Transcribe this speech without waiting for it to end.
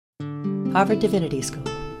Harvard Divinity School.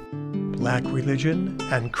 Black Religion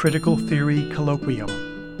and Critical Theory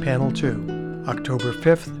Colloquium, Panel 2, October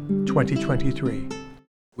 5th, 2023.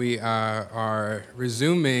 We are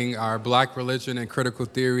resuming our Black Religion and Critical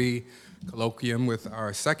Theory Colloquium with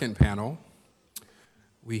our second panel.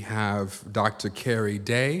 We have Dr. Carrie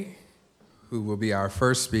Day, who will be our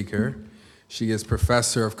first speaker. She is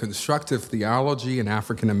Professor of Constructive Theology and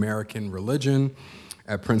African American Religion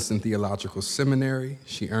at Princeton Theological Seminary.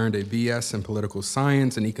 She earned a BS in Political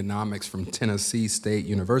Science and Economics from Tennessee State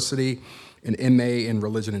University, an MA in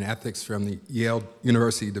Religion and Ethics from the Yale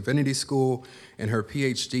University Divinity School, and her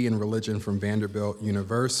PhD in Religion from Vanderbilt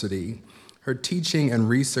University. Her teaching and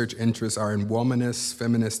research interests are in womanist,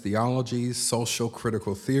 feminist theologies, social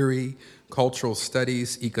critical theory, cultural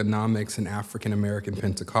studies, economics, and African American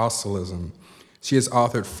Pentecostalism. She has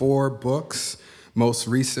authored 4 books, most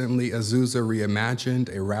recently Azusa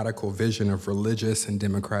Reimagined, a radical vision of religious and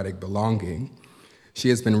democratic belonging. She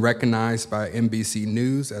has been recognized by NBC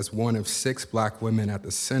News as one of 6 Black women at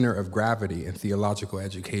the center of gravity in theological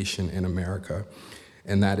education in America.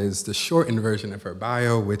 And that is the shortened version of her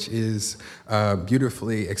bio, which is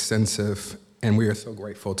beautifully extensive, and we are so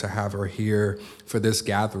grateful to have her here for this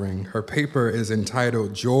gathering. Her paper is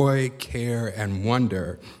entitled Joy, Care, and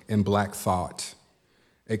Wonder in Black Thought,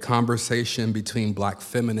 a conversation between Black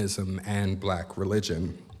feminism and Black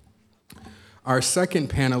religion. Our second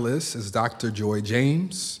panelist is Dr. Joy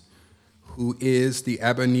James, who is the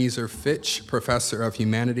Ebenezer Fitch Professor of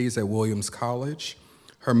Humanities at Williams College.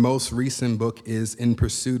 Her most recent book is In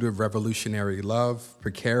Pursuit of Revolutionary Love,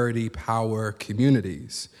 Precarity, Power,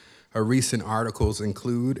 Communities. Her recent articles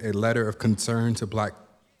include a letter of concern to Black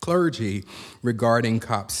clergy regarding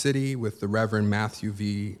Cop City with the Reverend Matthew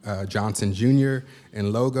V. Johnson Jr.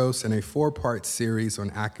 in Logos, and a 4-part series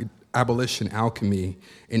on abolition alchemy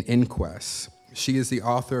in Inquest. She is the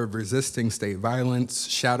author of Resisting State Violence,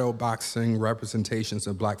 Shadowboxing, Representations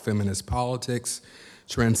of Black Feminist Politics,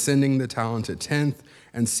 Transcending the Talented 10th,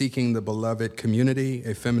 and Seeking the Beloved Community,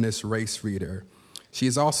 a feminist race reader. She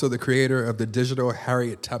is also the creator of the digital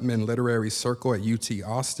Harriet Tubman Literary Circle at UT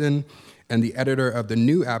Austin, and the editor of the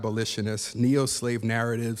New Abolitionist, Neo-Slave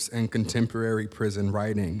Narratives and Contemporary Prison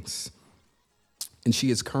Writings. And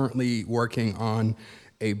she is currently working on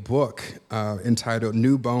a book entitled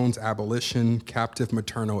New Bones Abolition, Captive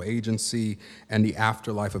Maternal Agency, and the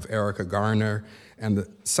Afterlife of Erica Garner. And the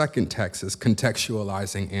second text is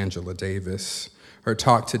Contextualizing Angela Davis. Her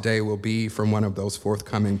talk today will be from one of those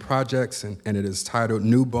forthcoming projects, and it is titled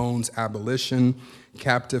New Bones Abolition,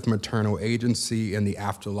 Captive Maternal Agency, and the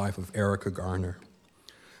Afterlife of Erica Garner.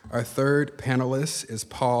 Our third panelist is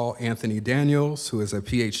Paul Anthony Daniels, who is a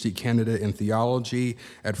PhD candidate in theology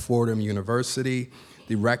at Fordham University,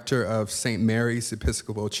 the rector of St. Mary's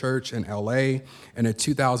Episcopal Church in LA, and a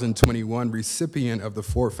 2021 recipient of the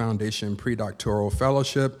Ford Foundation Predoctoral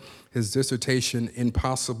Fellowship. His dissertation,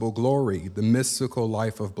 Impossible Glory, The Mystical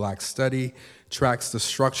Life of Black Study, tracks the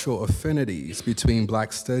structural affinities between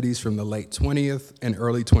Black studies from the late 20th and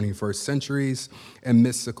early 21st centuries and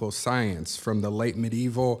mystical science from the late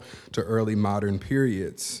medieval to early modern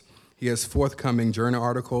periods. He has forthcoming journal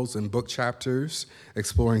articles and book chapters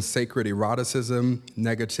exploring sacred eroticism,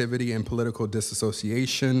 negativity and political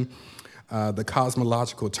disassociation, the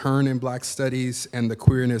cosmological turn in Black studies, and the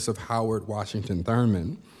queerness of Howard Washington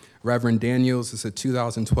Thurman. Reverend Daniels is a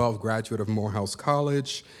 2012 graduate of Morehouse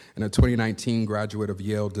College and a 2019 graduate of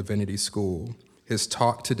Yale Divinity School. His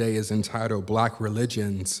talk today is entitled Black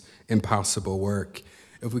Religion's Impossible Work.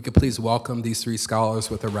 If we could please welcome these 3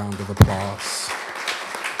 scholars with a round of applause.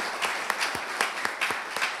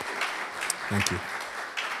 Thank you.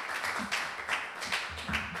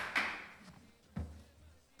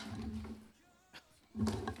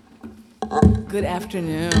 Good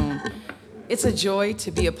afternoon. It's a joy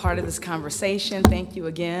to be a part of this conversation. Thank you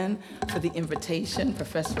again for the invitation,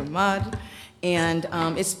 Professor Mudd. And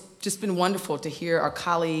it's just been wonderful to hear our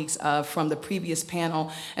colleagues from the previous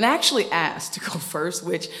panel. And I actually asked to go first,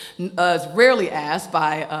 which is rarely asked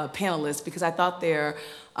by panelists, because I thought there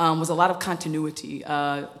was a lot of continuity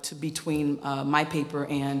between my paper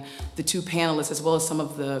and the 2 panelists, as well as some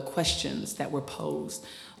of the questions that were posed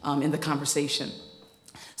in the conversation.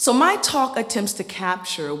 So my talk attempts to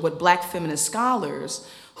capture what Black feminist scholars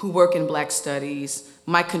who work in Black studies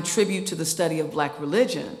might contribute to the study of Black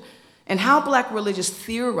religion, and how Black religious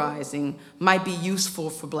theorizing might be useful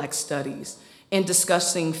for Black studies in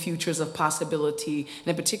discussing futures of possibility,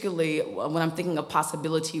 and particularly when I'm thinking of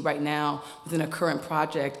possibility right now within a current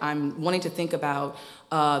project, I'm wanting to think about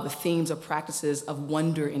the themes or practices of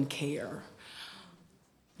wonder and care.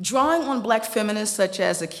 Drawing on Black feminists such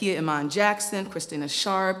as Akia Iman Jackson, Christina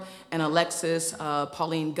Sharp, and Alexis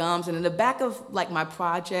Pauline Gumbs, and in the back of my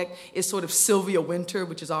project is sort of Sylvia Winter,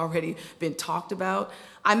 which has already been talked about.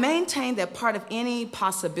 I maintain that part of any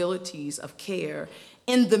possibilities of care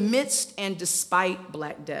in the midst and despite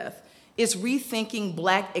Black death is rethinking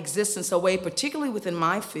Black existence away, particularly within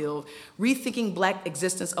my field, rethinking Black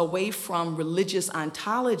existence away from religious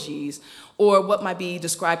ontologies, or what might be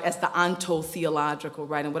described as the ontotheological,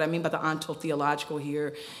 right? And what I mean by the ontotheological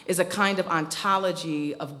here is a kind of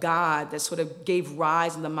ontology of God that sort of gave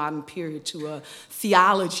rise in the modern period to a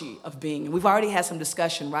theology of being. And we've already had some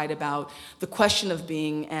discussion, right, about the question of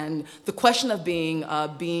being and the question of being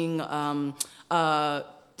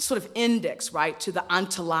sort of index, right, to the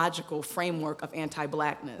ontological framework of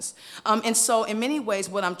anti-Blackness. And so in many ways,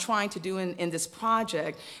 what I'm trying to do in this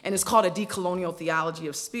project, and it's called a decolonial theology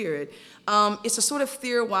of spirit, is to sort of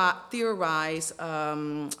theorize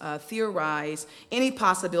any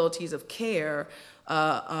possibilities of care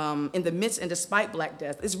in the midst and despite Black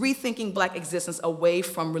death, is rethinking Black existence away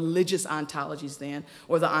from religious ontologies then,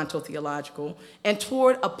 or the ontotheological, and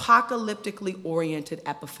toward apocalyptically oriented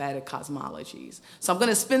apophatic cosmologies. So I'm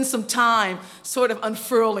gonna spend some time sort of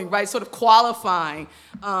unfurling, right, sort of qualifying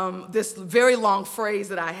this very long phrase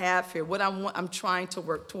that I have here, what I'm trying to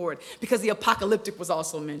work toward, because the apocalyptic was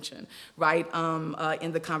also mentioned, right,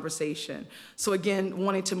 in the conversation. So again,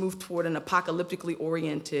 wanting to move toward an apocalyptically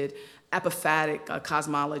oriented apophatic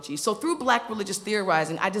cosmology. So through Black religious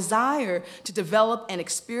theorizing, I desire to develop and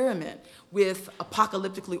experiment with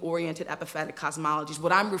apocalyptically oriented apophatic cosmologies,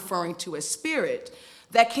 what I'm referring to as spirit,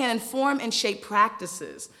 that can inform and shape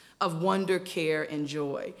practices of wonder, care, and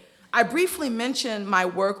joy. I briefly mentioned my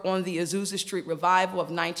work on the Azusa Street revival of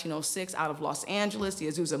 1906 out of Los Angeles, the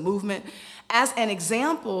Azusa movement, as an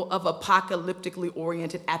example of apocalyptically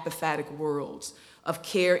oriented apophatic worlds of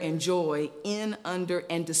care and joy in, under,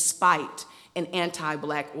 and despite an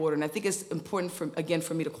anti-Black order. And I think it's important,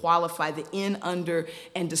 for me to qualify the in, under,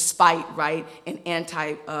 and despite, right, an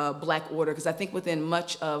anti-Black order, because I think within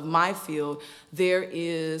much of my field, there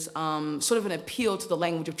is sort of an appeal to the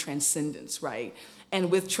language of transcendence, right? And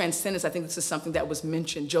with transcendence, I think this is something that was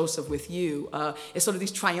mentioned, Joseph, with you. It's sort of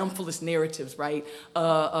these triumphalist narratives, right,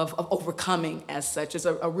 of overcoming as such. There's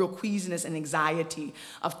a real queasiness and anxiety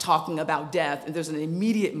of talking about death, and there's an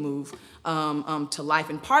immediate move to life.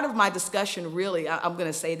 And part of my discussion, really, I'm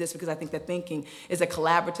gonna say this because I think that thinking is a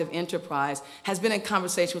collaborative enterprise, has been in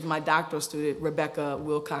conversation with my doctoral student, Rebecca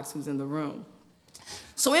Wilcox, who's in the room.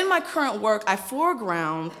 So in my current work, I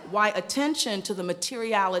foreground why attention to the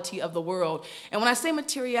materiality of the world, and when I say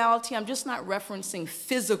materiality, I'm just not referencing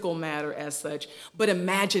physical matter as such, but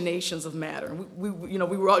imaginations of matter. We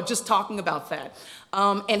were all just talking about that.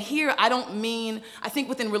 And here, I don't mean, I think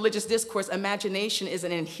within religious discourse, imagination is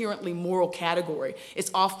an inherently moral category.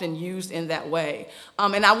 It's often used in that way.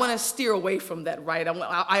 And I want to steer away from that, right?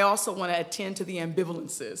 I also want to attend to the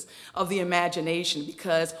ambivalences of the imagination,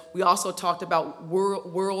 because we also talked about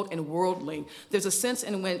world and worldling. There's a sense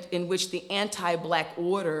in which the anti-Black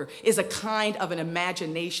order is a kind of an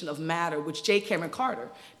imagination of matter, which J. Cameron Carter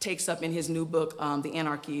takes up in his new book, The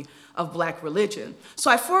Anarchy of Black Religion.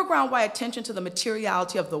 So I foreground why attention to the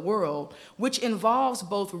materiality of the world, which involves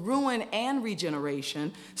both ruin and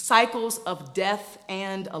regeneration, cycles of death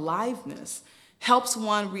and aliveness, helps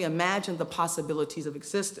one reimagine the possibilities of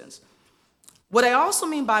existence. What I also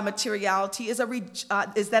mean by materiality is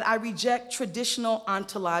that I reject traditional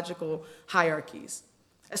ontological hierarchies,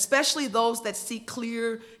 especially those that seek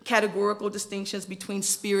clear categorical distinctions between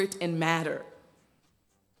spirit and matter,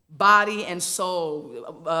 body and soul.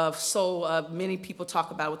 Many people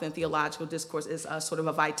talk about within theological discourse is sort of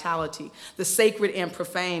a vitality, the sacred and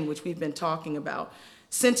profane, which we've been talking about,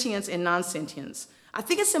 sentience and non-sentience. I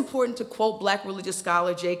think it's important to quote Black religious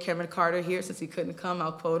scholar J. Cameron Carter here, since he couldn't come,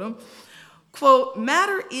 I'll quote him. Quote,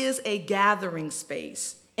 "Matter is a gathering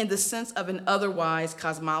space in the sense of an otherwise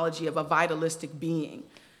cosmology of a vitalistic being,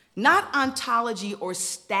 not ontology or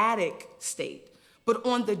static state, but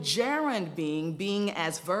on the gerund being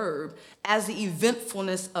as verb, as the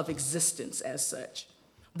eventfulness of existence as such.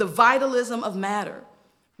 The vitalism of matter.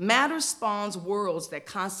 Matter spawns worlds that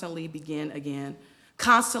constantly begin again,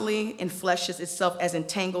 constantly enfleshes itself as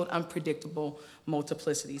entangled, unpredictable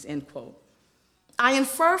multiplicities," end quote. I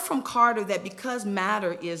infer from Carter that because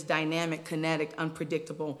matter is dynamic, kinetic,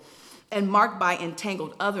 unpredictable, and marked by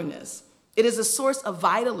entangled otherness, it is a source of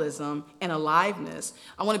vitalism and aliveness.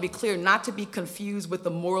 I want to be clear, not to be confused with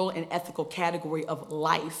the moral and ethical category of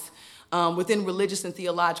life, Within religious and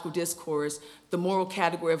theological discourse, the moral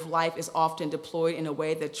category of life is often deployed in a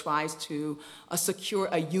way that tries to secure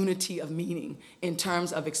a unity of meaning in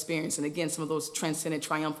terms of experience. And again, some of those transcendent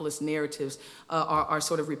triumphalist narratives are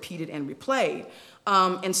sort of repeated and replayed.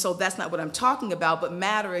 And so that's not what I'm talking about, but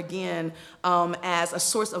matter, again, as a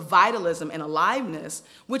source of vitalism and aliveness,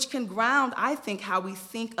 which can ground, I think, how we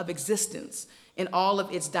think of existence in all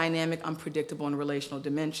of its dynamic, unpredictable, and relational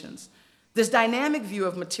dimensions. This dynamic view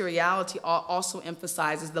of materiality also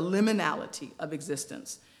emphasizes the liminality of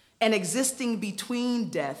existence, and existing between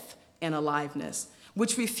death and aliveness,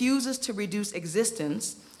 which refuses to reduce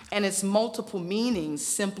existence and its multiple meanings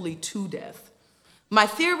simply to death. My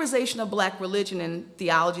theorization of Black religion, and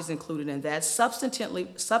theology is included in that,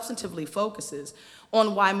 substantively focuses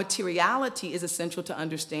on why materiality is essential to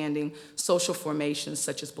understanding social formations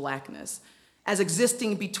such as Blackness, as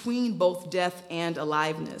existing between both death and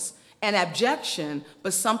aliveness, an abjection,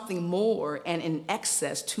 but something more and in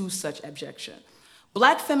excess to such abjection.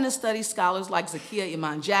 Black feminist studies scholars like Zakiya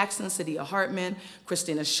Iman Jackson, Saidiya Hartman,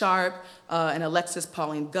 Christina Sharp, and Alexis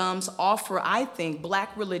Pauline Gumbs offer, I think,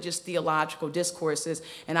 Black religious theological discourses,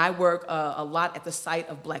 and I work a lot at the site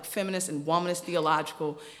of Black feminist and womanist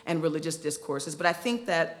theological and religious discourses. But I think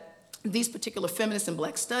that these particular feminists and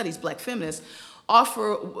Black studies, Black feminists,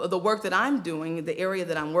 offer the work that I'm doing, the area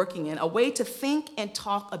that I'm working in, a way to think and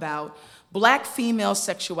talk about Black female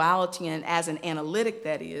sexuality, and as an analytic,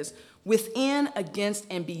 that is, within, against,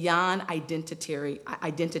 and beyond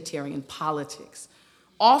identitarian politics,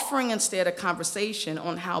 offering instead a conversation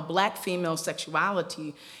on how Black female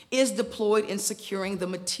sexuality is deployed in securing the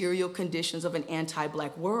material conditions of an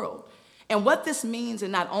anti-Black world, and what this means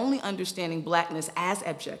in not only understanding Blackness as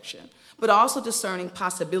abjection, but also discerning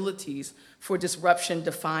possibilities for disruption,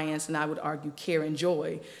 defiance, and I would argue care and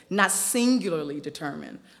joy, not singularly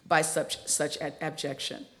determined by such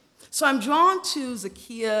abjection. So I'm drawn to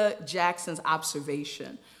Zakiya Jackson's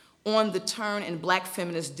observation on the turn in Black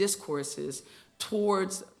feminist discourses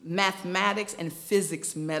towards mathematics and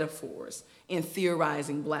physics metaphors in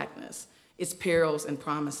theorizing Blackness, its perils and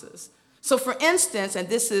promises. So for instance, and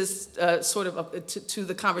this is sort of to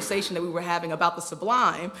the conversation that we were having about the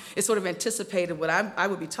sublime, it sort of anticipated what I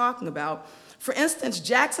would be talking about. For instance,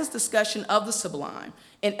 Jackson's discussion of the sublime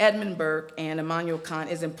in Edmund Burke and Immanuel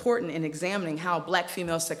Kant is important in examining how Black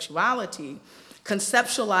female sexuality,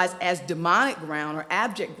 conceptualized as demonic ground or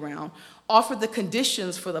abject ground, offered the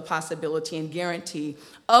conditions for the possibility and guarantee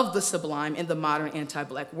of the sublime in the modern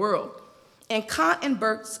anti-Black world. In Kant and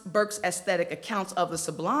Burke's aesthetic accounts of the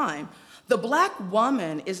sublime, the Black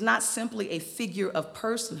woman is not simply a figure of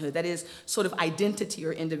personhood, that is, sort of identity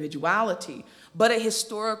or individuality, but a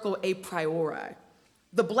historical a priori.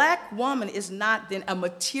 The Black woman is not then a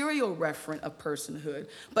material referent of personhood,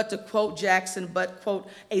 but to quote Jackson, but quote,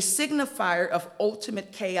 a signifier of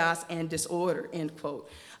ultimate chaos and disorder, end quote.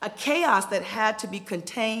 A chaos that had to be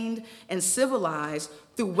contained and civilized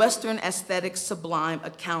through Western aesthetic sublime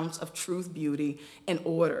accounts of truth, beauty, and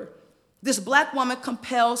order. This Black woman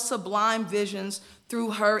compels sublime visions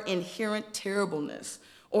through her inherent terribleness,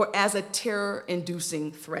 or as a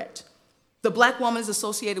terror-inducing threat. The Black woman is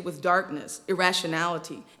associated with darkness,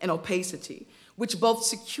 irrationality, and opacity, which both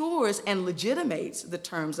secures and legitimates the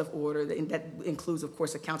terms of order, that includes, of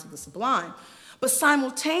course, accounts of the sublime, but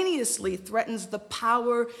simultaneously threatens the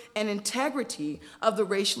power and integrity of the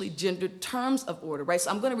racially gendered terms of order, right? So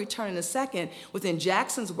I'm going to return in a second within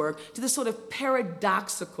Jackson's work to this sort of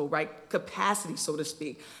paradoxical, right, capacity, so to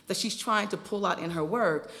speak, that she's trying to pull out in her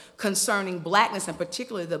work concerning Blackness, and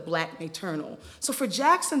particularly the Black maternal. So for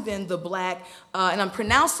Jackson, then, the Black, and I'm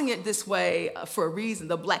pronouncing it this way for a reason,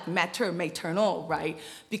 the Black maternal, right?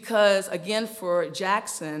 Because, again, for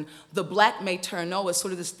Jackson, the Black maternal is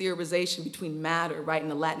sort of this theorization between matter, right, in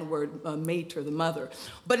the Latin word mater, the mother.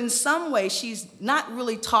 But in some way, she's not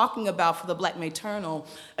really talking about, for the Black maternal,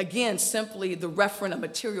 again, simply the referent, a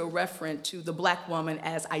material referent to the Black woman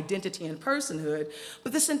as identity and personhood,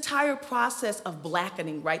 but this entire process of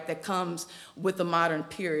blackening, right, that comes with the modern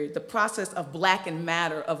period, the process of blackened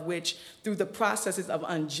matter, of which, through the processes of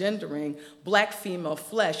ungendering, Black female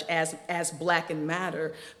flesh as blackened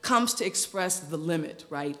matter comes to express the limit,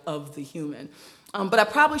 right, of the human. But I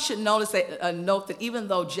probably should note that even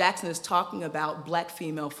though Jackson is talking about Black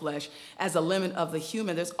female flesh as a limit of the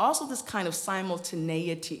human, there's also this kind of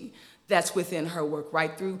simultaneity that's within her work,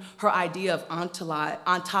 right? Through her idea of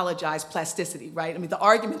ontologized plasticity, right? I mean, the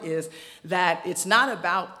argument is that it's not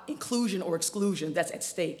about inclusion or exclusion that's at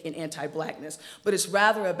stake in anti-Blackness, but it's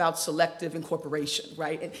rather about selective incorporation,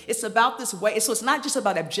 right? And it's about this way, so it's not just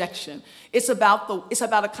about abjection, it's about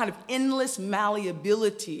a kind of endless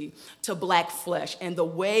malleability to Black flesh and the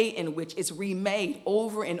way in which it's remade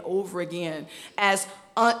over and over again as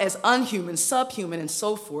unhuman, subhuman, and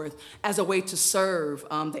so forth, as a way to serve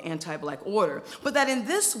the anti-Black order. But that in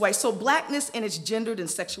this way, so Blackness and its gendered and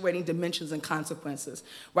sexuating dimensions and consequences,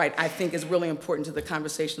 right, I think is really important to the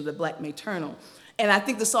conversation of the Black maternal. And I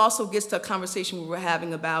think this also gets to a conversation we were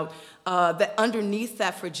having about that underneath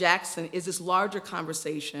that for Jackson is this larger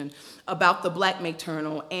conversation about the Black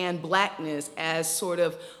maternal and Blackness as sort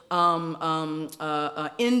of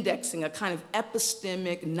indexing a kind of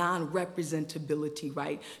epistemic non-representability,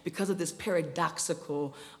 right? Because of this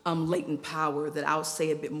paradoxical latent power that I'll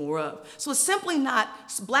say a bit more of. So it's simply not,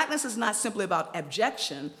 Blackness is not simply about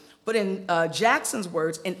abjection, but in Jackson's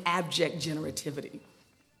words, an abject generativity.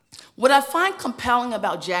 What I find compelling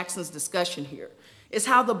about Jackson's discussion here is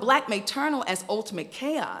how the Black maternal as ultimate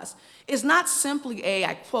chaos is not simply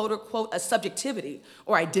I quote unquote, a subjectivity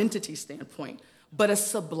or identity standpoint, but a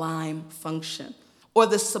sublime function, or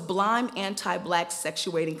the sublime anti-Black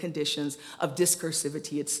sexuating conditions of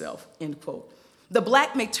discursivity itself, end quote. The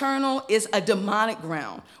Black maternal is a demonic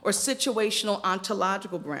ground or situational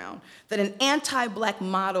ontological ground that an anti-Black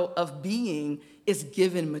model of being is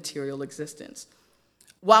given material existence.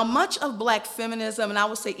 While much of Black feminism, and I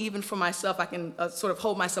would say even for myself, I can sort of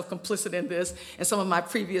hold myself complicit in this in some of my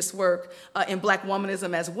previous work in Black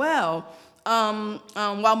womanism as well,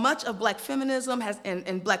 while much of Black feminism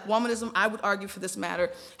and Black womanism, I would argue for this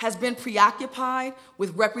matter, has been preoccupied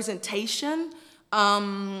with representation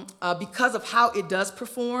because of how it does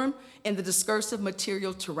perform in the discursive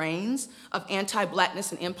material terrains of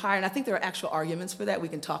anti-Blackness and empire, and I think there are actual arguments for that. We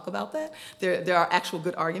can talk about that. There are actual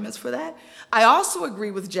good arguments for that. I also agree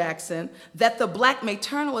with Jackson that the Black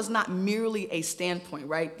maternal is not merely a standpoint,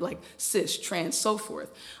 right? Like cis, trans, so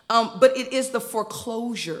forth, but it is the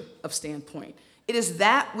foreclosure of standpoint. It is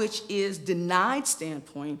that which is denied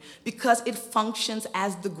standpoint because it functions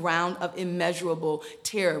as the ground of immeasurable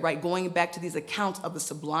terror, right? Going back to these accounts of the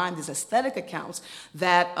sublime, these aesthetic accounts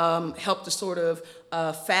that help to sort of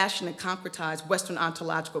fashion and concretize Western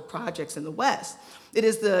ontological projects in the West. It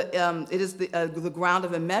is the ground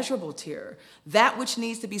of immeasurable terror, that which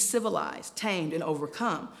needs to be civilized, tamed, and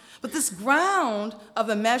overcome. But this ground of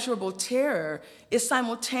immeasurable terror is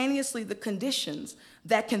simultaneously the conditions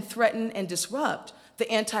that can threaten and disrupt the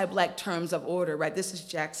anti-Black terms of order, right? This is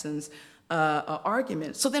Jackson's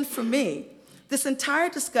argument. So then for me, this entire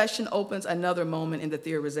discussion opens another moment in the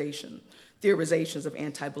theorizations of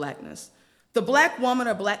anti-Blackness. The Black woman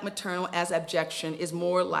or Black maternal as abjection is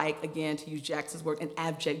more like, again, to use Jackson's word, an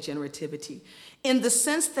abject generativity, in the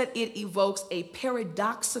sense that it evokes a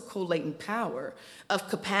paradoxical latent power of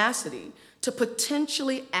capacity to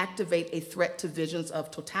potentially activate a threat to visions of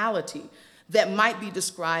totality that might be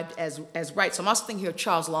described as right. So I'm also thinking here of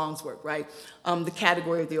Charles Long's work, right? The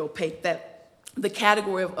category of the opaque, the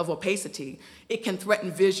category of opacity, it can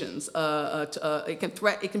threaten visions. It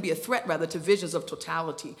can be a threat rather to visions of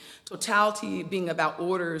totality. Totality being about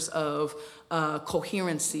orders of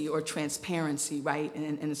coherency or transparency, right,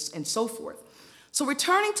 and so forth. So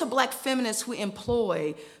returning to Black feminists who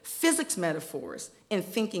employ physics metaphors in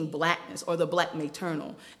thinking Blackness or the Black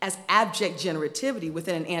maternal as abject generativity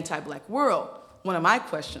within an anti-Black world, one of my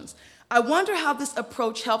questions, I wonder how this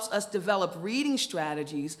approach helps us develop reading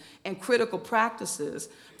strategies and critical practices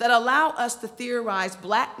that allow us to theorize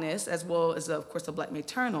Blackness, as well as, of course, the Black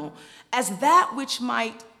maternal, as that which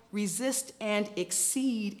might resist and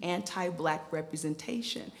exceed anti-Black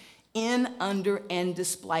representation in, under, and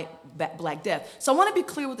despite Black death. So I want to be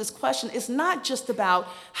clear with this question. It's not just about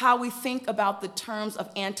how we think about the terms of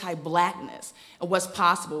anti-Blackness and what's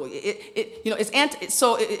possible.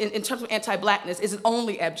 So in terms of anti-Blackness, is it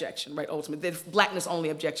only abjection, right, ultimately? Is Blackness only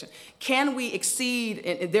abjection? Can we exceed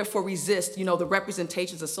and therefore resist, the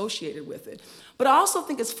representations associated with it? But I also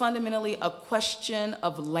think it's fundamentally a question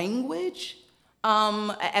of language,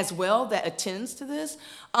 as well, that attends to this,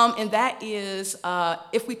 and that is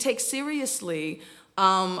if we take seriously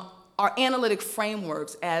our analytic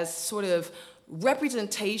frameworks as sort of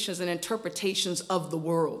representations and interpretations of the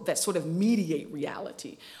world that sort of mediate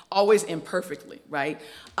reality, always imperfectly, right?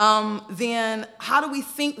 Then how do we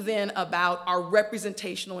think then about our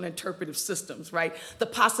representational and interpretive systems, right? The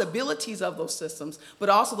possibilities of those systems, but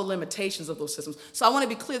also the limitations of those systems. So I want to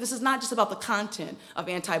be clear, this is not just about the content of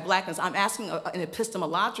anti-Blackness. I'm asking an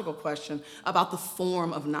epistemological question about the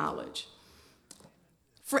form of knowledge.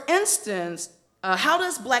 For instance, how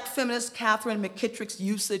does Black feminist Catherine McKittrick's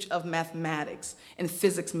usage of mathematics and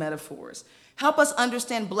physics metaphors help us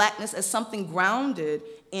understand Blackness as something grounded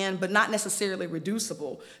in, but not necessarily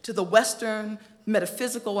reducible to the Western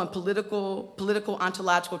metaphysical and political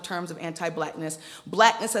ontological terms of anti-Blackness,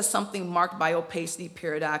 Blackness as something marked by opacity,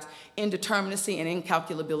 paradox, indeterminacy, and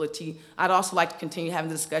incalculability? I'd also like to continue having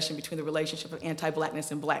the discussion between the relationship of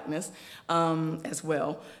anti-Blackness and Blackness as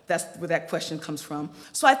well. That's where that question comes from.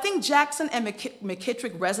 So I think Jackson and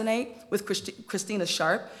McKittrick resonate with Christina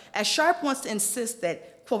Sharp, as Sharp wants to insist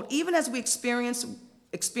that, quote, even as we experience,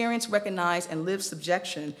 recognize, and live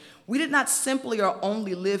subjection, we did not simply or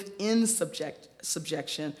only live in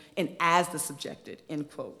subjection and as the subjected, end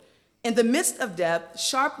quote. In the midst of death,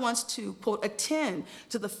 Sharp wants to, quote, attend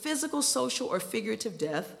to the physical, social, or figurative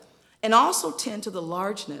death, and also tend to the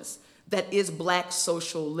largeness that is Black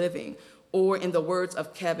social living, or in the words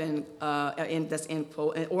of Kevin, that's end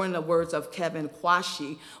quote, or in the words of Kevin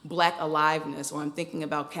Kwashi, Black aliveness, or I'm thinking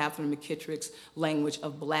about Catherine McKittrick's language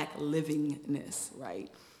of Black livingness, right?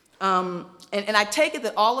 And I take it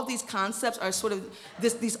that all of these concepts are sort of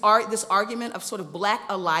this argument of sort of Black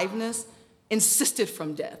aliveness insisted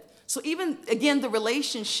from death. So even, again, the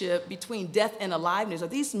relationship between death and aliveness, are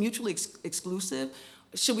these mutually exclusive?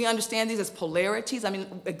 Should we understand these as polarities? I mean,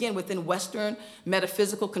 again, within Western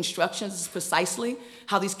metaphysical constructions, this is precisely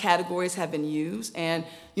how these categories have been used. And,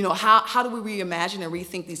 you know, how do we reimagine and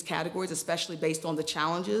rethink these categories, especially based on the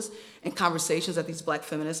challenges and conversations that these Black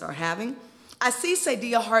feminists are having? I see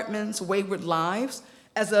Saidiya Hartman's Wayward Lives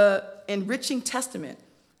as an enriching testament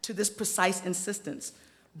to this precise insistence.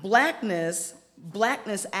 Blackness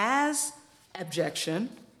as abjection,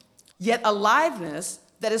 yet aliveness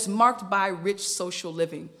that is marked by rich social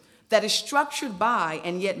living, that is structured by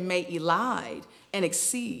and yet may elide and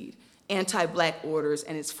exceed anti-Black orders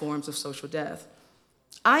and its forms of social death.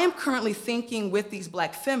 I am currently thinking with these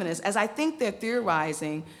Black feminists, as I think they're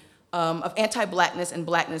theorizing of anti-Blackness and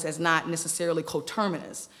Blackness as not necessarily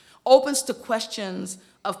coterminous, opens to questions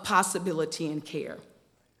of possibility and care.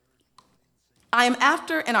 I am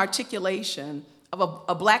after an articulation of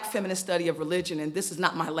a Black feminist study of religion, and this is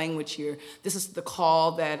not my language here. This is the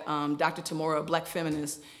call that Dr. Tamora, a Black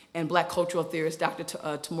feminist and Black cultural theorist, Dr.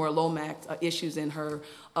 Tamora Lomax, issues in her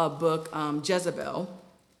book, Jezebel.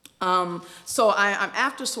 So I'm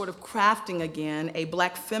after sort of crafting again a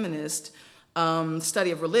Black feminist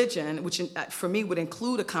study of religion, which for me would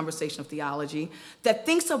include a conversation of theology, that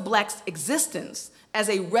thinks of Black's existence as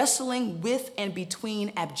a wrestling with and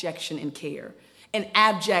between abjection and care, an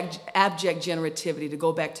abject generativity, to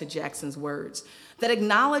go back to Jackson's words, that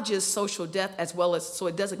acknowledges social death as well as, so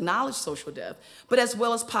it does acknowledge social death, but as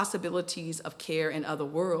well as possibilities of care in other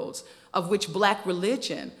worlds, of which Black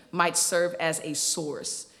religion might serve as a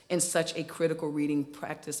source in such a critical reading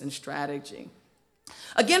practice and strategy.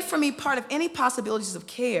 Again, for me, part of any possibilities of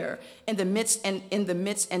care in the midst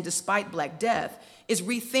and despite Black death is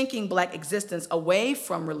rethinking Black existence away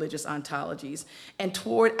from religious ontologies and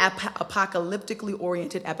toward apocalyptically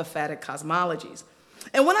oriented apophatic cosmologies.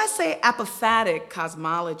 And when I say apophatic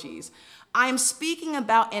cosmologies, I am speaking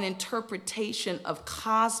about an interpretation of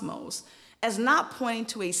cosmos as not pointing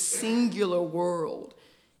to a singular world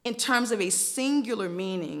in terms of a singular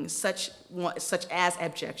meaning, such as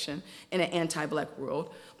abjection in an anti-Black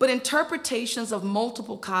world, but interpretations of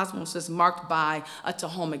multiple cosmoses marked by a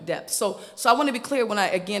tehomic depth. So I want to be clear when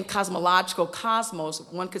again, cosmological cosmos,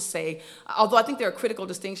 one could say, although I think there are critical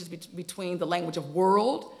distinctions between the language of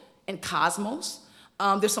world and cosmos.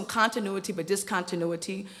 There's some continuity but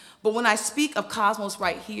discontinuity. But when I speak of cosmos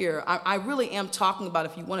right here, I really am talking about,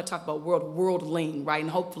 if you want to talk about worldling, right? And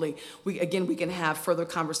hopefully, we can have further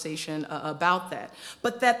conversation about that.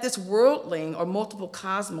 But that this worldling or multiple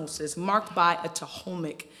cosmoses marked by a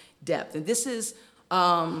tehomic depth. And this is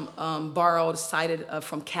cited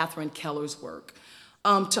from Catherine Keller's work.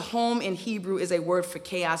 Tehom in Hebrew is a word for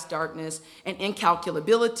chaos, darkness, and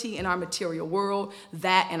incalculability in our material world.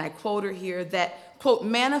 That, and I quote her here, that, quote,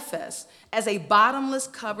 manifests as a bottomless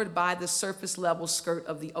covered by the surface level skirt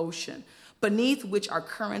of the ocean, beneath which are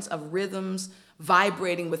currents of rhythms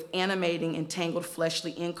vibrating with animating, entangled,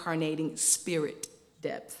 fleshly, incarnating spirit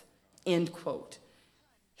depth, end quote.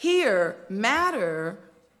 Here, matter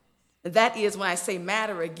That is, when I say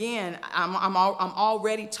matter, again, I'm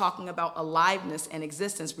already talking about aliveness and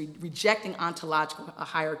existence, rejecting ontological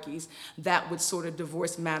hierarchies that would sort of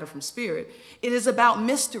divorce matter from spirit. It is about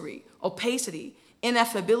mystery, opacity,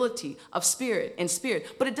 ineffability of spirit and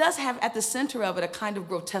spirit. But it does have at the center of it a kind of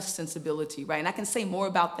grotesque sensibility, right? And I can say more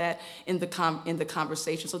about that in the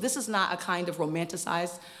conversation. So this is not a kind of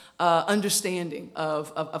romanticized understanding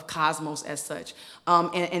of cosmos as such,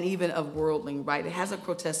 and even of worldling, right? It has a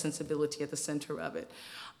grotesque sensibility at the center of it.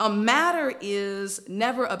 Matter is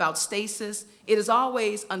never about stasis. It is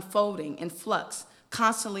always unfolding in flux,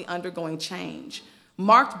 constantly undergoing change,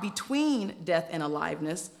 marked between death and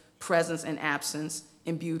aliveness, presence and absence,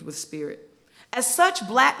 imbued with spirit. As such,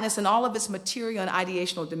 blackness in all of its material and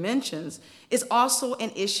ideational dimensions is also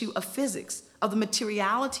an issue of physics, of the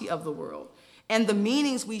materiality of the world, and the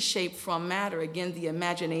meanings we shape from matter, again, the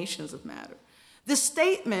imaginations of matter. This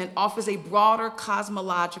statement offers a broader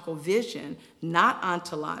cosmological vision, not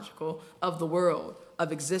ontological, of the world,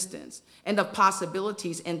 of existence, and of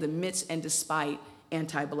possibilities in the midst and despite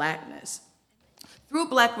anti-blackness. Through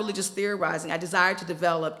Black religious theorizing, I desired to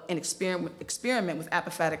develop an experiment with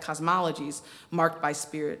apophatic cosmologies marked by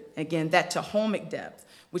spirit. Again, that Tehomic depth,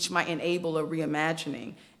 which might enable a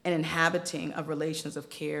reimagining and inhabiting of relations of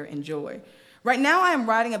care and joy. Right now, I am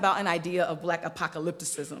writing about an idea of Black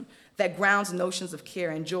apocalypticism that grounds notions of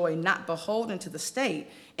care and joy not beholden to the state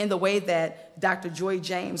in the way that Dr. Joy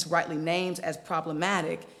James rightly names as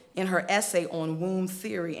problematic in her essay on womb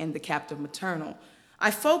theory and the captive maternal. I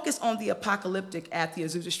focus on the apocalyptic at the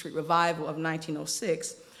Azusa Street Revival of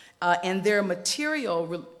 1906 and their material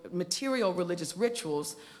religious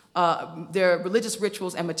rituals, their religious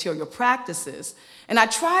rituals and material practices. And I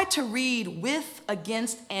tried to read with,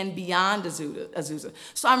 against, and beyond Azusa.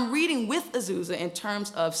 So I'm reading with Azusa in terms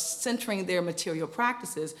of centering their material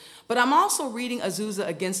practices, but I'm also reading Azusa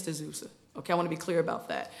against Azusa. Okay, I want to be clear about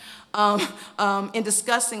that. In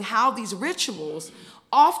discussing how these rituals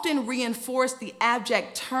often reinforce the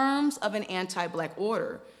abject terms of an anti-Black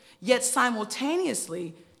order, yet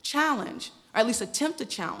simultaneously challenge, or at least attempt to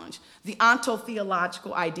challenge, the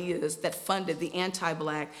ontotheological ideas that funded the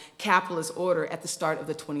anti-Black capitalist order at the start of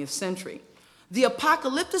the 20th century. The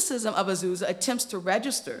apocalypticism of Azusa attempts to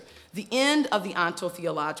register the end of the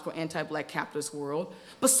ontotheological anti-Black capitalist world,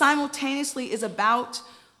 but simultaneously is about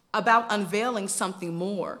unveiling something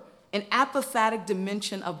more, an apophatic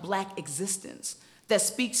dimension of Black existence that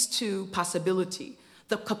speaks to possibility,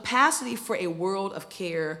 the capacity for a world of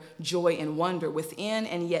care, joy, and wonder within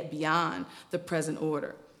and yet beyond the present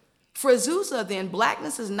order. For Azusa, then,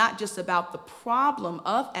 Blackness is not just about the problem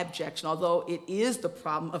of abjection, although it is the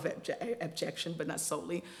problem of abjection, but not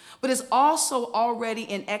solely, but is also already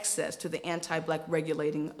in excess to the anti-Black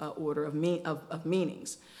regulating order of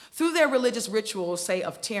meanings. Through their religious rituals, say,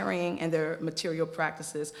 of tarrying and their material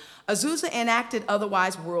practices, Azusa enacted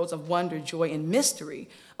otherwise worlds of wonder, joy, and mystery,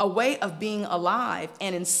 a way of being alive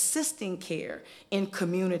and insisting care in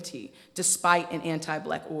community despite an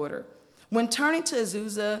anti-Black order. When turning to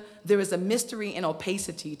Azusa, there is a mystery and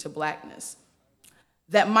opacity to Blackness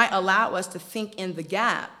that might allow us to think in the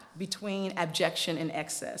gap between abjection and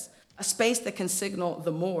excess, a space that can signal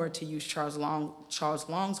the more, to use Charles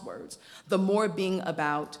Long's words, the more being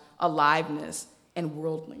about aliveness and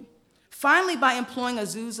worldly. Finally, by employing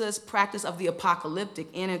Azusa's practice of the apocalyptic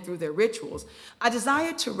in and through their rituals, I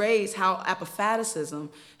desired to raise how apophaticism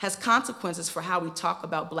has consequences for how we talk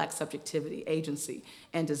about Black subjectivity, agency,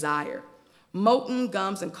 and desire. Moten,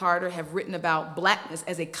 Gumbs, and Carter have written about Blackness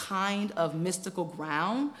as a kind of mystical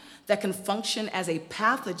ground that can function as a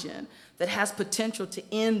pathogen that has potential to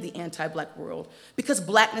end the anti-Black world because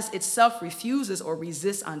Blackness itself refuses or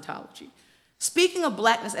resists ontology. Speaking of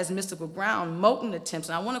Blackness as mystical ground, Moten attempts,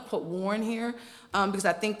 and I want to quote Warren here because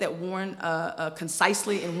I think that Warren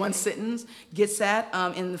concisely in one sentence gets at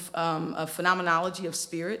in the phenomenology of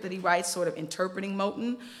spirit that he writes, sort of interpreting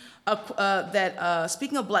Moten.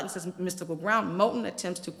 Speaking of Blackness as mystical ground, Moten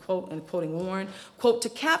attempts to quote, and quoting Warren, quote, to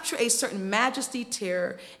capture a certain majesty,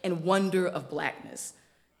 terror, and wonder of Blackness.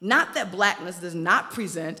 Not that Blackness does not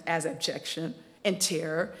present as abjection and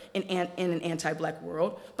terror in an anti-Black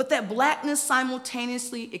world, but that Blackness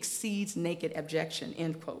simultaneously exceeds naked abjection,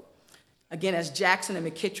 end quote. Again, as Jackson and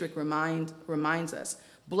McKittrick reminds us,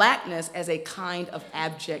 Blackness as a kind of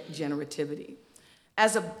abject generativity.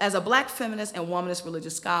 As a Black feminist and womanist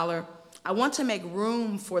religious scholar, I want to make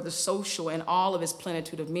room for the social and all of its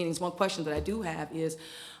plenitude of meanings. One question that I do have is,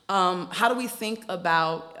 how do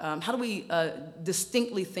we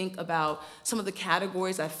distinctly think about some of the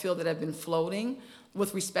categories I feel that have been floating,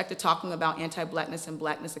 with respect to talking about anti-Blackness and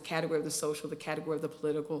Blackness, the category of the social, the category of the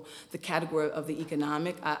political, the category of the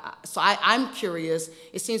economic. I'm curious,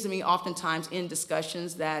 it seems to me oftentimes in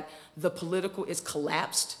discussions that the political is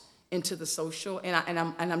collapsed into the social, and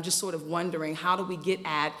I'm just sort of wondering, how do we get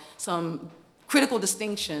at some critical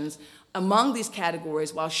distinctions among these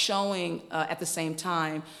categories while showing at the same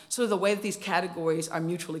time sort of the way that these categories are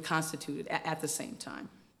mutually constituted at the same time.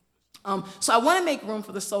 So I want to make room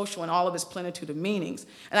for the social and all of its plenitude of meanings.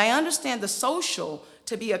 And I understand the social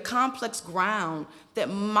to be a complex ground that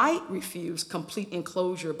might refuse complete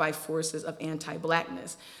enclosure by forces of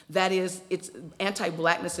anti-Blackness. That is, it's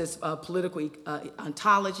anti-Blackness's political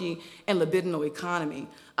ontology and libidinal economy,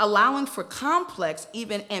 allowing for complex,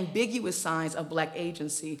 even ambiguous signs of Black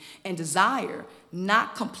agency and desire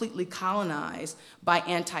not completely colonized by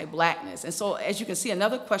anti-Blackness. And so, as you can see,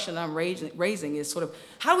 another question that I'm raising is sort of,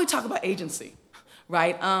 how do we talk about agency,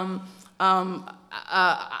 right?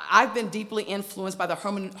 I've been deeply influenced by the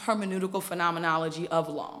hermeneutical phenomenology of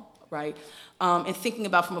law, right? And thinking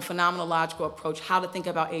about, from a phenomenological approach, how to think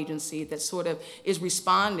about agency that sort of is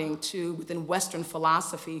responding to, within Western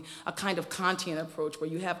philosophy, a kind of Kantian approach where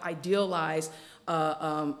you have idealized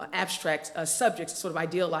abstract subjects, sort of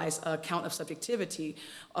idealized account of subjectivity,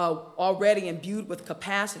 already imbued with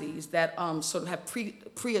capacities that sort of have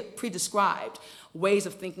pre-described ways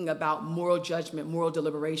of thinking about moral judgment, moral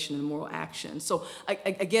deliberation, and moral action. So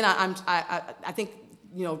again, I think,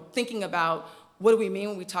 thinking about what do we mean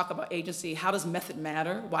when we talk about agency? How does method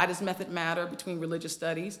matter? Why does method matter between religious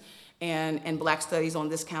studies and Black studies on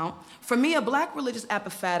this count? For me, a Black religious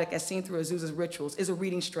apophatic, as seen through Azusa's rituals, is a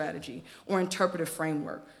reading strategy or interpretive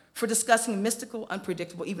framework for discussing mystical,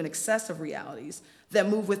 unpredictable, even excessive realities that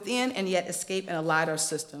move within and yet escape and elide our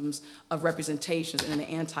systems of representations in an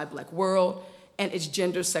anti-Black world and its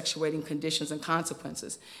gender-sexuating conditions and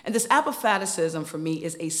consequences. And this apophaticism, for me,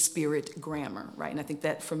 is a spirit grammar, right? And I think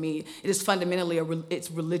that, for me, it is fundamentally, it's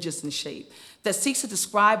religious in shape, that seeks to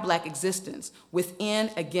describe Black existence within,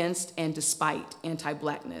 against, and despite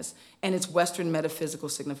anti-Blackness and its Western metaphysical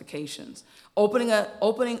significations, opening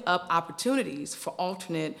up opportunities for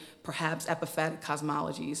alternate, perhaps apophatic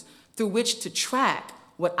cosmologies through which to track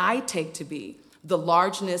what I take to be the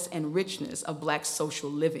largeness and richness of Black social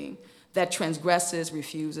living that transgresses,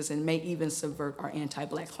 refuses, and may even subvert our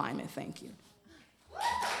anti-Black climate. Thank you.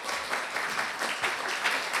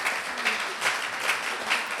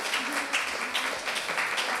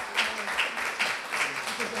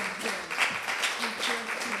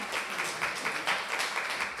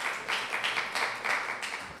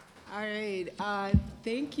 All right,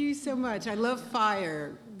 thank you so much. I love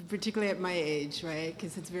fire, particularly at my age, right?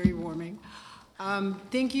 Because it's very warming.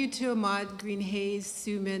 Thank you to Ahmad, Green Hayes,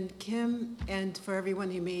 Suman, Kim, and for everyone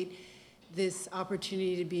who made this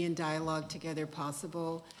opportunity to be in dialogue together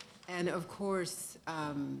possible. And of course,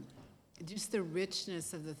 just the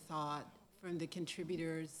richness of the thought from the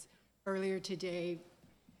contributors earlier today,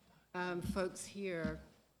 folks here.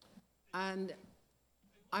 And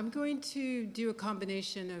I'm going to do a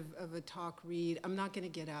combination of a talk read. I'm not going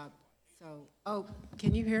to get up. So, oh,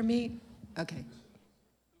 can you hear me? Okay.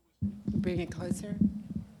 Bring it closer.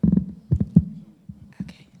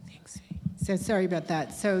 Okay, thanks. So sorry about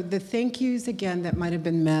that. So the thank yous, again, that might have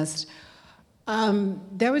been missed.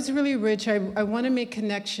 That was really rich. I want to make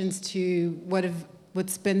connections to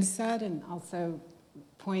what's been said and also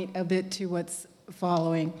point a bit to what's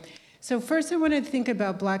following. So first I want to think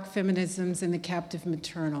about Black feminisms and the captive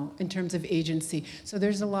maternal in terms of agency. So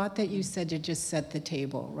there's a lot that you said to just set the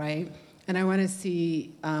table, right? And I want to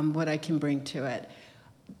see what I can bring to it.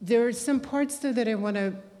 There are some parts, though, that I want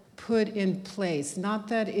to put in place. Not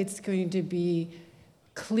that it's going to be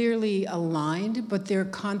clearly aligned, but there are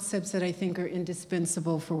concepts that I think are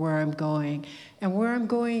indispensable for where I'm going. And where I'm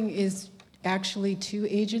going is actually to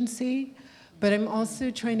agency, but I'm also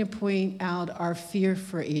trying to point out our fear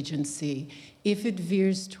for agency if it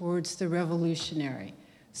veers towards the revolutionary.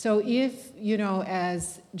 So if,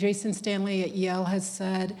 as Jason Stanley at Yale has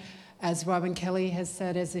said, as Robin Kelly has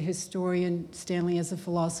said as a historian, Stanley as a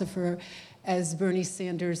philosopher, as Bernie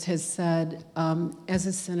Sanders has said as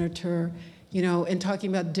a senator, and talking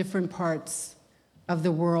about different parts of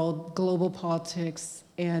the world, global politics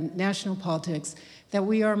and national politics, that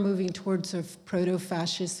we are moving towards a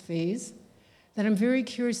proto-fascist phase, that I'm very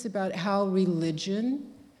curious about how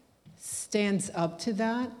religion stands up to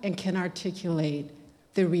that and can articulate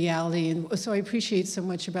the reality. And so I appreciate so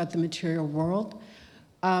much about the material world.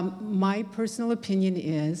 My personal opinion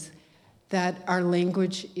is that our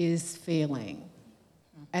language is failing,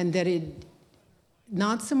 and that it,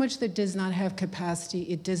 not so much that it does not have capacity,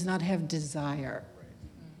 it does not have desire.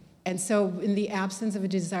 And so in the absence of a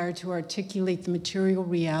desire to articulate the material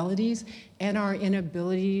realities and our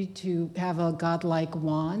inability to have a godlike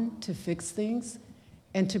wand to fix things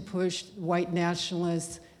and to push white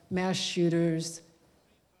nationalists, mass shooters,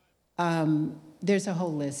 there's a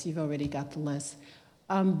whole list, you've already got the list,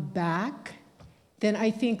 back, then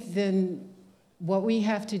I think then what we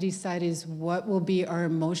have to decide is what will be our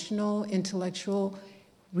emotional, intellectual,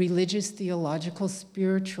 religious, theological,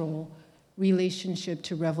 spiritual relationship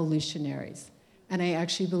to revolutionaries. And I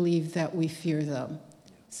actually believe that we fear them.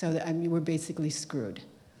 So that, I mean, we're basically screwed.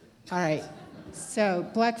 All right, so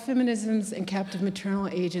Black feminisms and captive maternal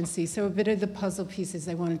agency. So a bit of the puzzle pieces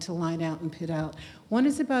I wanted to line out and put out. One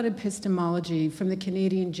is about epistemology from the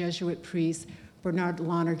Canadian Jesuit priest Bernard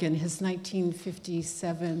Lonergan, his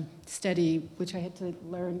 1957 study, which I had to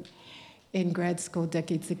learn in grad school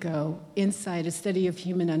decades ago, Insight, a study of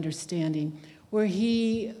human understanding, where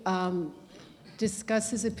he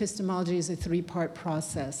discusses epistemology as a three-part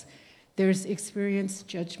process. There's experience,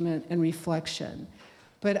 judgment, and reflection.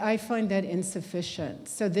 But I find that insufficient.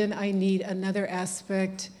 So then I need another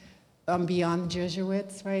aspect beyond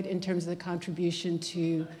Jesuits, right, in terms of the contribution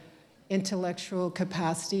to intellectual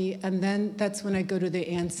capacity. And then that's when I go to the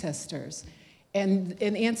ancestors. And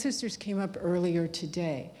ancestors came up earlier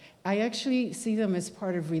today. I actually see them as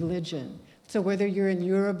part of religion. So whether you're in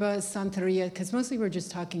Yoruba, Santeria, because mostly we're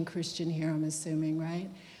just talking Christian here, I'm assuming, right?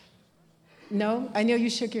 No? I know you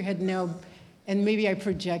shook your head no, and maybe I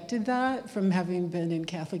projected that from having been in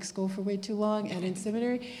Catholic school for way too long and in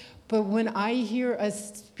seminary. But when I hear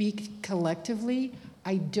us speak collectively,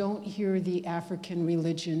 I don't hear the African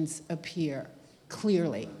religions appear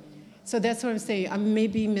clearly. So that's what I'm saying. I may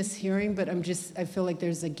be mishearing, but I feel like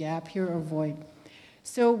there's a gap here or void.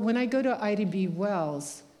 So when I go to Ida B.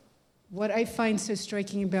 Wells, what I find so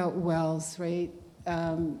striking about Wells, right,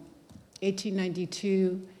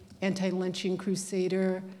 1892, anti-lynching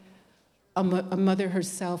crusader, a mother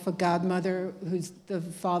herself, a godmother who's the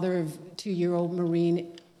father of 2-year-old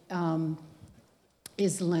Marine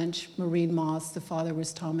is lynched, Maureen Moss, the father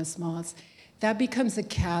was Thomas Moss. That becomes a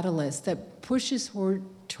catalyst that pushes her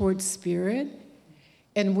towards spirit,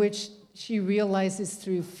 in which she realizes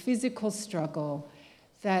through physical struggle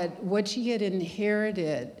that what she had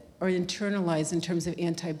inherited or internalized in terms of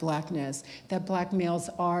anti-blackness, that black males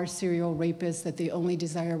are serial rapists, that they only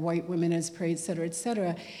desire white women as prey, et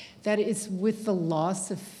cetera, that it's with the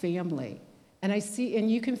loss of family. And I see,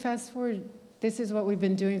 and you can fast forward, this is what we've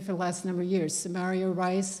been doing for the last number of years. Samaria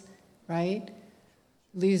Rice, right,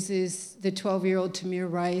 loses the 12-year-old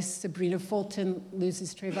Tamir Rice. Sabrina Fulton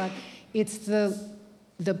loses Trayvon. It's the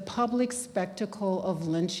public spectacle of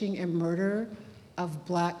lynching and murder of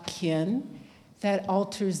black kin that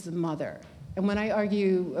alters the mother. And when I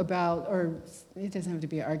argue about, or it doesn't have to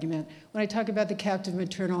be an argument, when I talk about the captive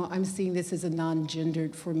maternal, I'm seeing this as a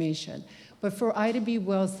non-gendered formation. But for Ida B.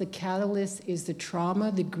 Wells, the catalyst is the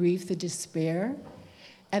trauma, the grief, the despair,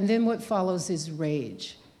 and then what follows is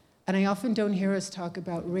rage. And I often don't hear us talk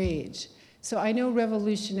about rage. So I know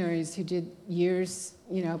revolutionaries who did years,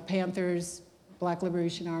 you know, Panthers, Black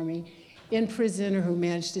Liberation Army, in prison or who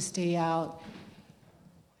managed to stay out.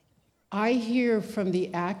 I hear from the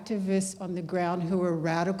activists on the ground who are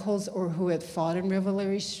radicals or who had fought in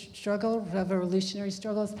revolutionary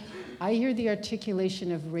struggles, I hear the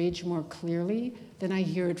articulation of rage more clearly than I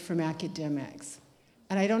hear it from academics.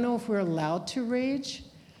 And I don't know if we're allowed to rage,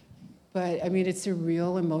 but I mean, it's a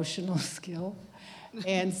real emotional skill.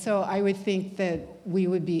 And so I would think that we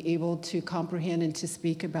would be able to comprehend and to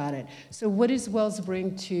speak about it. So what does Wells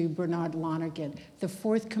bring to Bernard Lonergan? The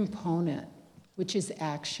fourth component, which is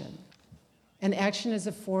action. And action is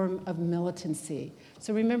a form of militancy.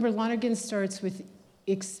 So remember, Lonergan starts with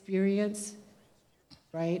experience,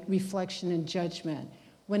 right? Reflection and judgment.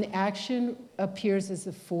 When action appears as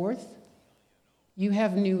the fourth, you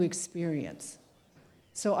have new experience.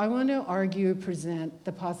 So I want to argue, present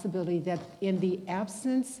the possibility that in the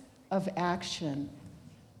absence of action,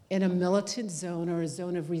 in a militant zone or a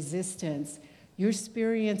zone of resistance, your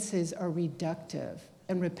experiences are reductive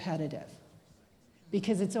and repetitive.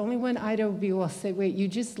 Because it's only when Ida B. will say, wait, you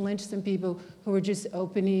just lynched some people who were just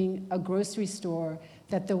opening a grocery store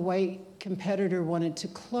that the white competitor wanted to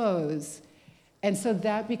close. And so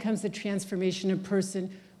that becomes the transformation of person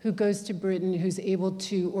who goes to Britain, who's able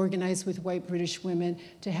to organize with white British women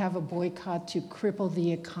to have a boycott to cripple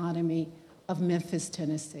the economy of Memphis,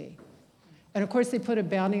 Tennessee. And of course, they put a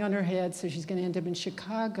bounty on her head, so she's gonna end up in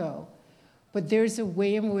Chicago. But there's a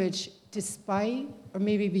way in which, despite, or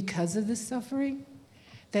maybe because of the suffering,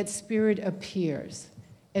 that spirit appears.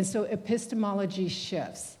 And so epistemology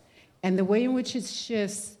shifts. And the way in which it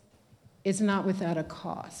shifts is not without a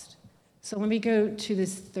cost. So let me go to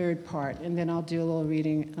this third part, and then I'll do a little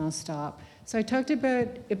reading and I'll stop. So I talked about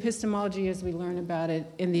epistemology as we learn about it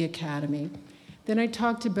in the academy. Then I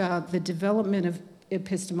talked about the development of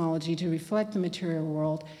epistemology to reflect the material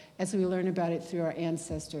world as we learn about it through our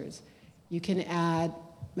ancestors. You can add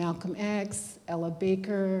Malcolm X, Ella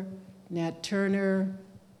Baker, Nat Turner,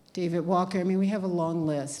 David Walker. I mean, we have a long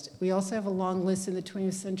list. We also have a long list in the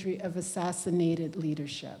 20th century of assassinated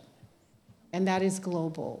leadership, and that is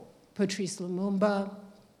global. Patrice Lumumba,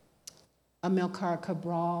 Amilcar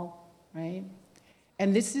Cabral, right?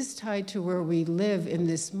 And this is tied to where we live in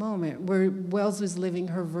this moment, where Wells was living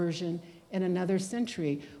her version in another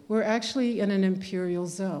century. We're actually in an imperial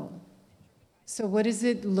zone. So what does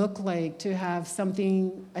it look like to have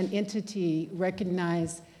something, an entity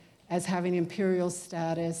recognized as having imperial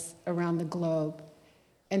status around the globe,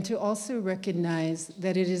 and to also recognize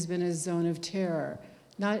that it has been a zone of terror,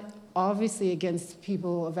 not obviously against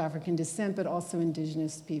people of African descent, but also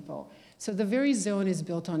indigenous people. So the very zone is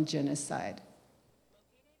built on genocide.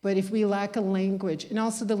 But if we lack a language, and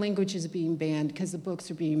also the language is being banned because the books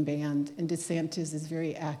are being banned, and DeSantis is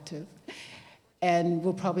very active, and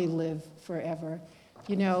will probably live forever,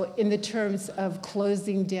 you know, in the terms of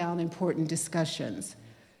closing down important discussions.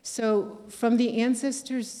 So from the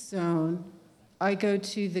ancestors zone, I go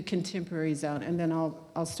to the contemporary zone, and then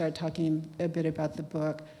I'll start talking a bit about the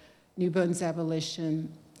book, Newbone's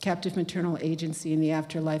Abolition, Captive Maternal Agency in the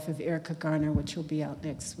Afterlife of Erica Garner, which will be out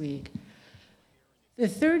next week. The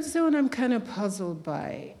third zone I'm kind of puzzled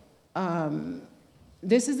by.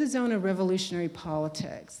 This is the zone of revolutionary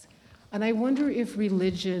politics. And I wonder if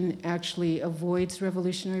religion actually avoids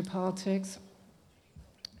revolutionary politics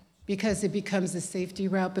because it becomes a safety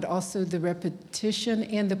route, but also the repetition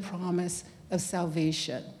and the promise of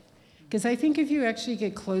salvation. Because I think if you actually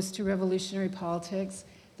get close to revolutionary politics,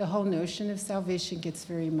 the whole notion of salvation gets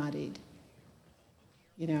very muddied.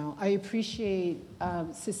 You know, I appreciate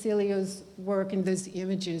Cecilio's work and those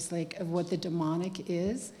images like of what the demonic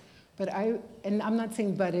is, but and I'm not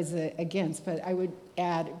saying but as against, but I would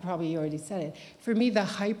add, probably you already said it, for me the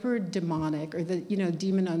hyper demonic or the, you know,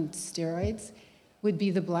 demon on steroids would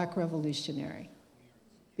be the Black revolutionary.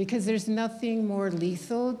 Because there's nothing more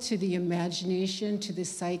lethal to the imagination, to the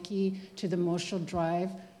psyche, to the emotional drive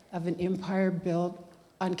of an empire built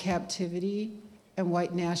on captivity and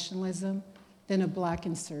white nationalism than a Black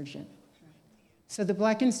insurgent. So the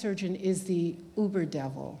Black insurgent is the uber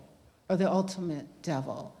devil, or the ultimate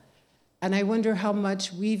devil. And I wonder how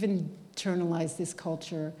much we've internalized this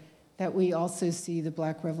culture that we also see the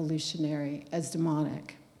Black revolutionary as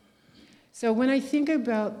demonic. So when I think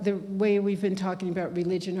about the way we've been talking about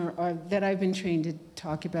religion, or that I've been trained to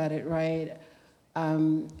talk about it, right?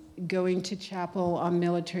 Going to chapel on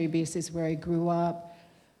military bases where I grew up,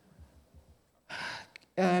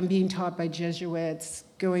 being taught by Jesuits,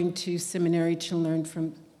 going to seminary to learn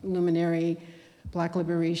from luminary Black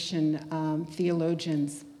liberation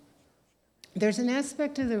theologians. There's an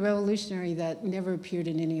aspect of the revolutionary that never appeared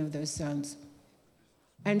in any of those zones.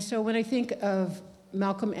 And so when I think of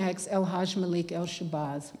Malcolm X, El-Hajj Malik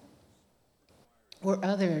El-Shabazz, or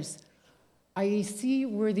others, I see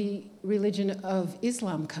where the religion of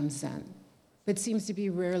Islam comes in, but seems to be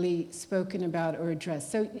rarely spoken about or addressed.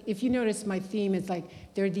 So if you notice, my theme is like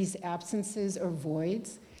there are these absences or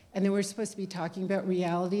voids, and then we're supposed to be talking about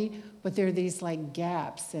reality, but there are these like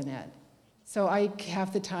gaps in it. So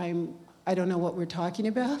half the time, I don't know what we're talking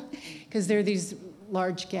about, because there are these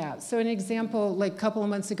large gaps. So an example, like a couple of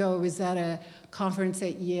months ago, I was at a conference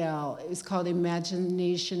at Yale. It was called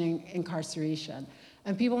Imagination and Incarceration.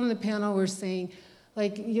 And people on the panel were saying,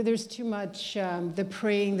 like, yeah, there's too much, the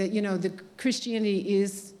praying that, you know, the Christianity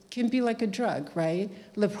can be like a drug, right?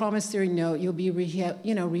 The promissory note, you'll be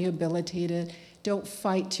rehabilitated. Don't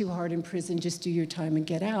fight too hard in prison, just do your time and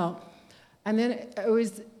get out. And then I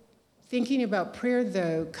was thinking about prayer,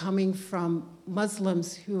 though, coming from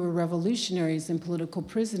Muslims who were revolutionaries and political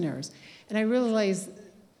prisoners. And I realized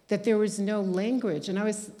that there was no language. And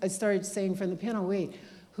I started saying from the panel, wait,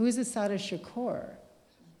 who is Assata Shakur?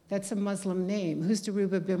 That's a Muslim name. Who's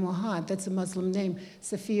Daruba bin Wahad? That's a Muslim name.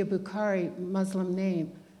 Safiya Bukhari, Muslim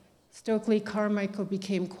name. Stokely Carmichael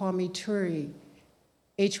became Kwame Ture.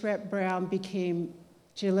 H. Rap Brown became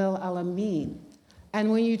Jalil Al-Amin.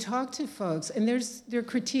 And when you talk to folks, and there are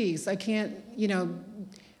critiques, I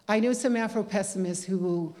know some Afro-pessimists who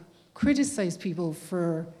will criticize people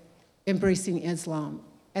for embracing Islam,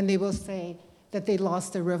 and they will say that they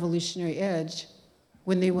lost their revolutionary edge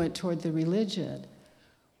when they went toward the religion.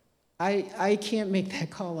 I can't make that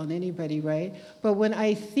call on anybody, right? But when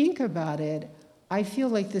I think about it, I feel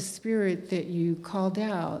like the spirit that you called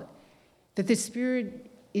out, that the spirit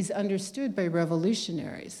is understood by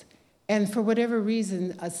revolutionaries. And for whatever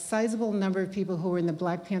reason, a sizable number of people who were in the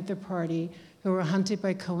Black Panther Party, who were hunted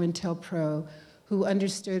by COINTELPRO, who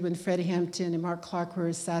understood when Fred Hampton and Mark Clark were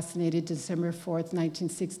assassinated December 4th,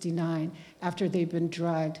 1969, after they'd been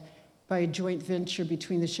drugged by a joint venture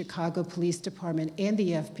between the Chicago Police Department and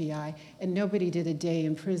the FBI, and nobody did a day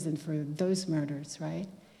in prison for those murders, right?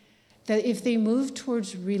 That if they moved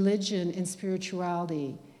towards religion and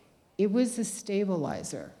spirituality, it was a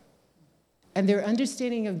stabilizer. And their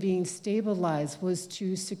understanding of being stabilized was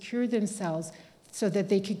to secure themselves so that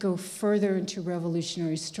they could go further into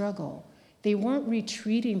revolutionary struggle. They weren't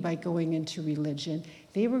retreating by going into religion.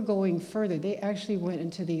 They were going further. They actually went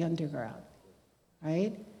into the underground,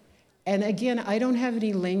 right? And again, I don't have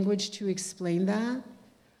any language to explain that.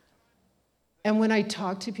 And when I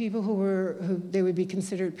talk to people who they would be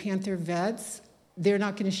considered Panther vets, they're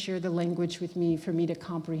not going to share the language with me for me to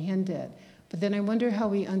comprehend it. But then I wonder how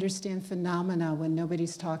we understand phenomena when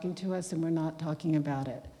nobody's talking to us and we're not talking about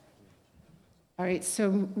it. All right,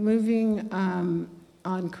 so moving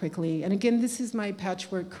on quickly. And again, this is my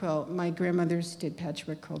patchwork quilt. My grandmothers did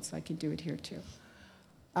patchwork quilts, so I can do it here too.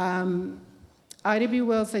 Ida B.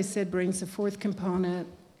 Wells, I said, brings a fourth component.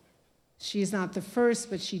 She's not the first,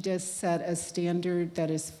 but she does set a standard that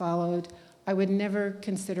is followed. I would never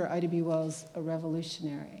consider Ida B. Wells a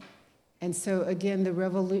revolutionary. And so again,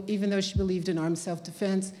 even though she believed in armed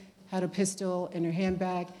self-defense, had a pistol in her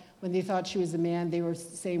handbag, when they thought she was a man, they were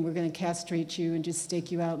saying, we're going to castrate you and just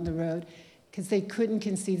stake you out in the road, because they couldn't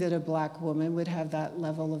conceive that a black woman would have that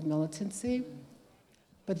level of militancy.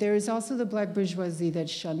 But there is also the black bourgeoisie that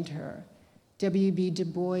shunned her. W.B. Du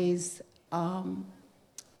Bois,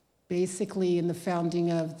 basically in the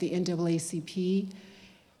founding of the NAACP,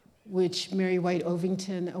 which Mary White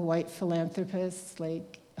Ovington, a white philanthropist,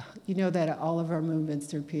 like, you know that all of our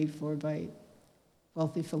movements are paid for by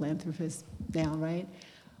wealthy philanthropists now, right?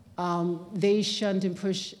 They shunned and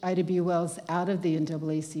pushed Ida B. Wells out of the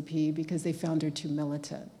NAACP because they found her too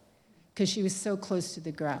militant, because she was so close to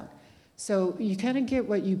the ground. So you kind of get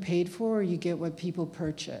what you paid for, or you get what people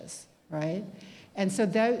purchase, right? And so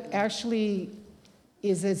that actually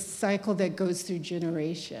is a cycle that goes through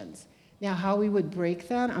generations. Now, how we would break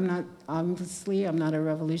that, I'm not a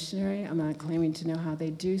revolutionary. I'm not claiming to know how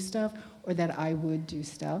they do stuff or that I would do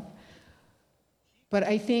stuff. But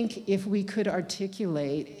I think if we could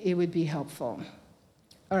articulate, it would be helpful.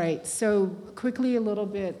 All right, so quickly a little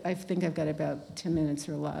bit, I think I've got about 10 minutes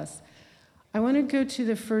or less. I want to go to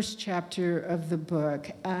the first chapter of the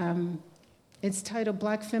book. It's titled,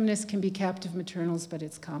 Black Feminists Can Be Captive Maternals, but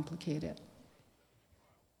It's Complicated.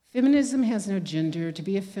 Feminism has no gender. To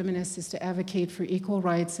be a feminist is to advocate for equal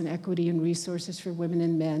rights and equity and resources for women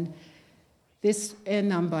and men, and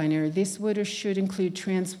non-binary. This would or should include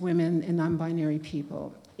trans women and non-binary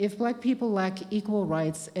people. If black people lack equal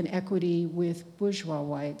rights and equity with bourgeois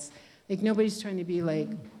whites, like nobody's trying to be like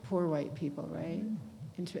poor white people, right?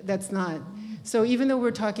 That's not. So even though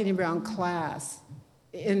we're talking about class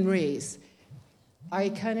and race, I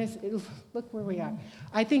kind of, look where we are.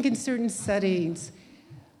 I think in certain settings,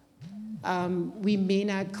 we may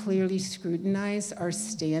not clearly scrutinize our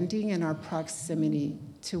standing and our proximity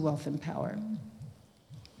to wealth and power.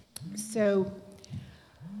 So,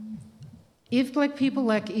 if black people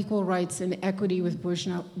lack equal rights and equity with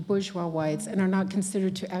bourgeois whites and are not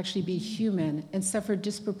considered to actually be human and suffer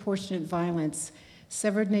disproportionate violence,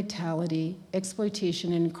 severed natality,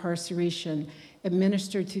 exploitation, and incarceration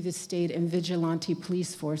administered through the state and vigilante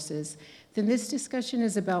police forces, then this discussion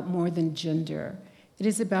is about more than gender. It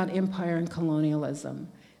is about empire and colonialism,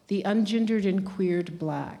 the ungendered and queered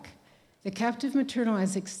black. The captive maternal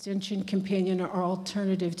as extension, companion, or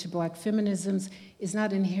alternative to black feminisms is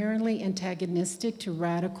not inherently antagonistic to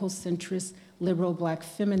radical, centrist, liberal black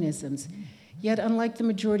feminisms. Yet, unlike the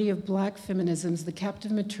majority of black feminisms, the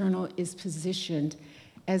captive maternal is positioned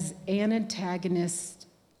as an antagonist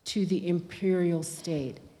to the imperial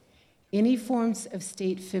state. Any forms of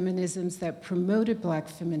state feminisms that promoted black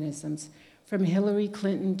feminisms, from Hillary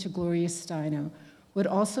Clinton to Gloria Steinem, would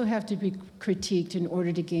also have to be critiqued in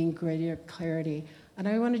order to gain greater clarity. And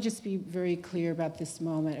I want to just be very clear about this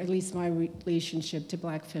moment, at least my relationship to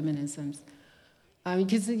black feminisms.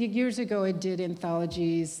 Because years ago I did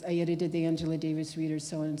anthologies, I edited the Angela Davis readers,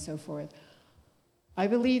 so on and so forth. I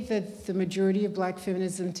believe that the majority of black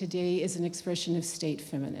feminism today is an expression of state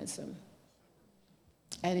feminism.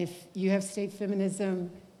 And if you have state feminism,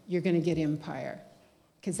 you're going to get empire,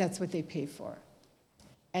 because that's what they pay for.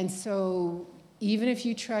 And so even if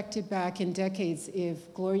you tracked it back in decades,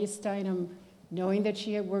 if Gloria Steinem, knowing that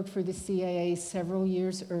she had worked for the CIA several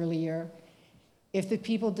years earlier, if the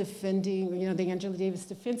people defending, the Angela Davis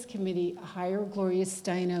Defense Committee hire Gloria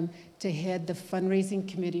Steinem to head the fundraising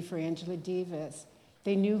committee for Angela Davis,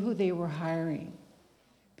 they knew who they were hiring.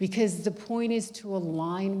 Because the point is to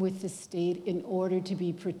align with the state in order to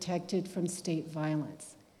be protected from state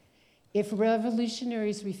violence. If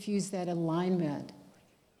revolutionaries refuse that alignment,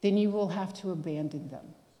 then you will have to abandon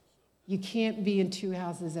them. You can't be in two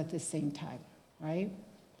houses at the same time, right?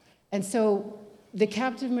 And so the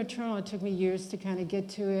captive maternal, it took me years to kind of get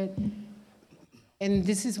to it. And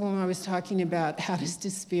this is when I was talking about how does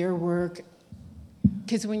despair work?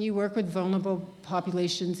 Because when you work with vulnerable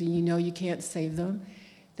populations and you know you can't save them,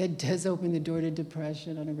 that does open the door to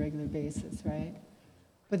depression on a regular basis, right?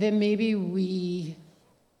 But then maybe we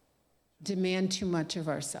demand too much of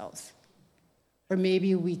ourselves. Or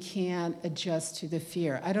maybe we can't adjust to the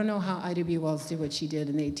fear. I don't know how Ida B. Wells did what she did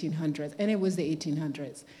in the 1800s, and it was the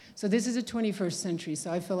 1800s. So this is the 21st century,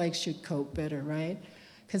 so I feel like I should cope better, right?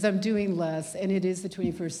 Because I'm doing less, and it is the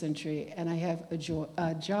 21st century, and I have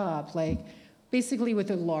a job, like, basically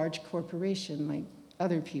with a large corporation, like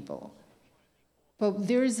other people. But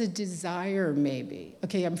there's a desire, maybe.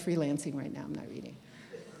 Okay, I'm freelancing right now, I'm not reading.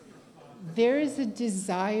 There is a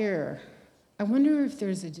desire. I wonder if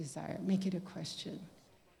there's a desire, make it a question,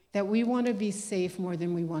 that we want to be safe more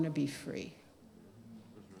than we want to be free.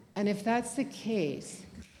 And if that's the case,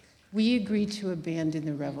 we agree to abandon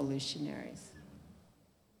the revolutionaries.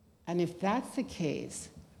 And if that's the case,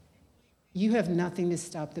 you have nothing to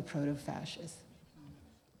stop the proto-fascists,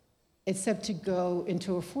 except to go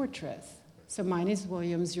into a fortress. So mine is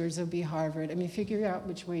Williams, yours will be Harvard. I mean, figure out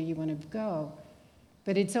which way you want to go.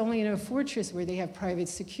 But it's only in a fortress where they have private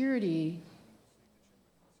security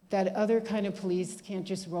that other kind of police can't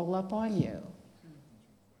just roll up on you,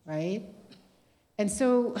 right? And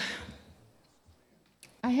so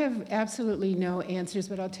I have absolutely no answers,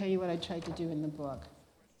 but I'll tell you what I tried to do in the book.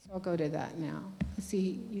 So I'll go to that now. Let's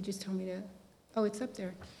see, you just told me to, oh, it's up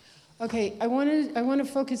there. Okay, I want to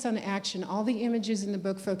focus on action. All the images in the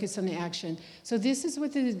book focus on the action. So this is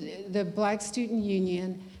what the Black Student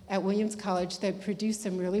Union at Williams College that produced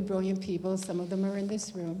some really brilliant people. Some of them are in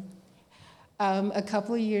this room. A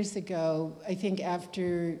couple of years ago, I think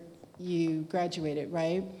after you graduated,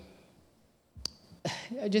 right?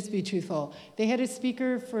 Just be truthful. They had a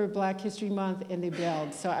speaker for Black History Month and they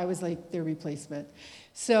bailed, so I was like their replacement.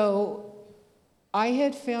 So I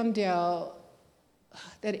had found out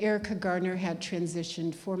that Erica Garner had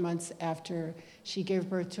transitioned 4 months after she gave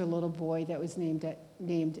birth to a little boy that was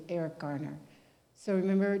named Eric Garner. So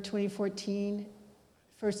remember 2014?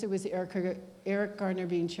 First it was Eric Garner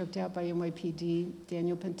being choked out by NYPD,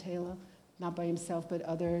 Daniel Pantela, not by himself but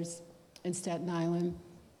others in Staten Island.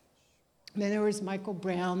 Then there was Michael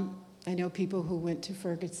Brown. I know people who went to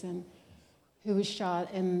Ferguson, who was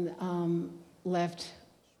shot and left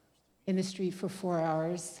in the street for 4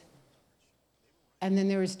 hours. And then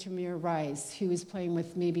there was Tamir Rice, who was playing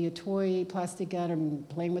with maybe a toy plastic gun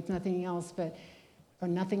or playing with nothing else, or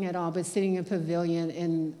nothing at all, but sitting in a pavilion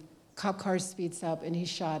and cop car speeds up and he's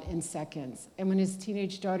shot in seconds. And when his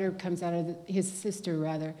teenage daughter comes out of, his sister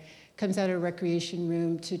rather, comes out of a recreation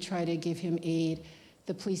room to try to give him aid,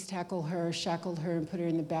 the police tackle her, shackled her, and put her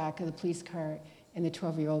in the back of the police car, and the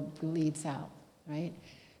 12-year-old bleeds out, right?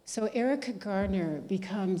 So Erica Garner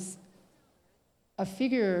becomes a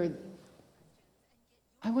figure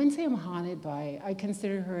I wouldn't say I'm haunted by. I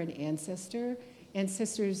consider her an ancestor.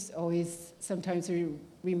 Ancestors always sometimes are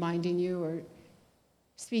reminding you or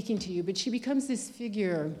speaking to you, but she becomes this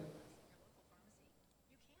figure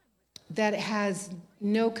that has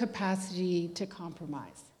no capacity to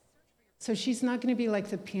compromise. So she's not going to be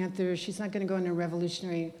like the Panthers. She's not going to go in a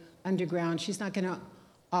revolutionary underground. She's not going to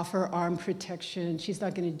offer armed protection. She's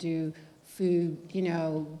not going to do food,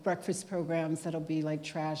 breakfast programs that'll be like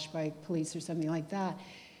trashed by police or something like that.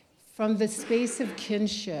 From the space of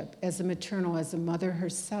kinship, as a maternal, as a mother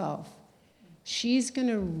herself, she's going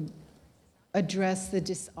to address the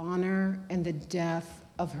dishonor and the death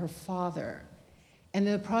of her father. And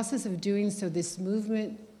in the process of doing so, this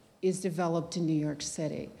movement is developed in New York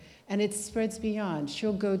City. And it spreads beyond.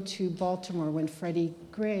 She'll go to Baltimore when Freddie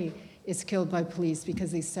Gray is killed by police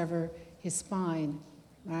because they sever his spine,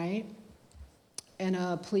 right? And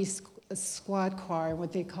a police squad car,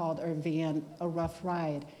 what they called, or van, a rough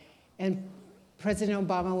ride. And President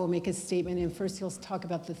Obama will make a statement, and first he'll talk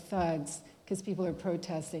about the thugs, because people are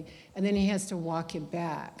protesting, and then he has to walk it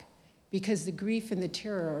back, because the grief and the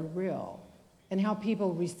terror are real. And how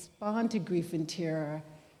people respond to grief and terror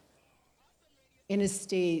in a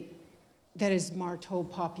state that has marked whole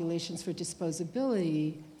populations for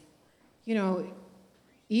disposability,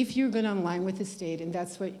 if you're going to align with the state, and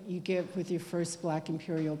that's what you get with your first Black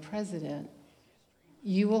imperial president,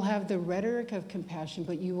 you will have the rhetoric of compassion,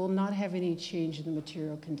 but you will not have any change in the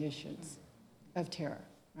material conditions of terror,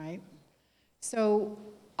 right? So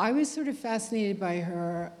I was sort of fascinated by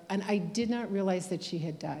her, and I did not realize that she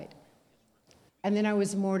had died. And then I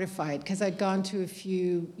was mortified because I'd gone to a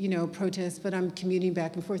few, protests, but I'm commuting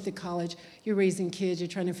back and forth to college. You're raising kids, you're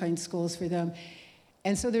trying to find schools for them.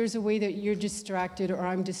 And so there's a way that you're distracted, or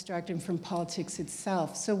I'm distracted from politics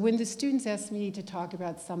itself. So when the students ask me to talk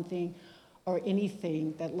about something or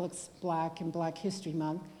anything that looks Black in Black History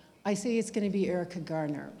Month, I say it's going to be Erica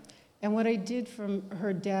Garner. And what I did from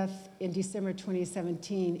her death in December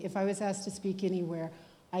 2017, if I was asked to speak anywhere,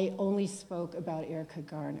 I only spoke about Erica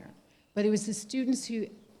Garner. But it was the students who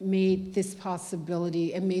made this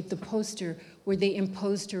possibility and made the poster where they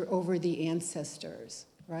imposed her over the ancestors,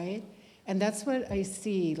 right? And that's what I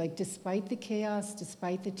see, like despite the chaos,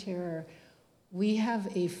 despite the terror, we have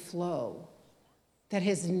a flow that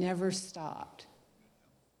has never stopped.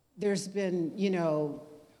 There's been,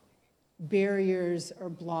 barriers or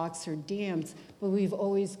blocks or dams, but we've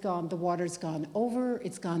always gone, the water's gone over,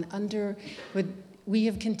 it's gone under, but we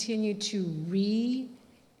have continued to re-event,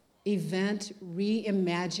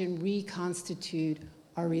 reimagine, reconstitute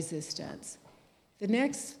our resistance. The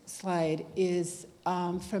next slide is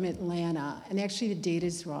from Atlanta, and actually the date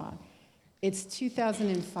is wrong. It's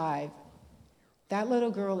 2005. That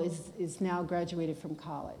little girl is now graduated from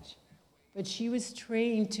college, but she was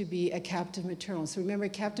trained to be a captive maternal. So remember,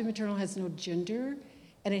 captive maternal has no gender,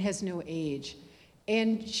 and it has no age.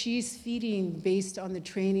 And she's feeding based on the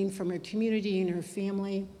training from her community and her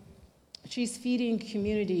family. She's feeding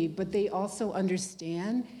community, but they also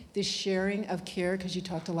understand the sharing of care, because you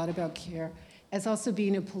talked a lot about care, as also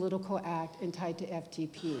being a political act and tied to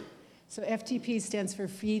FTP. So FTP stands for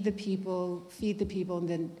feed the people, and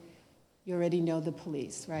then you already know the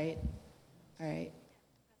police, right? All right.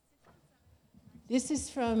 This is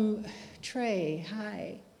from Trey,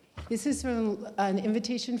 hi. This is from an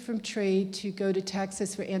invitation from Trey to go to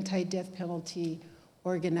Texas for anti-death penalty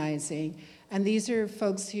organizing. And these are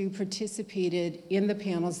folks who participated in the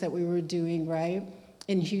panels that we were doing, right,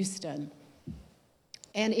 in Houston.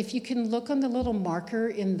 And if you can look on the little marker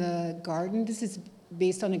in the garden, this is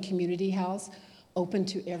based on a community house open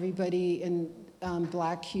to everybody in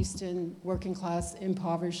Black Houston, working class,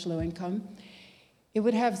 impoverished, low income. It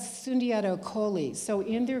would have Sundiata Akoli. So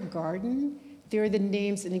in their garden, there are the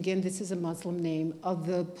names, and again, this is a Muslim name, of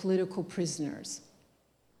the political prisoners.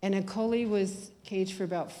 And Akoli was caged for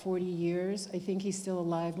about 40 years. I think he's still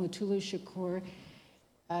alive. Mutulu Shakur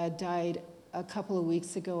died a couple of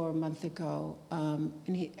weeks ago or a month ago.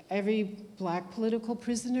 Every Black political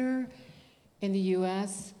prisoner in the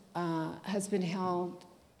US has been held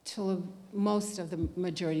till most of the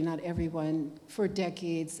majority, not everyone, for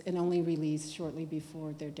decades and only released shortly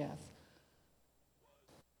before their death.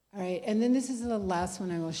 All right, and then this is the last one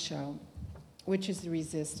I will show, which is the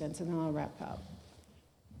resistance, and then I'll wrap up.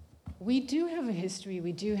 We do have a history,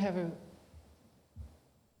 we do have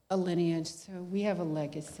a lineage, so we have a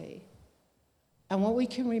legacy. And what we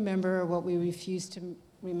can remember, or what we refuse to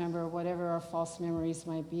remember, whatever our false memories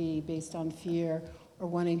might be based on fear or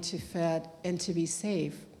wanting to fit and to be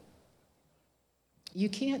safe, you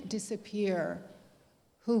can't disappear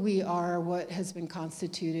who we are, what has been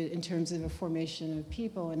constituted in terms of a formation of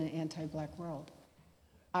people in an anti-Black world.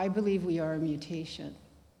 I believe we are a mutation.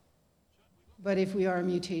 But if we are a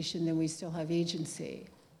mutation, then we still have agency.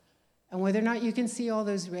 And whether or not you can see all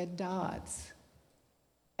those red dots,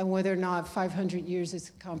 and whether or not 500 years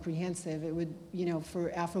is comprehensive, it would,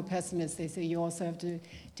 for Afro-pessimists, they say you also have to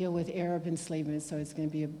deal with Arab enslavement, so it's going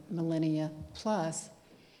to be a millennia plus.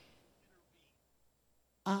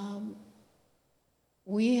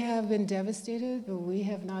 We have been devastated, but we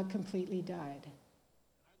have not completely died.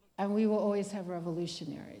 And we will always have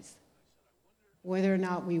revolutionaries. Whether or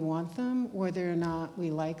not we want them, whether or not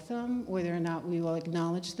we like them, whether or not we will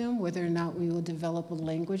acknowledge them, whether or not we will develop a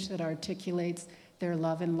language that articulates their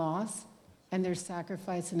love and loss and their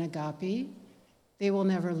sacrifice and agape, they will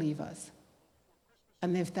never leave us.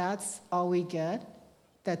 And if that's all we get,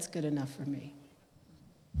 that's good enough for me.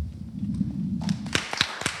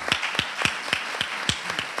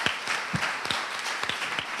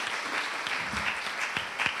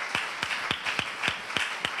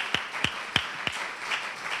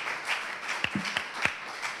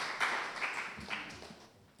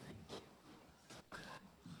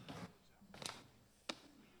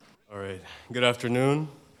 All right, good afternoon.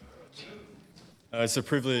 It's a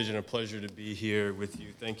privilege and a pleasure to be here with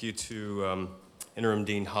you. Thank you to Interim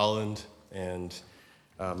Dean Holland and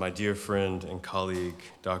my dear friend and colleague,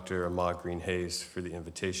 Dr. Ahmad Green-Hayes, for the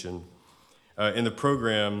invitation. In the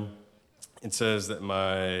program, it says that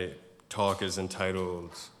my talk is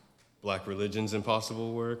entitled Black Religion's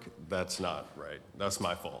Impossible Work. That's not right. That's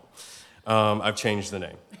my fault. I've changed the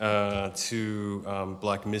name to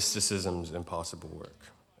Black Mysticism's Impossible Work.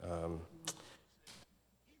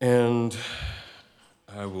 And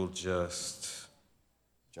I will just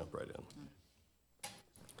jump right in.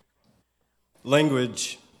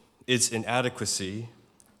 Language, its inadequacy,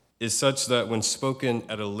 is such that when spoken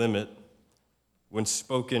at a limit, when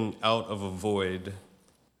spoken out of a void,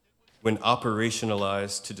 when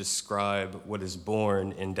operationalized to describe what is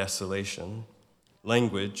born in desolation,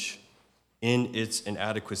 language, in its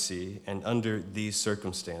inadequacy and under these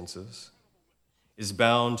circumstances, is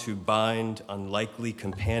bound to bind unlikely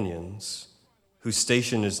companions whose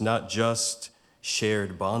station is not just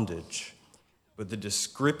shared bondage, but the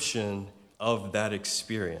description of that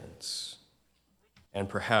experience, and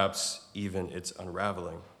perhaps even its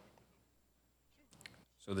unraveling.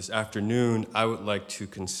 So this afternoon, I would like to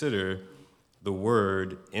consider the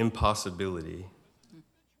word impossibility,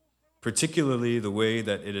 particularly the way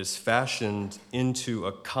that it is fashioned into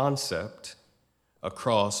a concept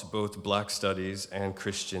across both Black studies and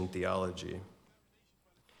Christian theology.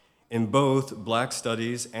 In both Black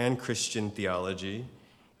studies and Christian theology,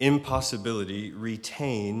 impossibility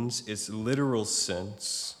retains its literal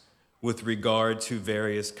sense with regard to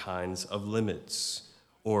various kinds of limits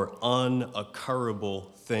or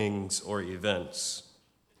unoccurable things or events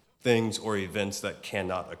that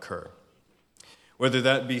cannot occur. Whether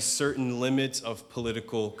that be certain limits of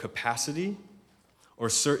political capacity or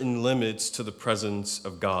certain limits to the presence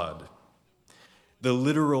of God. The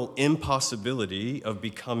literal impossibility of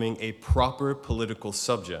becoming a proper political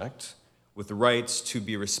subject with rights to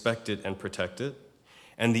be respected and protected,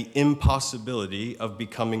 and the impossibility of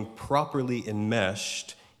becoming properly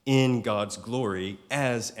enmeshed in God's glory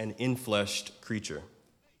as an infleshed creature.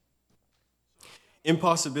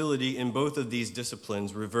 Impossibility in both of these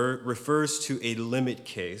disciplines refers to a limit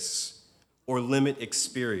case or limit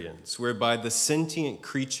experience, whereby the sentient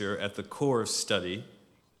creature at the core of study,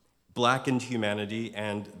 blackened humanity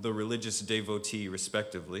and the religious devotee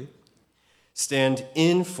respectively, stand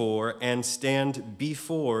in for and stand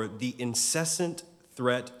before the incessant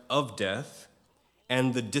threat of death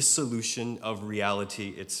and the dissolution of reality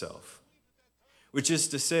itself. Which is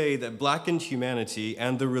to say that blackened humanity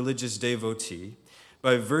and the religious devotee,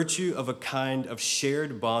 by virtue of a kind of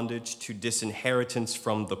shared bondage to disinheritance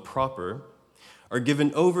from the proper, are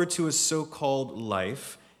given over to a so-called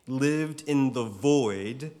life lived in the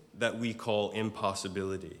void that we call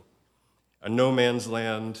impossibility. A no man's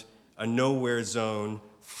land, a nowhere zone,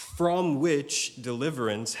 from which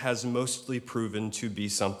deliverance has mostly proven to be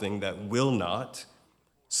something that will not,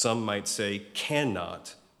 some might say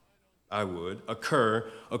cannot,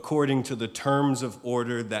 occur according to the terms of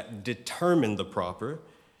order that determine the proper,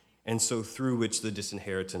 and so through which the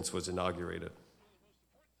disinheritance was inaugurated.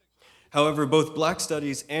 However, both Black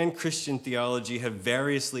studies and Christian theology have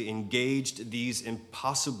variously engaged these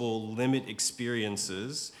impossible limit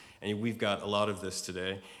experiences, and we've got a lot of this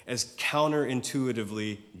today, as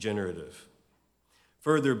counterintuitively generative.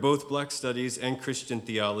 Further, both Black studies and Christian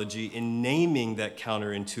theology, in naming that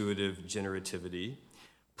counterintuitive generativity,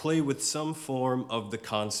 play with some form of the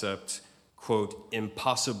concept, quote,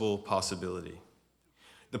 impossible possibility.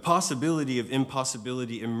 The possibility of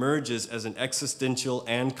impossibility emerges as an existential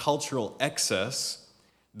and cultural excess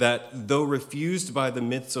that, though refused by the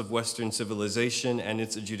myths of Western civilization and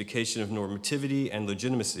its adjudication of normativity and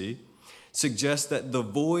legitimacy, suggests that the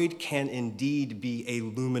void can indeed be a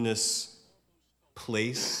luminous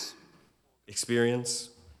place, experience,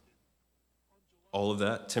 all of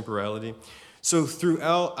that, temporality. So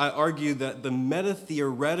throughout, I argue that the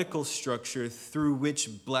meta-theoretical structure through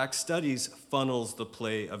which Black studies funnels the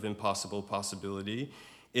play of impossible possibility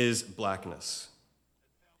is Blackness.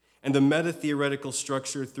 And the meta-theoretical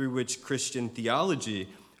structure through which Christian theology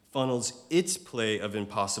funnels its play of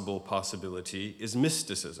impossible possibility is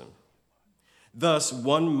mysticism. Thus,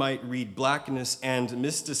 one might read Blackness and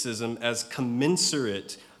mysticism as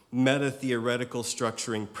commensurate meta-theoretical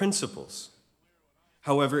structuring principles.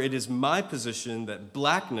 However, it is my position that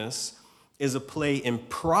Blackness is a play in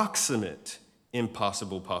proximate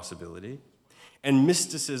impossible possibility, and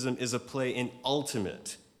mysticism is a play in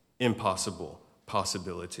ultimate impossible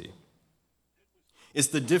possibility. It's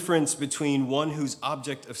the difference between one whose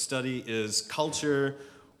object of study is culture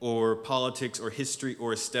or politics or history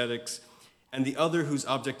or aesthetics, and the other whose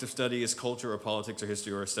object of study is culture or politics or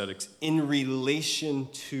history or aesthetics in relation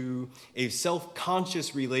to, a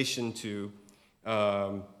self-conscious relation to,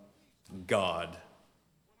 God.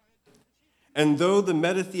 And though the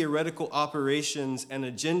meta-theoretical operations and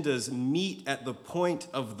agendas meet at the point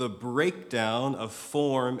of the breakdown of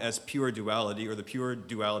form as pure duality, or the pure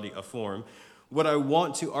duality of form, what I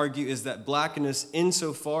want to argue is that blackness,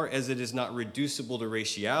 insofar as it is not reducible to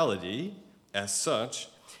raciality as such,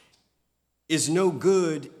 is no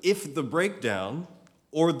good if the breakdown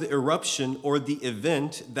or the eruption or the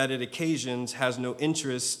event that it occasions has no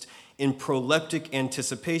interest in proleptic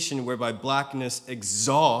anticipation, whereby blackness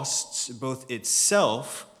exhausts both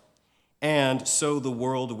itself and so the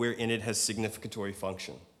world wherein it has significatory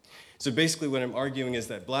function. So basically what I'm arguing is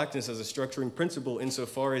that blackness as a structuring principle,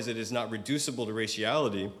 insofar as it is not reducible to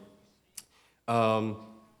raciality,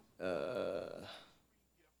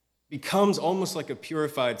 becomes almost like a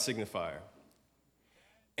purified signifier.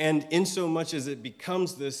 And in so much as it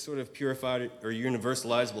becomes this sort of purified or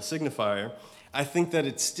universalizable signifier, I think that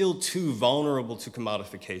it's still too vulnerable to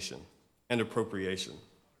commodification and appropriation.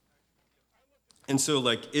 And so,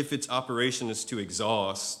 like, if its operation is to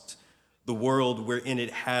exhaust the world wherein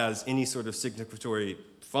it has any sort of significatory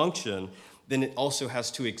function, then it also has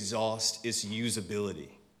to exhaust its usability.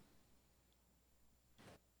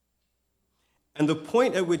 And the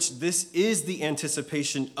point at which this is the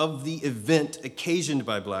anticipation of the event occasioned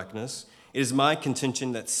by blackness, it is my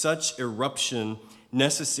contention that such eruption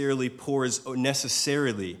necessarily pours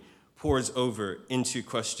over into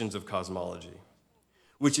questions of cosmology,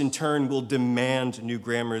 which in turn will demand new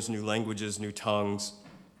grammars, new languages, new tongues.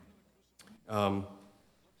 And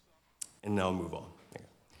now I'll move on.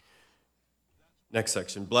 Next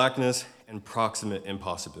section, blackness and proximate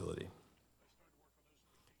impossibility.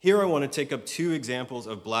 Here I want to take up two examples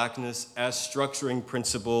of blackness as structuring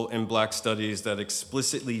principle in Black studies that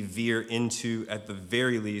explicitly veer into, at the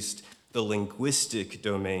very least, the linguistic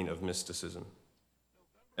domain of mysticism.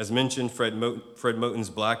 As mentioned, Fred Moten's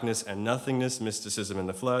Blackness and Nothingness, Mysticism in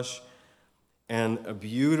the Flesh, and a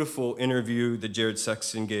beautiful interview that Jared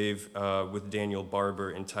Sexton gave with Daniel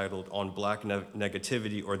Barber entitled On Black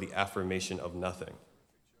Negativity, or the Affirmation of Nothing.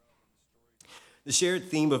 The shared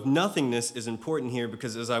theme of nothingness is important here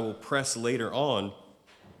because, as I will press later on,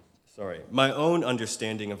 my own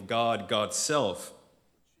understanding of God, God's self,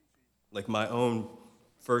 like my own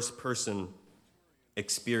first-person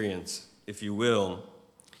experience, if you will,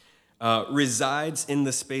 resides in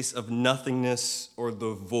the space of nothingness or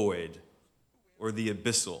the void or the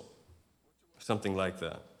abyssal, something like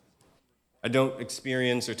that. I don't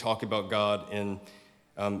experience or talk about God in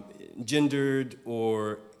gendered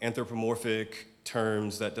or anthropomorphic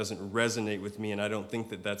terms. That doesn't resonate with me, and I don't think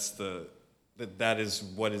that that is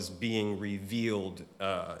what is being revealed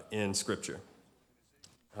in Scripture.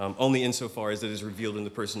 Only insofar as it is revealed in the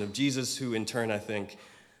person of Jesus, who in turn, I think,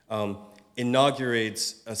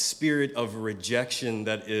 inaugurates a spirit of rejection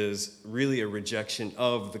that is really a rejection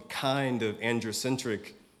of the kind of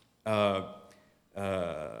androcentric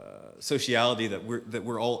sociality that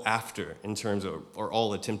we're all after in terms of, or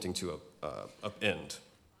all attempting to upend.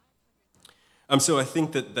 So I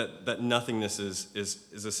think that nothingness is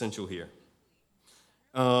essential here.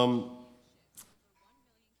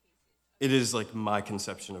 It is like my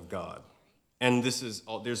conception of God. And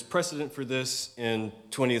there's precedent for this in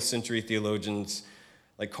 20th century theologians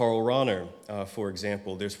like Karl Rahner, for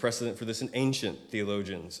example. There's precedent for this in ancient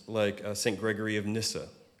theologians like St. Gregory of Nyssa,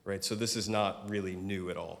 right? So this is not really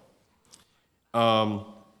new at all.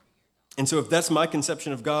 And so if that's my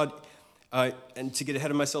conception of God, and to get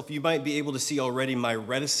ahead of myself, you might be able to see already my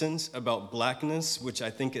reticence about blackness, which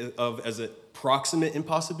I think of as a proximate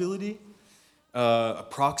impossibility, a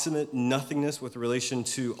proximate nothingness with relation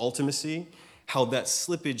to ultimacy, how that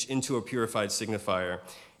slippage into a purified signifier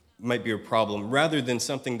might be a problem, rather than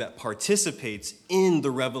something that participates in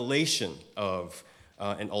the revelation of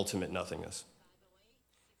an ultimate nothingness.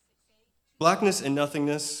 Blackness and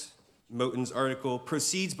nothingness, Moten's article,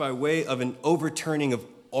 proceeds by way of an overturning of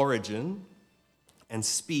origin and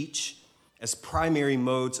speech as primary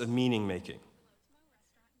modes of meaning-making.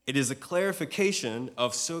 It is a clarification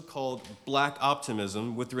of so-called black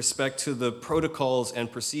optimism with respect to the protocols and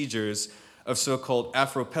procedures of so-called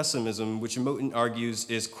Afro-pessimism, which Moten argues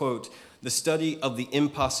is, quote, the study of the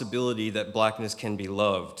impossibility that blackness can be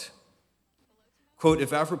loved. Quote,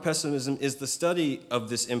 if Afro-pessimism is the study of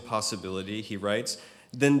this impossibility, he writes,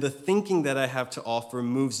 then the thinking that I have to offer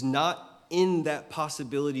moves not in that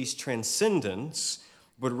possibility's transcendence,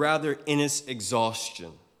 but rather in its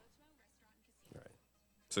exhaustion. Right.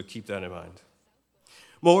 So keep that in mind.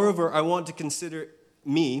 Moreover, I want to consider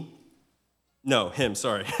Moreover,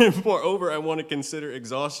 I want to consider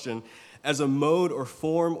exhaustion as a mode or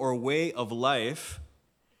form or way of life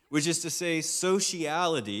which is to say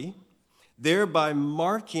sociality, thereby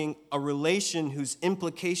marking a relation whose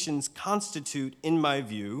implications constitute, in my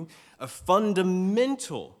view, a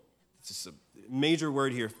fundamental, this is a major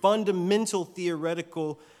word here, fundamental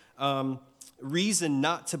theoretical reason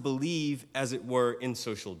not to believe, as it were, in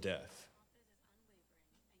social death.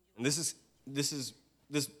 And this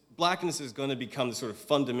blackness is going to become the sort of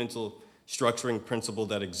fundamental structuring principle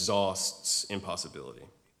that exhausts impossibility.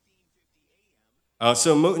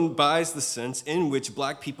 So Moten buys the sense in which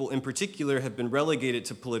black people in particular have been relegated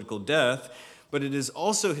to political death, but it is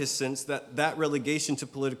also his sense that that relegation to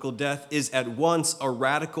political death is at once a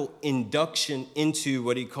radical induction into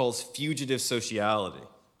what he calls fugitive sociality,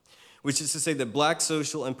 which is to say that black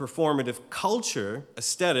social and performative culture,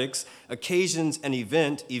 aesthetics, occasions, and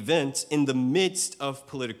events in the midst of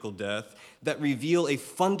political death that reveal a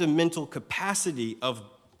fundamental capacity of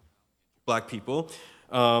black people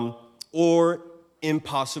or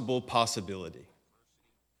impossible possibility.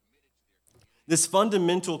 This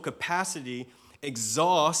fundamental capacity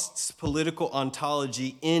exhausts political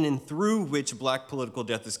ontology in and through which black political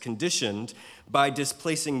death is conditioned by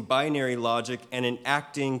displacing binary logic and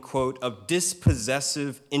enacting, quote, a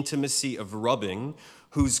dispossessive intimacy of rubbing,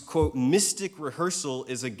 whose, quote, mystic rehearsal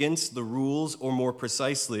is against the rules, or more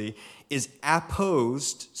precisely, is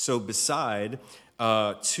apposed, so beside,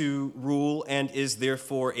 to rule, and is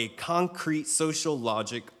therefore a concrete social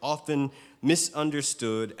logic often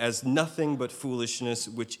misunderstood as nothing but foolishness,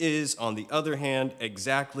 which is, on the other hand,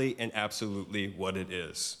 exactly and absolutely what it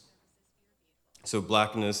is. So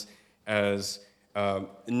blackness as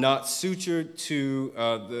not sutured to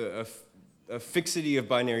a fixity of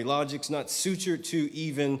binary logics, not sutured to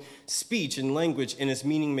even speech and language in its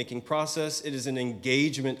meaning-making process. It is an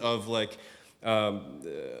engagement of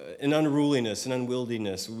an unruliness, an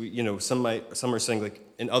unwieldiness. Some are saying like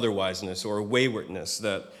an otherwiseness or a waywardness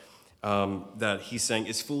that he's saying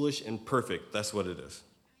is foolish and perfect. That's what it is.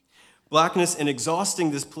 Blackness, in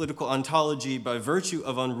exhausting this political ontology by virtue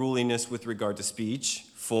of unruliness with regard to speech,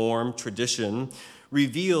 form, tradition,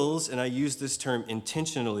 reveals, and I use this term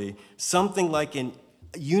intentionally, something like an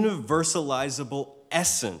universalizable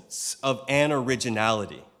essence of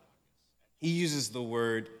anoriginality. He uses the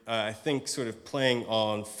word, I think, sort of playing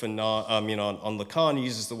on on Lacan, he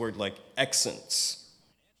uses the word like essence.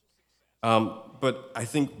 But I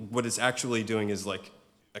think what it's actually doing is like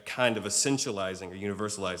a kind of essentializing or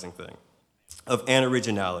universalizing thing of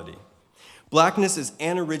anoriginality. Blackness is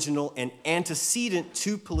anoriginal and antecedent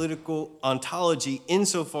to political ontology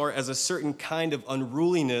insofar as a certain kind of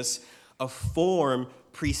unruliness of form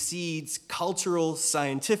precedes cultural,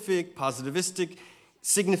 scientific, positivistic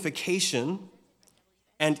signification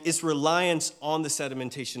and its reliance on the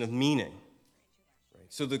sedimentation of meaning. Right?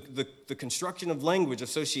 So the construction of language, of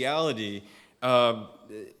sociality,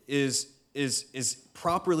 is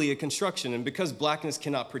properly a construction, and because blackness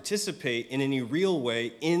cannot participate in any real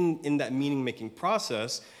way in that meaning-making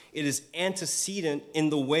process, it is antecedent in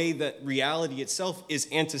the way that reality itself is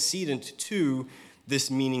antecedent to this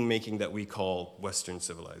meaning-making that we call Western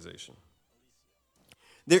civilization.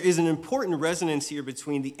 There is an important resonance here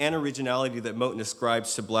between the anoriginality that Moten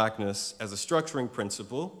ascribes to blackness as a structuring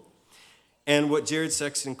principle and what Jared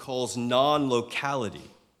Sexton calls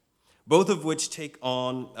non-locality, both of which take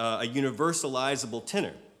on a universalizable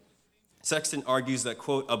tenor. Sexton argues that,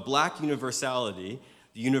 quote, a black universality,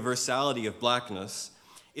 the universality of blackness,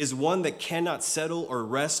 is one that cannot settle or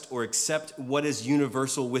rest or accept what is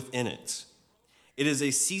universal within it. It is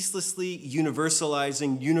a ceaselessly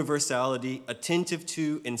universalizing universality, attentive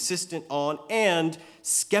to, insistent on, and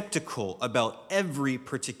skeptical about every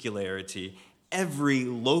particularity, every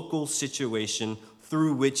local situation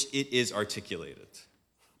through which it is articulated.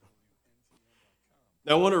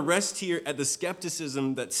 Now, I want to rest here at the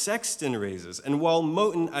skepticism that Sexton raises. And while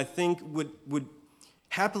Moten, I think, would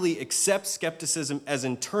happily accept skepticism as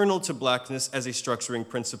internal to blackness as a structuring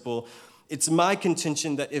principle, it's my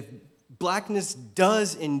contention that if blackness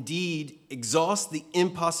does indeed exhaust the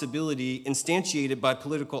impossibility instantiated by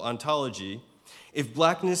political ontology, if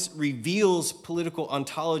blackness reveals political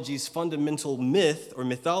ontology's fundamental myth or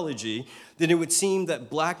mythology, then it would seem that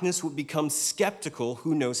blackness would become skeptical,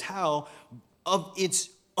 who knows how, of its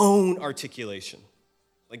own articulation.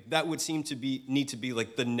 Like that would seem to need to be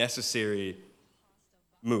like the necessary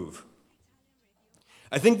move.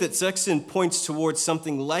 I think that Sexton points towards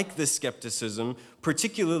something like this skepticism,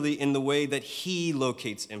 particularly in the way that he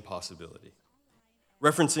locates impossibility.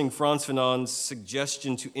 Referencing Frantz Fanon's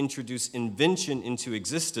suggestion to introduce invention into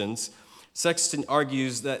existence, Sexton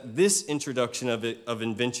argues that this introduction of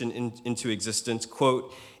invention into existence,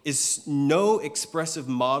 quote, is no expressive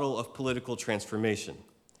model of political transformation.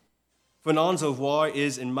 Finanzvoir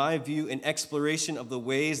is, in my view, an exploration of the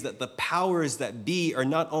ways that the powers that be are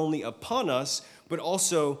not only upon us, but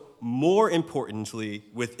also, more importantly,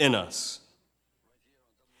 within us.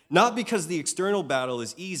 Not because the external battle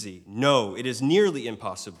is easy. No, it is nearly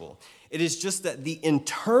impossible. It is just that the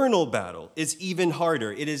internal battle is even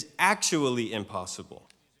harder. It is actually impossible,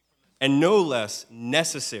 and no less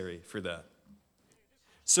necessary for that.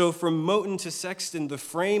 So from Moten to Sexton, the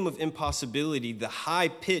frame of impossibility, the high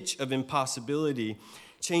pitch of impossibility,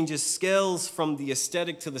 changes scales from the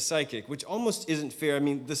aesthetic to the psychic, which almost isn't fair. I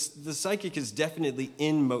mean, the psychic is definitely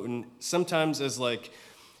in Moten, sometimes as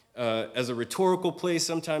as a rhetorical play,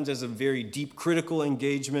 sometimes as a very deep critical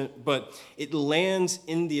engagement, but it lands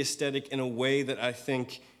in the aesthetic in a way that I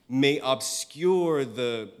think may obscure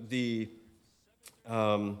the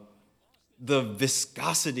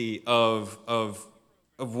viscosity of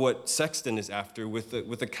what Sexton is after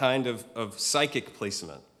with a kind of psychic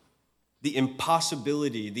placement. The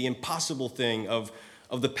impossibility, the impossible thing of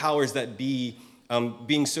the powers that be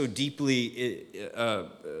being so deeply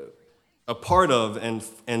a part of and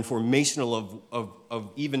formational of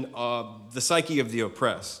even the psyche of the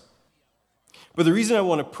oppressed. But the reason I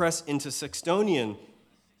want to press into Sextonian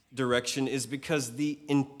direction is because the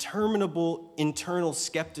interminable internal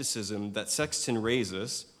skepticism that Sexton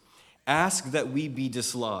raises asks that we be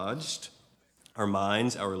dislodged, our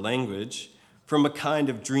minds, our language, from a kind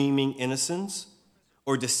of dreaming innocence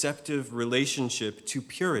or deceptive relationship to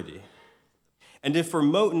purity. And if for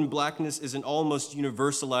Moten, blackness is an almost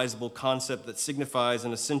universalizable concept that signifies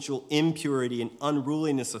an essential impurity and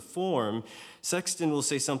unruliness of form, Sexton will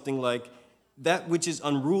say something like, that which is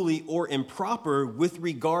unruly or improper with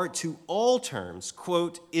regard to all terms,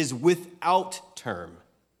 quote, is without term.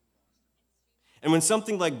 And when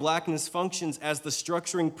something like blackness functions as the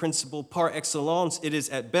structuring principle par excellence, it is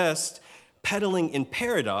at best peddling in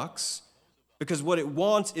paradox, because what it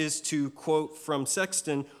wants is to, quote from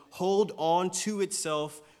Sexton, hold on to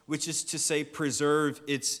itself, which is to say preserve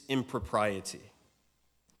its impropriety.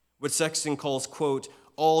 What Sexton calls, quote,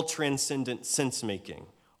 all transcendent sense-making,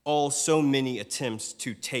 all so many attempts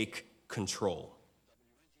to take control.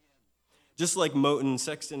 Just like Moten,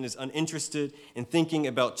 Sexton is uninterested in thinking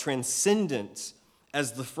about transcendence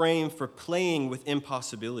as the frame for playing with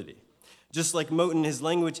impossibility. Just like Moten, his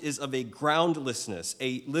language is of a groundlessness,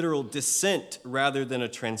 a literal descent rather than a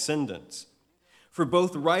transcendence. For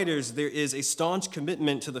both writers, there is a staunch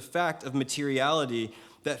commitment to the fact of materiality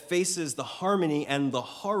that faces the harmony and the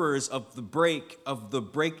horrors of the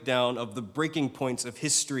breakdown, of the breaking points of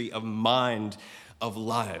history, of mind, of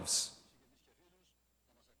lives.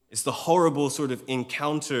 It's the horrible sort of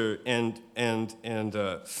encounter and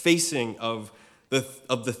facing of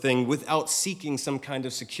the thing without seeking some kind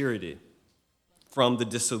of security from the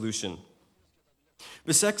dissolution.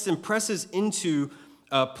 But Sexton presses into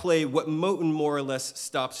play what Moten more or less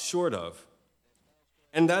stops short of,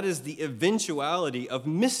 and that is the eventuality of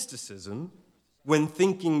mysticism when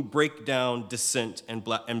thinking break down dissent and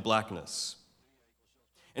blackness.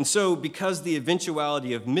 And so, because the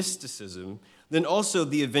eventuality of mysticism, then also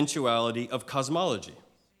the eventuality of cosmology.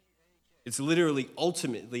 It's literally,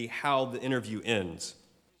 ultimately, how the interview ends.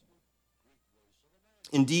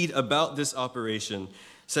 Indeed, about this operation,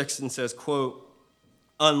 Sexton says, quote,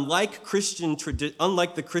 unlike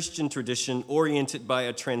the Christian tradition oriented by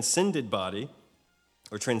a transcendent body,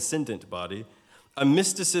 a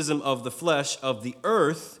mysticism of the flesh, of the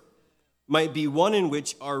earth, might be one in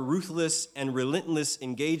which our ruthless and relentless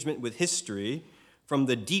engagement with history, from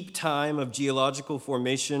the deep time of geological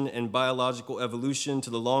formation and biological evolution to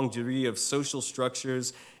the long durée of social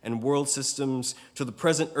structures and world systems to the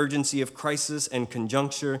present urgency of crisis and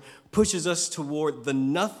conjuncture, pushes us toward the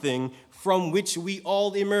nothing from which we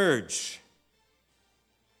all emerge,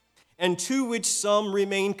 and to which some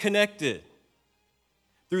remain connected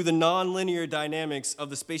through the nonlinear dynamics of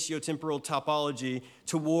the spatiotemporal topology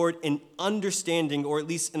toward an understanding, or at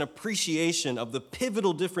least an appreciation, of the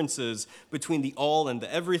pivotal differences between the all and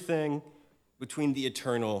the everything, between the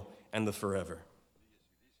eternal and the forever.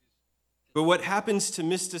 But what happens to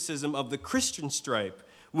mysticism of the Christian stripe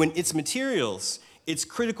when its materials, its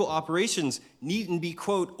critical operations, needn't be,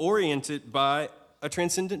 quote, oriented by a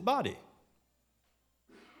transcendent body?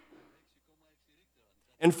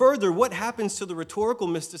 And further, what happens to the rhetorical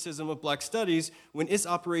mysticism of Black studies when its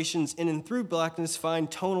operations in and through blackness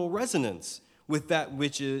find tonal resonance with that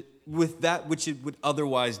which it would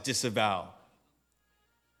otherwise disavow?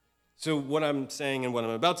 So what I'm saying and what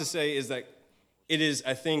I'm about to say is that it is,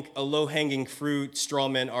 I think, a low-hanging fruit straw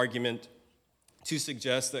man argument to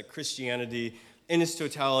suggest that Christianity in its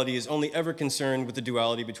totality is only ever concerned with the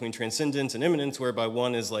duality between transcendence and immanence, whereby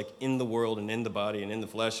one is like in the world and in the body and in the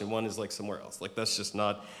flesh, and one is like somewhere else. Like that's just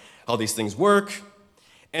not how these things work.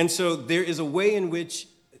 And so there is a way in which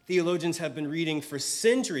theologians have been reading for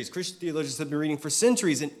centuries, Christian theologians have been reading for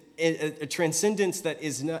centuries, and a transcendence that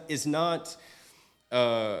is not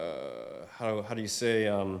how do you say,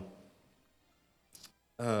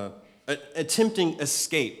 attempting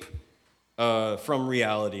escape from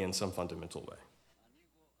reality in some fundamental way.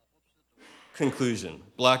 Conclusion,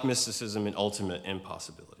 Black mysticism and ultimate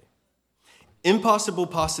impossibility. Impossible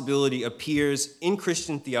possibility appears in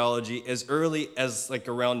Christian theology as early as like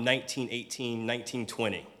around 1918,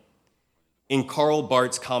 1920, in Karl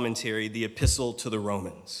Barth's commentary, The Epistle to the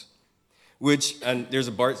Romans, which, and there's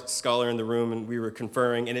a Barth scholar in the room and we were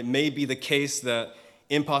conferring, and it may be the case that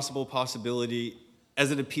impossible possibility,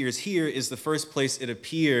 as it appears here, is the first place it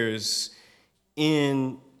appears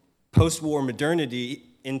in post-war modernity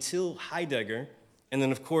until Heidegger, and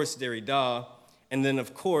then of course Derrida, and then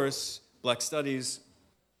of course Black studies.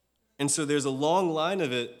 And so there's a long line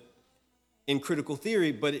of it in critical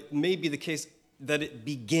theory, but it may be the case that it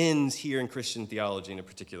begins here in Christian theology in a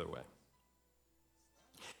particular way.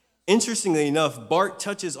 Interestingly enough, Barth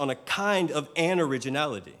touches on a kind of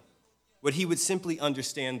anoriginality, what he would simply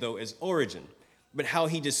understand, though, as origin. But how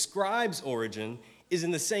he describes origin is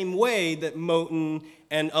in the same way that Moten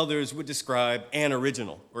and others would describe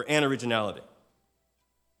anoriginal or anoriginality.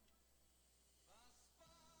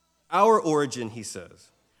 Our origin, he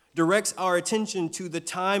says, directs our attention to the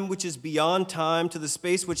time which is beyond time, to the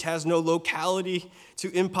space which has no locality, to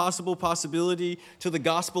impossible possibility, to the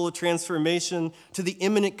gospel of transformation, to the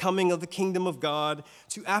imminent coming of the kingdom of God,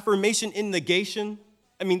 to affirmation in negation.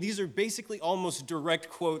 I mean, these are basically almost direct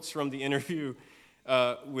quotes from the interview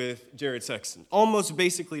with Jared Sexton. Almost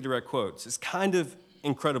basically direct quotes. It's kind of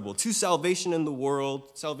incredible. To salvation in the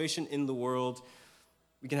world, salvation in the world.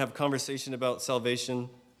 We can have a conversation about salvation.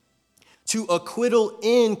 To acquittal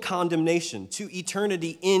in condemnation, to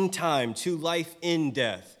eternity in time, to life in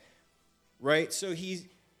death, right? So he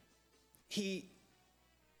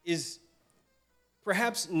is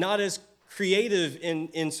perhaps not as creative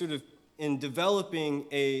in developing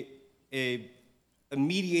a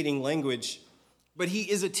mediating language, but he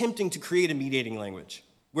is attempting to create a mediating language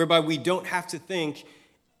whereby we don't have to think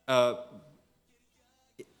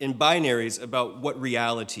in binaries about what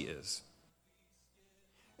reality is.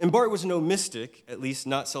 And Barth was no mystic, at least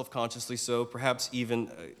not self-consciously so. Perhaps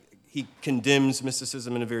even he condemns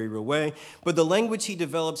mysticism in a very real way. But the language he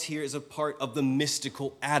develops here is a part of the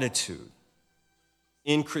mystical attitude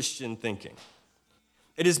in Christian thinking.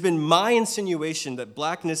 It has been my insinuation that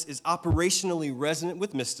Blackness is operationally resonant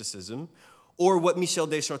with mysticism, or what Michel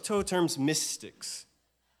Descharteau terms mystics.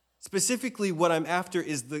 Specifically, what I'm after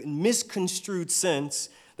is the misconstrued sense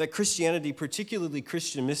that Christianity, particularly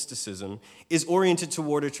Christian mysticism, is oriented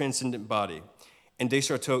toward a transcendent body. And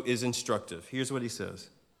Descharteau is instructive. Here's what he says.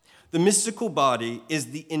 The mystical body is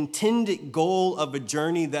the intended goal of a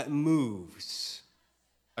journey that moves,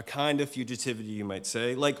 a kind of fugitivity, you might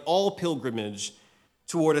say, like all pilgrimage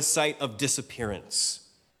toward a site of disappearance.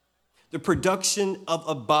 The production of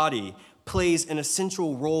a body plays an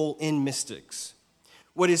essential role in mystics.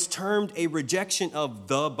 What is termed a rejection of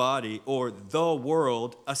the body or the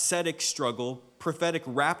world, ascetic struggle, prophetic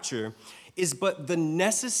rapture, is but the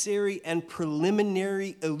necessary and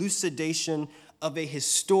preliminary elucidation of a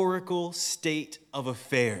historical state of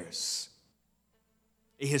affairs.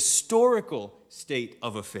 A historical state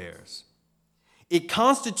of affairs. It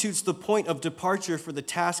constitutes the point of departure for the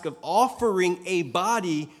task of offering a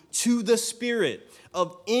body to the Spirit,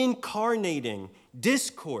 of incarnating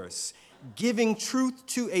discourse, giving truth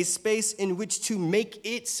to a space in which to make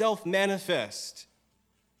itself manifest.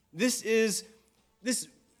 This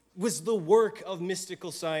was the work of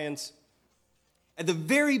mystical science at the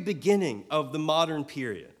very beginning of the modern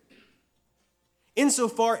period.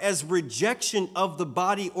 Insofar as rejection of the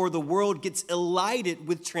body or the world gets elided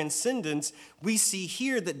with transcendence, we see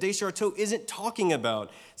here that Descharteau isn't talking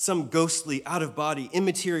about some ghostly, out-of-body,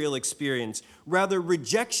 immaterial experience. Rather,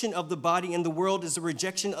 rejection of the body and the world is a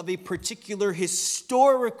rejection of a particular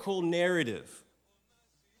historical narrative.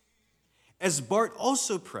 As Barth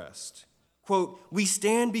also pressed, quote, we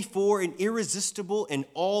stand before an irresistible and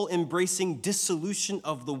all-embracing dissolution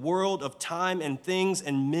of the world of time and things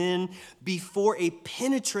and men, before a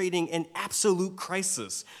penetrating and absolute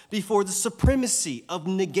crisis, before the supremacy of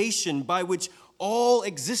negation by which all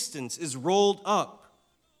existence is rolled up.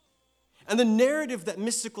 And the narrative that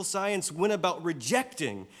mystical science went about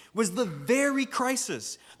rejecting was the very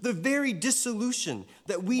crisis, the very dissolution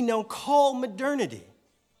that we now call modernity.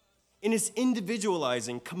 in its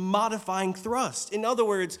individualizing, commodifying thrust. In other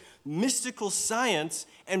words, mystical science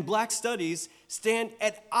and Black studies stand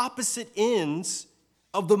at opposite ends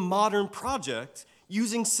of the modern project,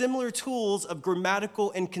 using similar tools of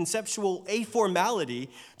grammatical and conceptual aformality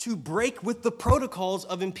to break with the protocols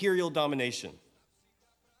of imperial domination.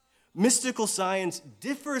 Mystical science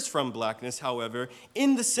differs from Blackness, however,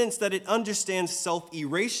 in the sense that it understands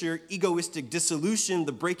self-erasure, egoistic dissolution,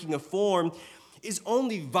 the breaking of form, is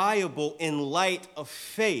only viable in light of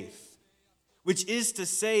faith, which is to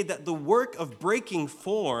say that the work of breaking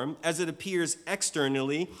form as it appears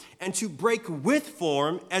externally and to break with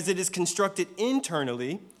form as it is constructed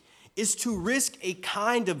internally is to risk a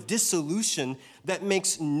kind of dissolution that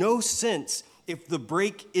makes no sense if the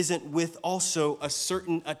break isn't with also a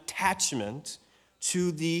certain attachment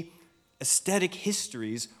to the aesthetic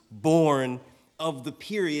histories born of the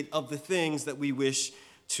period of the things that we wish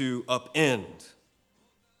to upend.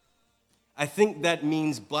 I think that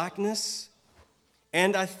means Blackness,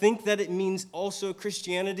 and I think that it means also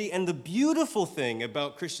Christianity. And the beautiful thing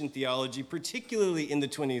about Christian theology, particularly in the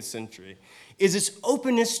 20th century, is its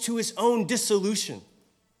openness to its own dissolution.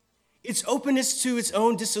 Its openness to its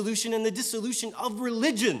own dissolution and the dissolution of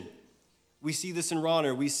religion. We see this in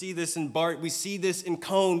Ronner, we see this in Barth, we see this in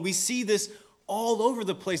Cone, we see this all over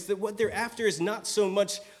the place, that what they're after is not so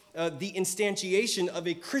much the instantiation of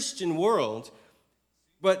a Christian world,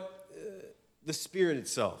 but the Spirit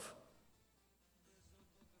itself.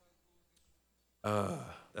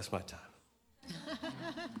 That's my time.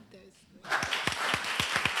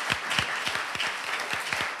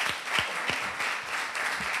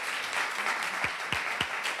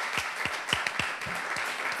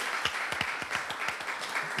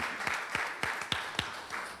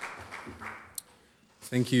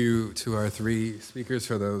 Thank you to our three speakers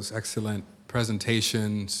for those excellent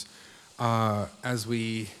presentations. As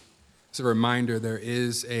a reminder, there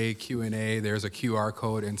is a Q&A. There's a QR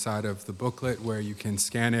code inside of the booklet where you can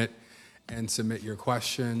scan it and submit your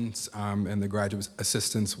questions, and the graduate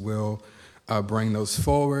assistants will bring those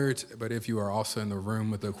forward. But if you are also in the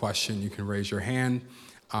room with a question, you can raise your hand,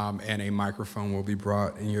 and a microphone will be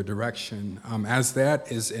brought in your direction. As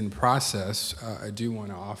that is in process, I do want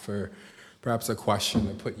to offer perhaps a question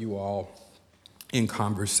to put you all in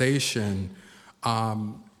conversation.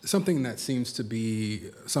 Something that seems to be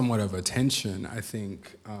somewhat of a tension, I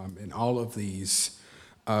think, in all of these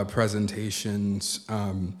presentations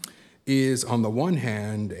is, on the one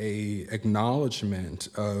hand, a acknowledgement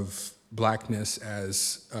of Blackness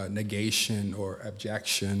as negation or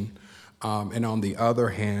abjection, and on the other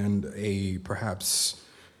hand, a perhaps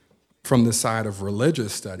from the side of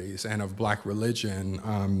religious studies and of Black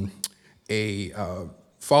religion, a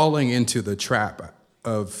falling into the trap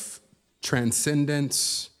of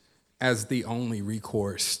transcendence as the only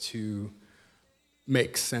recourse to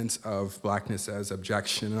make sense of Blackness as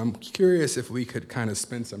abjection. And I'm curious if we could kind of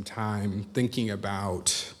spend some time thinking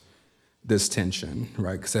about this tension,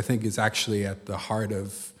 right? Because I think it's actually at the heart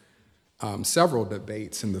of several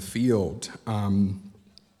debates in the field.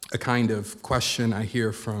 A kind of question I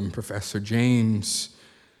hear from Professor James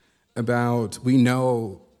about, we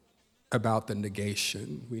know about the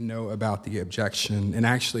negation, we know about the objection, and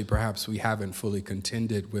actually perhaps we haven't fully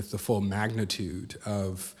contended with the full magnitude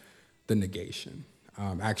of the negation.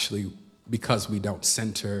 Actually, because we don't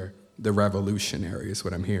center the revolutionary is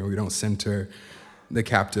what I'm hearing. We don't center the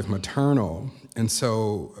captive maternal. And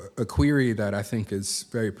so a query that I think is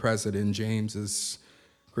very present in James's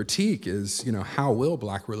critique is, how will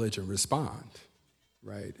Black religion respond,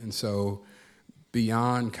 right? And so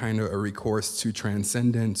beyond kind of a recourse to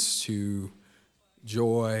transcendence, to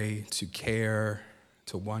joy, to care,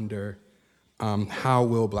 to wonder, how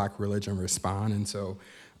will Black religion respond? And so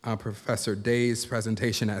Professor Day's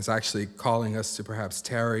presentation is actually calling us to perhaps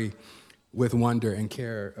tarry with wonder and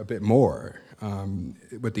care a bit more,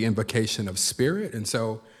 with the invocation of spirit. And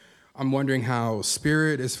so I'm wondering how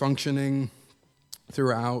spirit is functioning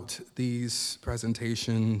throughout these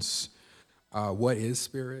presentations. What is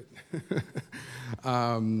spirit?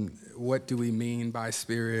 What do we mean by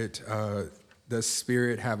spirit? Does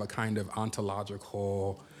spirit have a kind of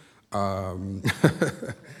ontological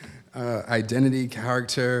identity,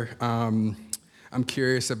 character? I'm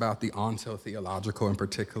curious about the ontotheological in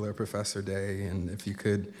particular, Professor Day, and if you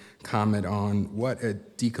could comment on what a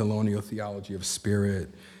decolonial theology of spirit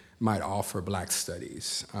might offer Black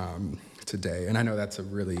studies today. And I know that's a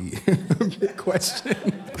really big question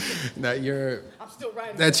that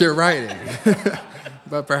you're writing.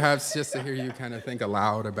 But perhaps just to hear you kind of think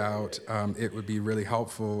aloud about it would be really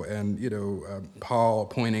helpful. And Paul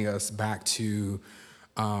pointing us back to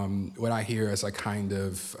what I hear as a kind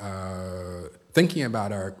of thinking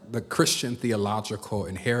about the Christian theological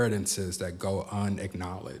inheritances that go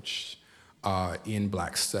unacknowledged in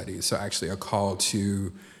Black studies. So actually a call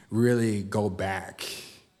to really go back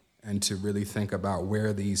and to really think about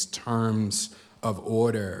where these terms of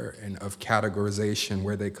order and of categorization,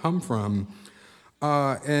 where they come from.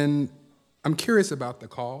 And I'm curious about the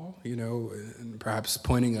call, and perhaps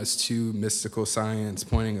pointing us to mystical science,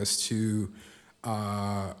 pointing us to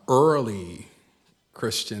early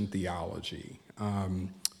Christian theology.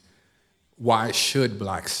 Why should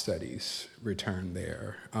Black studies return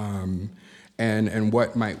there? And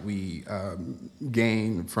what might we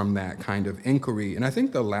gain from that kind of inquiry? And I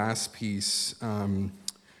think the last piece,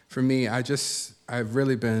 for me, I've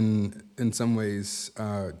really been, in some ways,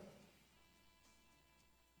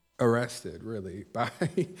 arrested, really, by,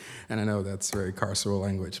 and I know that's very carceral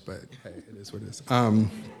language, but hey, it is what it is,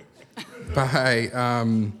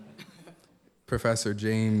 by Professor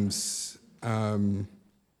James, when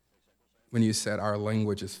you said our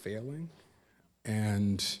language is failing.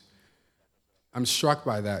 And I'm struck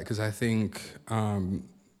by that because I think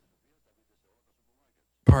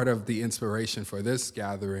part of the inspiration for this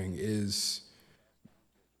gathering is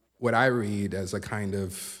what I read as a kind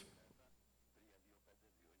of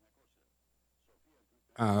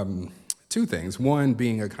two things. One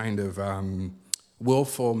being a kind of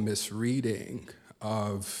willful misreading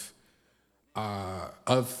of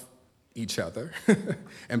each other.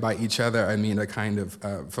 And by each other, I mean a kind of,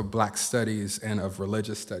 for Black studies and of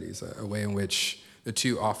religious studies, a way in which the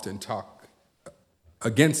two often talk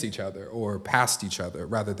against each other or past each other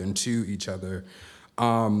rather than to each other.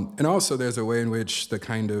 And also there's a way in which the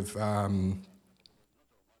kind of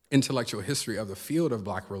intellectual history of the field of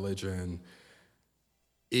Black religion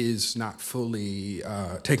is not fully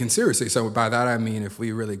taken seriously. So by that I mean if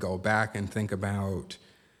we really go back and think about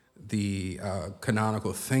the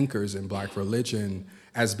canonical thinkers in Black religion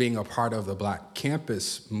as being a part of the Black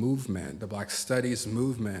campus movement, the Black studies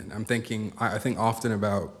movement. I think often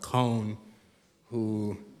about Cone,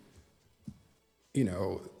 who,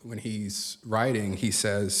 when he's writing, he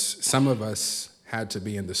says, some of us had to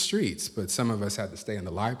be in the streets, but some of us had to stay in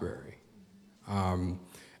the library.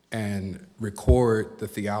 And record the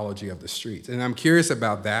theology of the streets. And I'm curious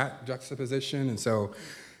about that juxtaposition. And so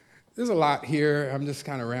there's a lot here. I'm just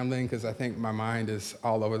kind of rambling because I think my mind is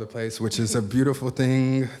all over the place, which is a beautiful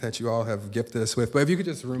thing that you all have gifted us with. But if you could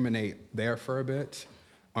just ruminate there for a bit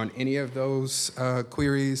on any of those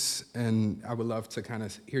queries, and I would love to kind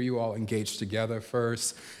of hear you all engage together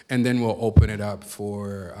first, and then we'll open it up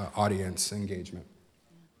for audience engagement.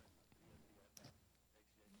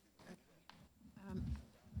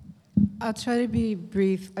 I'll try to be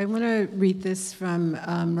brief. I want to read this from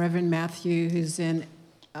Reverend Matthew, who's in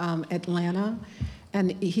Atlanta.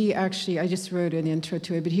 And he actually, I just wrote an intro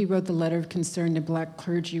to it, but he wrote the letter of concern to Black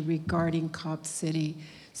clergy regarding Cop City.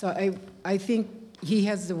 So I think he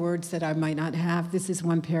has the words that I might not have. This is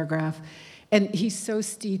one paragraph. And he's so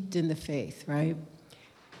steeped in the faith, right?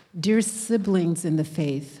 Dear siblings in the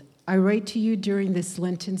faith, I write to you during this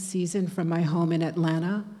Lenten season from my home in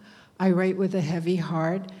Atlanta. I write with a heavy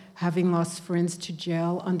heart, having lost friends to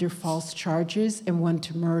jail under false charges and one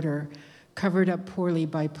to murder, covered up poorly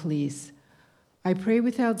by police. I pray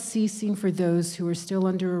without ceasing for those who are still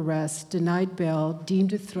under arrest, denied bail,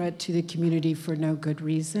 deemed a threat to the community for no good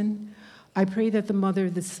reason. I pray that the mother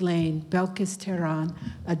of the slain, Belkis Tehran,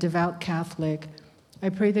 a devout Catholic, I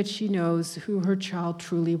pray that she knows who her child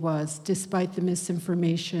truly was, despite the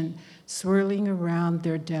misinformation swirling around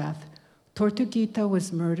their death. Tortuguita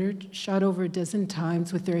was murdered, shot over a dozen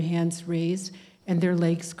times with their hands raised and their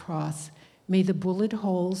legs crossed. May the bullet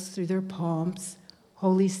holes through their palms,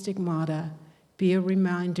 holy stigmata, be a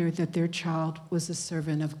reminder that their child was a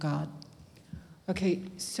servant of God. Okay,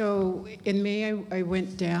 so in May I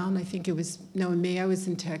went down, in May I was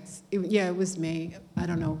in Texas. It was May, I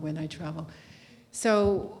don't know when I travel.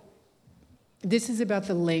 So this is about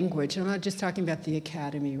the language. I'm not just talking about the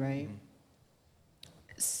academy, right?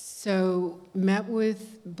 So met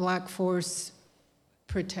with Black Force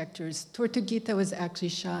protectors. Tortuguita was actually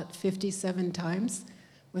shot 57 times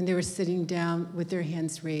when they were sitting down with their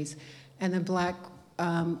hands raised. And the Black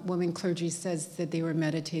woman clergy says that they were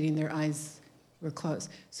meditating, their eyes were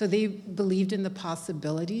closed. So they believed in the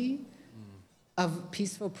possibility of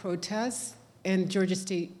peaceful protests, and Georgia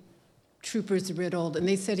State troopers riddled, and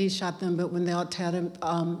they said he shot them, but when the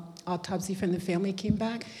autopsy from the family came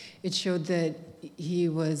back, it showed that he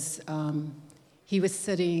was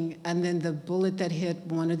sitting, and then the bullet that hit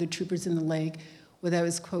one of the troopers in the leg, well, that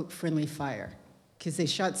was, quote, friendly fire, because they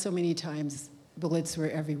shot so many times, bullets were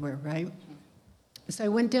everywhere, right? So I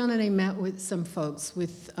went down and I met with some folks,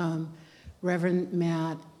 with Reverend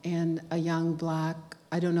Matt and a young black,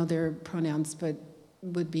 I don't know their pronouns, but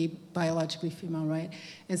would be biologically female, right?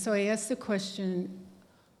 And so I asked the question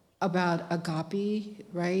about agape,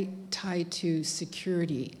 right, tied to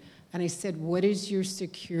security. And I said, what is your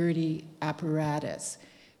security apparatus?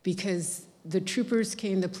 Because the troopers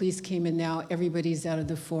came, the police came, and now everybody's out of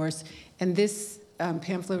the force. And this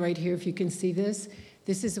pamphlet right here, if you can see this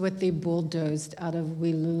is what they bulldozed out of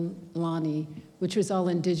Wilulani, which was all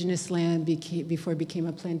indigenous land before it became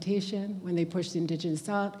a plantation, when they pushed the indigenous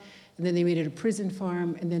out. And then they made it a prison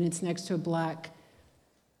farm, and then it's next to a black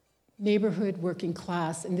neighborhood, working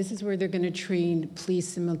class. And this is where they're going to train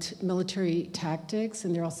police and military tactics,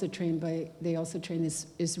 and they also train this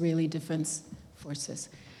Israeli Defense Forces.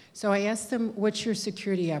 So I asked them, what's your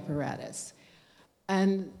security apparatus?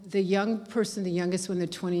 And the young person, the youngest one,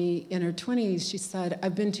 in her 20s, she said,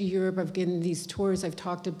 I've been to Europe, I've given these tours, I've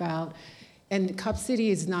talked about, and Cop City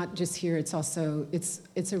is not just here, it's also,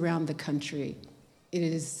 it's around the country. It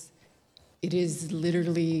is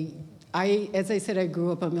literally, as I said, I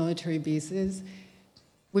grew up on military bases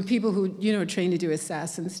with people who, trained to do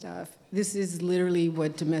assassin stuff. This is literally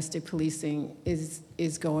what domestic policing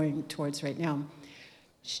is going towards right now.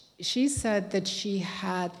 She said that she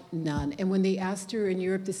had none, and when they asked her in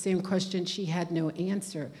Europe the same question, she had no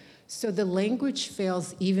answer. So the language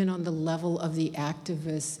fails even on the level of the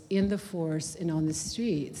activists in the force and on the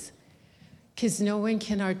streets, because no one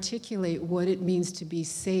can articulate what it means to be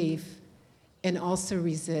safe and also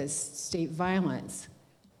resist state violence.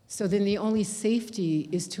 So then the only safety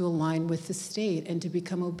is to align with the state and to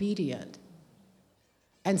become obedient.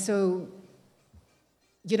 And so,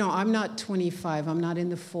 I'm not 25, I'm not in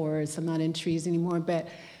the forest, I'm not in trees anymore, but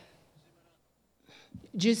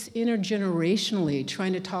just intergenerationally,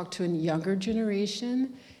 trying to talk to a younger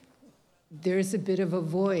generation, there's a bit of a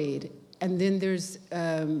void. And then there's,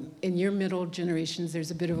 in your middle generations,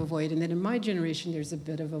 there's a bit of a void. And then in my generation, there's a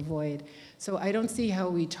bit of a void. So I don't see how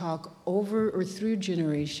we talk over or through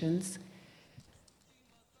generations.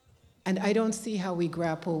 And I don't see how we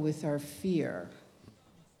grapple with our fear.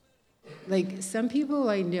 Like, some people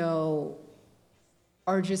I know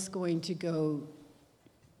are just going to go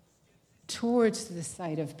towards the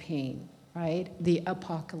side of pain, right? The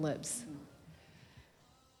apocalypse.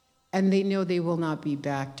 And they know they will not be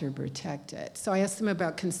backed or protected. So I asked them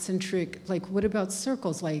about concentric, like, what about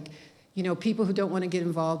circles? Like, people who don't want to get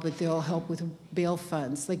involved, but they'll help with bail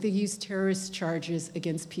funds. Like, they use terrorist charges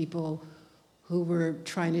against people who were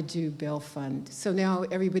trying to do bail fund. So now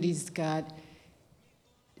everybody's got,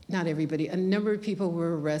 not everybody, a number of people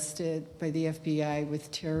were arrested by the FBI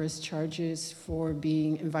with terrorist charges for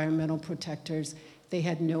being environmental protectors. They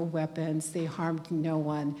had no weapons, they harmed no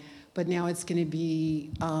one. But now it's going to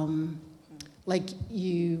be like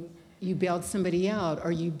you bailed somebody out,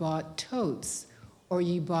 or you bought totes, or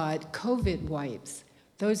you bought COVID wipes.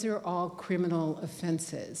 Those are all criminal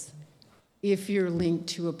offenses if you're linked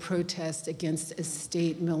to a protest against a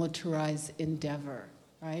state militarized endeavor,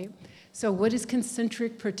 right? So what does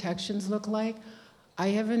concentric protections look like? I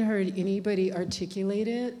haven't heard anybody articulate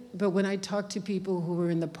it, but when I talked to people who were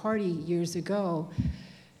in the party years ago,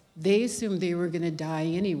 they assumed they were going to die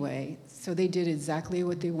anyway, so they did exactly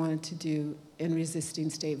what they wanted to do in resisting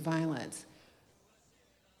state violence.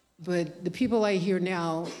 But the people I hear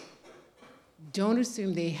now don't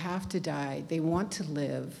assume they have to die. They want to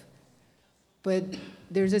live. But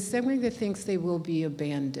there's a segment that thinks they will be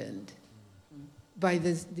abandoned by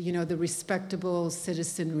the respectable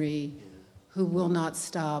citizenry who will not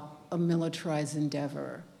stop a militarized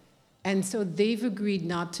endeavor. And so they've agreed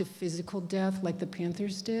not to physical death like the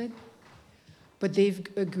Panthers did, but they've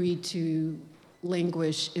agreed to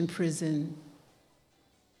languish in prison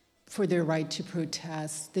for their right to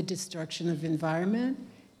protest the destruction of environment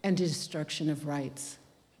and destruction of rights.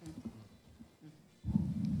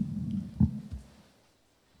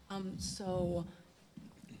 So,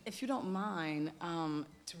 if you don't mind,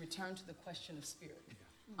 to return to the question of spirit,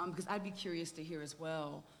 because I'd be curious to hear as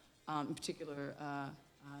well, in particular,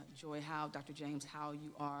 Joy, Dr. James, how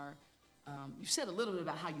you are, you said a little bit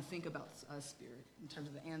about how you think about spirit in terms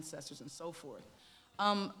of the ancestors and so forth.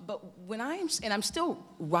 But when I'm still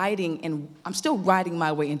writing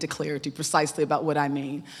my way into clarity precisely about what I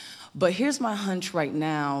mean. But here's my hunch right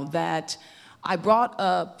now that I brought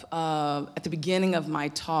up at the beginning of my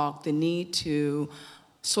talk the need to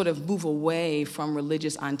sort of move away from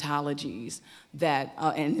religious ontologies that,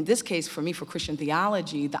 and in this case, for me, for Christian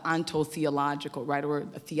theology, the ontotheological, right, or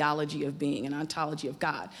a theology of being, an ontology of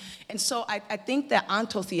God. And so I think that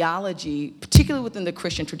ontotheology, particularly within the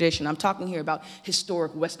Christian tradition, I'm talking here about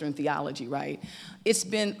historic Western theology, right? It's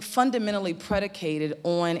been fundamentally predicated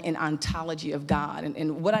on an ontology of God.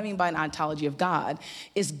 And what I mean by an ontology of God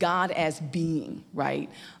is God as being, right?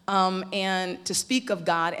 And to speak of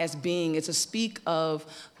God as being is to speak of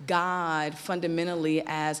God fundamentally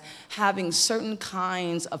as having certain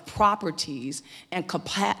kinds of properties and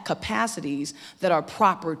capacities that are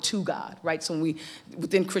proper to God, right? So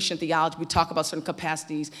within Christian theology, we talk about certain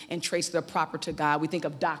capacities and traits that are proper to God. We think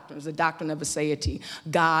of doctrines, the doctrine of aseity.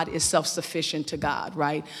 God is self-sufficient to God,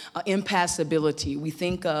 right? Impassibility. We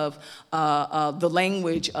think of the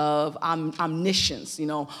language of omniscience,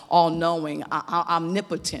 all-knowing,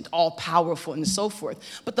 omnipotent, all-powerful, and so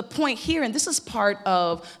forth. But the point here, and this is part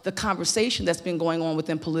of the conversation that's been going on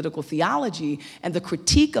within political theology and the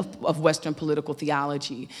critique of Western political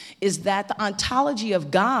theology, is that the ontology of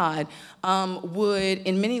God would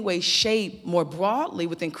in many ways shape more broadly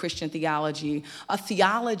within Christian theology a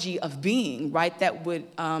theology of being, right, that would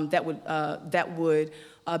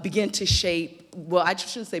begin to shape, well, I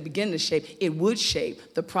shouldn't say begin to shape, it would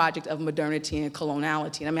shape the project of modernity and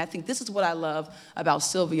coloniality. And I mean, I think this is what I love about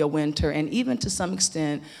Sylvia Wynter, and even to some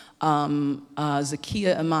extent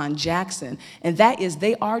Zakiya Iman Jackson, and that is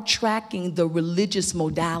they are tracking the religious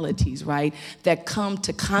modalities, right, that come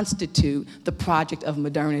to constitute the project of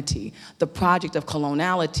modernity, the project of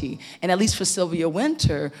coloniality. And at least for Sylvia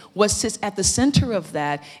Wynter, what sits at the center of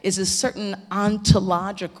that is a certain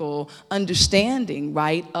ontological understanding,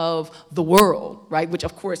 right, of the world, right, which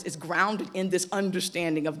of course is grounded in this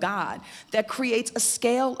understanding of God that creates a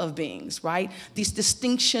scale of beings, right, this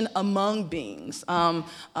distinction among beings,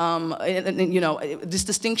 this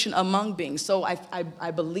distinction among beings. So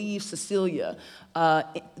I believe Cecilia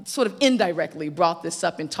sort of indirectly brought this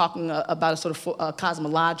up in talking about a sort of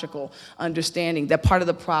cosmological understanding, that part of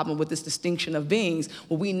the problem with this distinction of beings,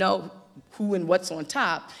 well, we know who and what's on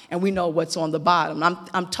top, and we know what's on the bottom.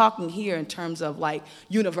 I'm talking here in terms of like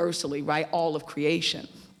universally, right, all of creation.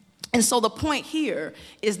 And so the point here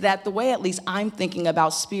is that the way at least I'm thinking about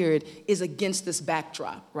spirit is against this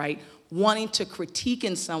backdrop, right? Wanting to critique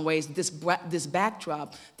in some ways this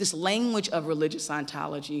backdrop, this language of religious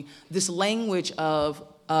ontology, this language of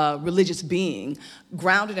religious being,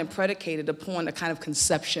 grounded and predicated upon a kind of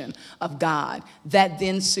conception of God that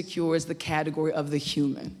then secures the category of the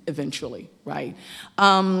human eventually, right?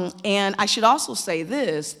 And I should also say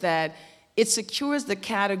this, that it secures the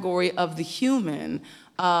category of the human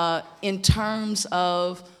in terms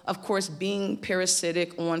of course, being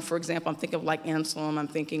parasitic on, for example, I'm thinking of like Anselm, I'm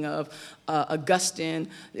thinking of Augustine.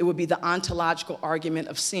 It would be the ontological argument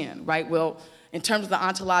of sin, right? Well, in terms of the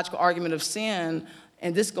ontological argument of sin,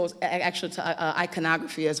 and this goes actually to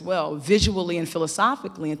iconography as well, visually and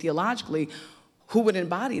philosophically and theologically, who would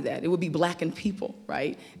embody that? It would be blackened people,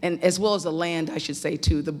 right? And as well as the land, I should say,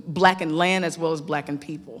 too, the blackened land as well as blackened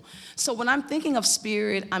people. So when I'm thinking of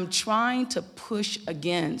spirit, I'm trying to push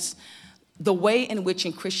against the way in which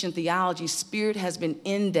in Christian theology, spirit has been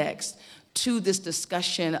indexed to this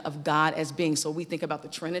discussion of God as being. So we think about the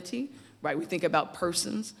Trinity, right? We think about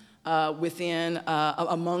persons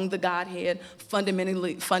among the Godhead,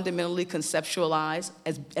 fundamentally conceptualized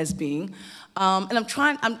as being. And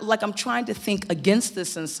I'm trying to think against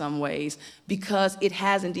this in some ways because it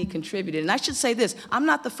has indeed contributed. And I should say this, I'm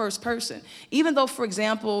not the first person. Even though, for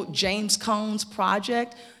example, James Cone's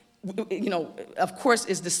project, of course,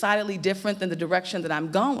 is decidedly different than the direction that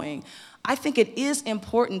I'm going, I think it is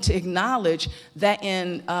important to acknowledge that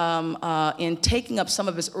in taking up some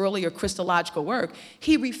of his earlier Christological work,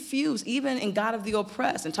 he refused, even in God of the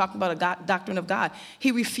Oppressed, and talking about a doctrine of God,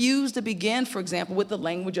 he refused to begin, for example, with the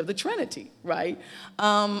language of the Trinity, right?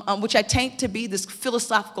 Which I take to be this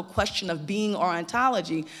philosophical question of being or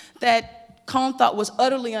ontology that Cone thought was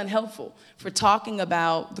utterly unhelpful for talking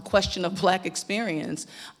about the question of Black experience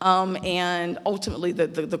and ultimately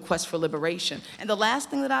the quest for liberation. And the last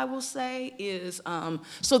thing that I will say is,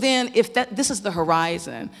 so then if this is the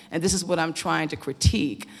horizon, and this is what I'm trying to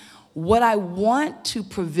critique, what I want to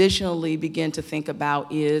provisionally begin to think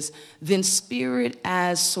about is then spirit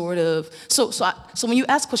as sort of, so when you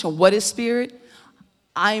ask the question, what is spirit?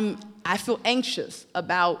 I feel anxious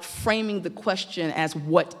about framing the question as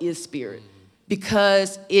what is spirit,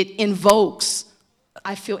 because it invokes,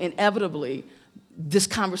 I feel inevitably, this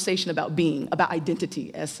conversation about being, about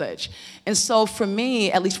identity as such. And so for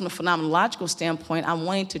me, at least from a phenomenological standpoint, I'm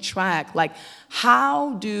wanting to track, like,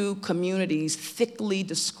 how do communities thickly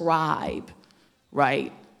describe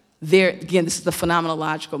right? Again, this is the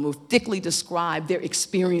phenomenological move, thickly describe their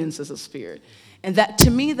experiences of spirit. And that, to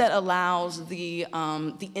me, that allows the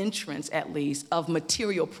entrance, at least, of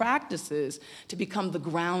material practices to become the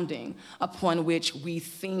grounding upon which we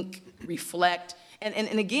think, reflect,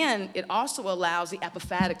 and again, it also allows the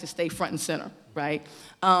apophatic to stay front and center, right?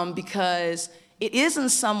 Because it is in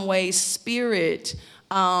some ways spirit,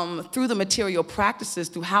 through the material practices,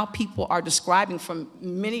 through how people are describing from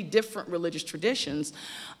many different religious traditions,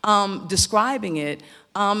 describing it,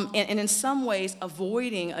 and in some ways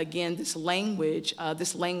avoiding, again, this language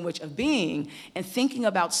of being, and thinking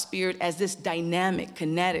about spirit as this dynamic,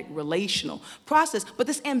 kinetic, relational process, but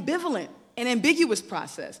this ambivalent and ambiguous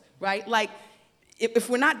process, right? Like, if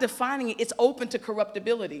we're not defining it, it's open to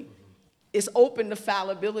corruptibility. It's open to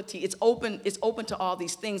fallibility. It's open to all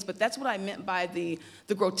these things. But that's what I meant by the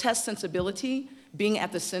grotesque sensibility being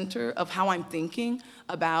at the center of how I'm thinking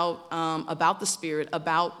about the spirit,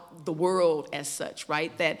 about the world as such,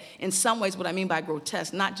 right? That in some ways, what I mean by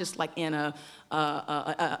grotesque, not just like in a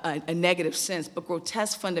negative sense, but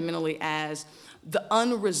grotesque fundamentally as the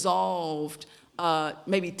unresolved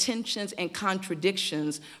maybe tensions and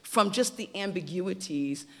contradictions from just the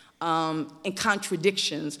ambiguities and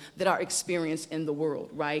contradictions that are experienced in the world,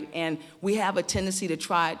 right? And we have a tendency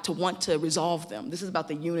to want to resolve them. This is about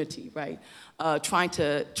the unity, right? Trying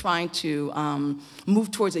to move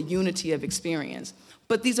towards a unity of experience.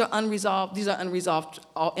 But these are unresolved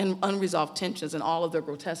tensions and all of their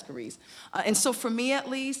grotesqueries. And so for me at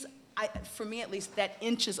least, that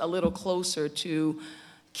inches a little closer to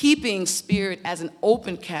keeping spirit as an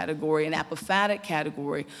open category, an apophatic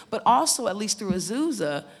category, but also, at least through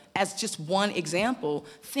Azusa, as just one example,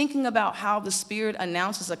 thinking about how the spirit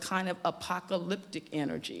announces a kind of apocalyptic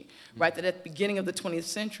energy, right? That at the beginning of the 20th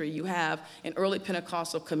century, you have an early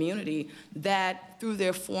Pentecostal community that, through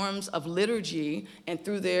their forms of liturgy and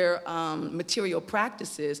through their material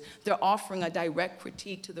practices, they're offering a direct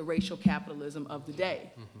critique to the racial capitalism of the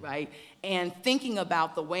day, right? And thinking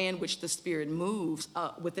about the way in which the spirit moves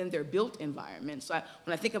within their built environment. So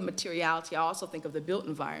when I think of materiality, I also think of the built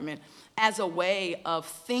environment as a way of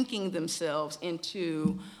thinking themselves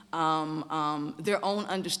into their own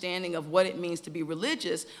understanding of what it means to be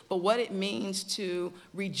religious, but what it means to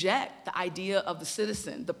reject the idea of the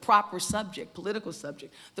citizen, the proper subject, political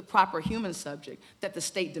subject, the proper human subject that the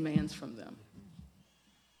state demands from them.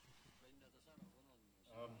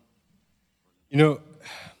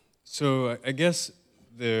 So I guess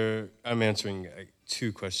I'm answering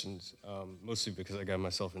two questions, mostly because I got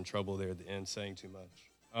myself in trouble there at the end saying too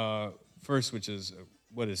much. First, which is,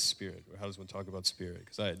 what is spirit? Or how does one talk about spirit?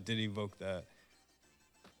 Because I did evoke that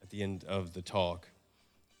at the end of the talk.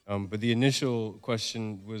 But the initial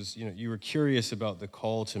question was, you were curious about the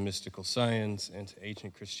call to mystical science and to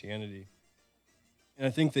ancient Christianity. And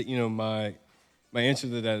I think that, my answer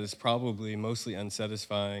to that is probably mostly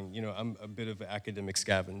unsatisfying. I'm a bit of an academic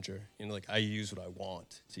scavenger. Like, I use what I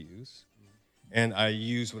want to use, and I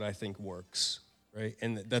use what I think works, right?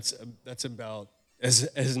 And that's about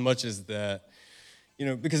as much as that.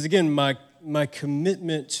 Because again, my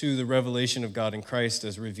commitment to the revelation of God in Christ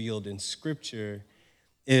as revealed in Scripture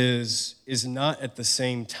is not at the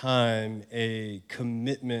same time a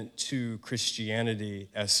commitment to Christianity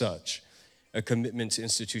as such, a commitment to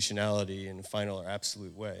institutionality in a final or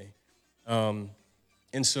absolute way. And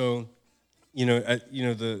so,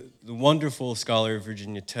 the wonderful scholar of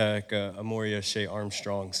Virginia Tech, Amoria Shea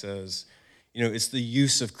Armstrong, says, it's the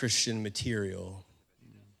use of Christian material,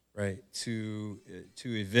 right, to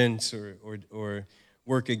evince or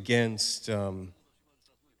work against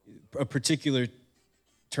a particular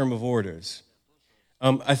term of orders.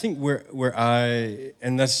 I think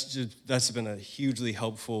and that's been a hugely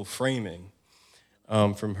helpful framing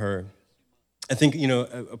from her. I think,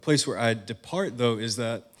 a place where I depart, though, is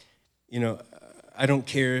that, I don't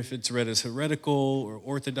care if it's read as heretical or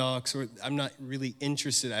orthodox, or I'm not really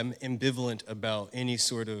interested. I'm ambivalent about any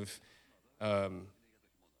sort of,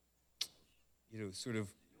 sort of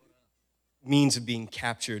means of being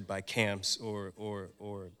captured by camps or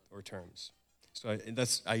terms. So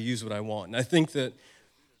I use what I want. And I think that,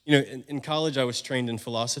 in college I was trained in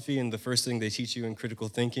philosophy, and the first thing they teach you in critical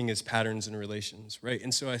thinking is patterns and relations, right?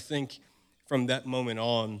 And so I think from that moment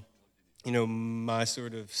on, my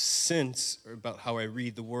sort of sense about how I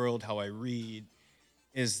read the world, how I read,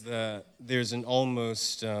 is that there's an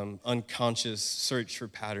almost unconscious search for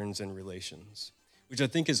patterns and relations, which I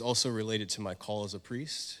think is also related to my call as a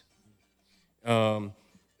priest.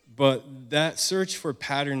 But that search for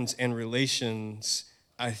patterns and relations,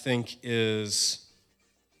 I think, is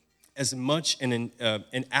as much an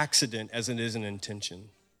accident as it is an intention,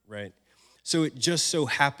 right? So it just so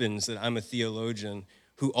happens that I'm a theologian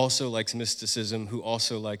who also likes mysticism, who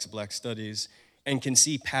also likes Black studies, and can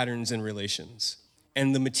see patterns and relations,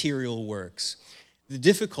 and the material works. The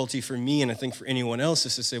difficulty for me, and I think for anyone else,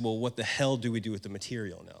 is to say, well, what the hell do we do with the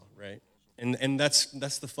material now, right? And that's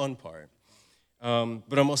the fun part.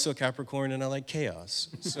 But I'm also a Capricorn, and I like chaos.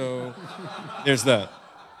 So there's that.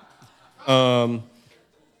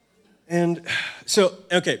 And so,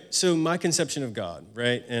 okay, so my conception of God,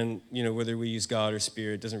 right? And, whether we use God or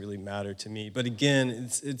spirit doesn't really matter to me. But again,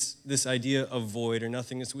 it's this idea of void or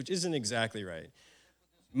nothingness, which isn't exactly right.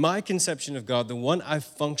 My conception of God, the one I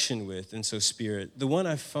function with, and so spirit, the one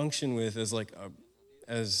I function with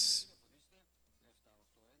as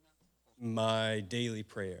my daily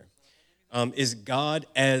prayer, is God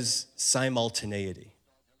as simultaneity.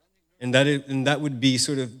 And that would be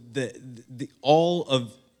sort of the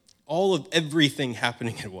all of everything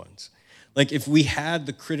happening at once. Like if we had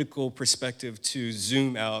the critical perspective to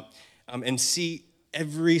zoom out and see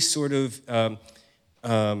every sort of,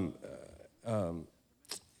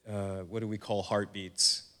 what do we call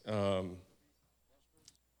heartbeats?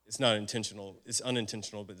 It's not intentional, it's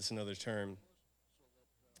unintentional, but it's another term.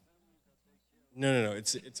 No,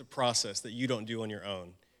 it's a process that you don't do on your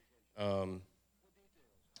own.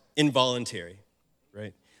 Involuntary,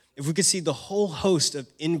 right? If we could see the whole host of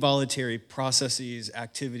involuntary processes,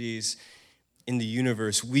 activities in the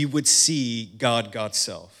universe, we would see God's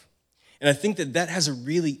self. And I think that has a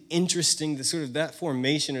really interesting, that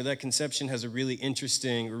formation or that conception has a really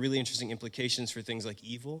interesting implications for things like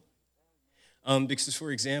evil. Because,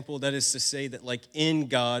 for example, that is to say that like in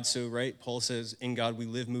God, so right, Paul says, in God we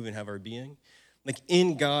live, move, and have our being. Like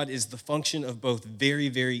in God is the function of both very,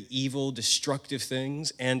 very evil, destructive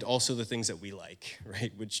things and also the things that we like,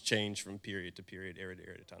 right? Which change from period to period, era to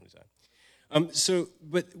era, time to time.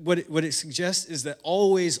 But what it suggests is that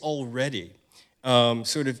always already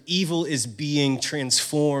sort of evil is being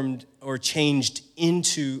transformed or changed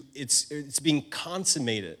into, it's being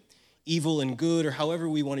consummated. Evil and good, or however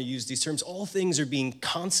we want to use these terms, all things are being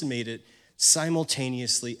consummated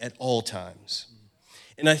simultaneously at all times.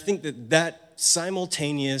 And I think that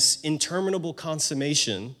simultaneous, interminable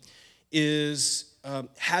consummation has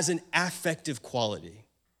an affective quality,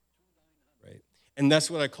 right? And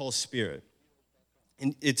that's what I call spirit.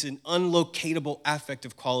 And it's an unlocatable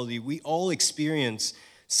affective quality. We all experience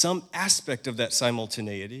some aspect of that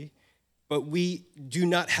simultaneity, but we do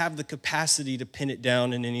not have the capacity to pin it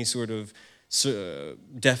down in any sort of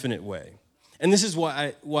definite way. And this is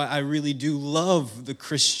why I really do love the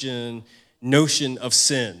Christian notion of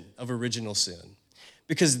sin, of original sin.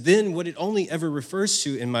 Because then what it only ever refers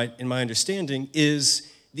to, in my understanding,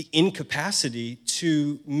 is the incapacity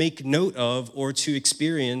to make note of or to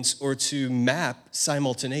experience or to map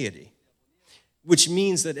simultaneity. Which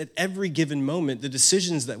means that at every given moment, the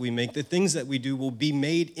decisions that we make, the things that we do will be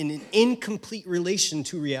made in an incomplete relation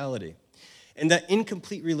to reality. And that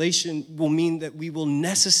incomplete relation will mean that we will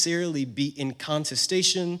necessarily be in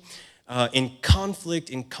contestation, in conflict,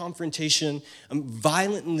 in confrontation,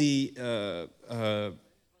 violently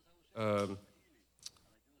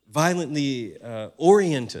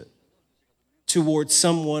oriented towards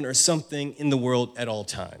someone or something in the world at all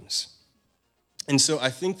times. And so I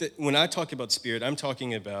think that when I talk about spirit, I'm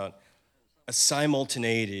talking about a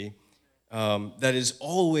simultaneity that is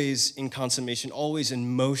always in consummation, always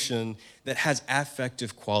in motion, that has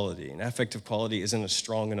affective quality. And affective quality isn't a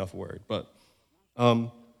strong enough word, but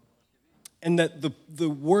and that the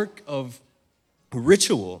work of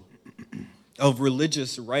ritual, of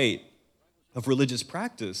religious rite, of religious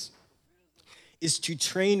practice, is to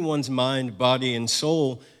train one's mind, body, and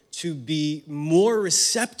soul to be more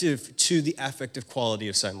receptive to the affective quality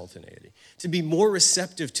of simultaneity, to be more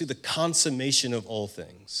receptive to the consummation of all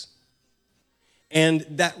things. And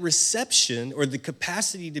that reception, or the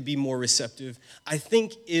capacity to be more receptive, I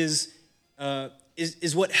think is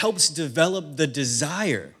what helps develop the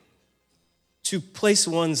desire to place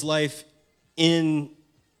one's life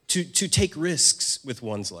to take risks with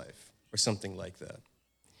one's life, or something like that.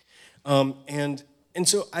 And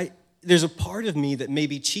so there's a part of me that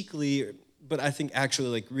maybe cheekily, but I think actually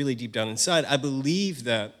like really deep down inside, I believe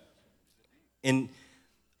that in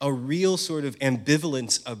a real sort of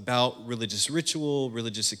ambivalence about religious ritual,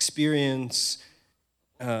 religious experience,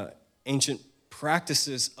 ancient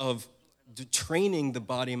practices of training the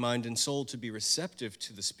body, mind, and soul to be receptive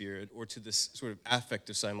to the spirit or to this sort of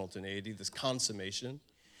affective simultaneity, this consummation,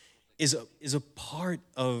 is a part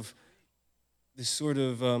of this sort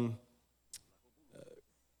of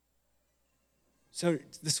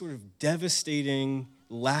this sort of devastating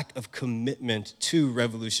lack of commitment to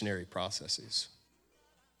revolutionary processes.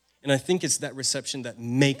 And I think it's that reception that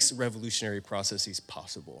makes revolutionary processes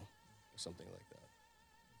possible, or something like that.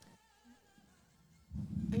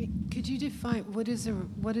 I mean, could you define what is a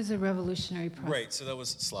revolutionary process? Right. So that was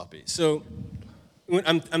sloppy. So when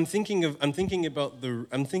I'm thinking about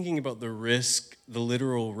the risk, the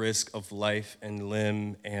literal risk of life and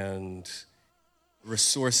limb and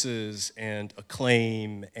resources and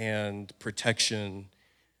acclaim and protection,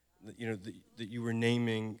 that you were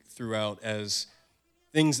naming throughout as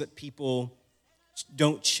things that people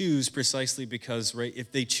don't choose precisely because, right,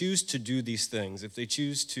 if they choose to do these things, if they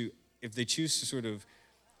choose to sort of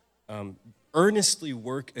earnestly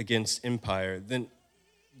work against empire,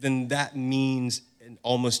 then that means an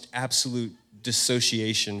almost absolute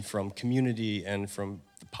dissociation from community and from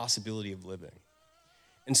the possibility of living.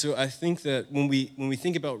 And so I think that when we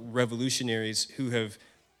think about revolutionaries who have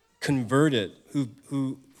converted,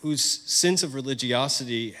 whose sense of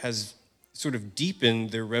religiosity has sort of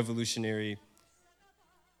deepened their revolutionary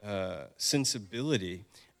sensibility,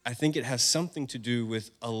 I think it has something to do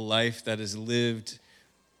with a life that is lived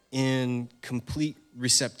in complete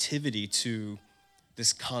receptivity to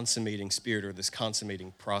this consummating spirit or this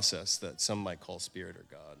consummating process that some might call spirit or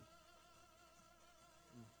God.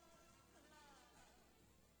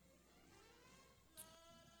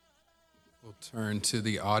 We'll turn to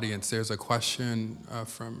the audience. There's a question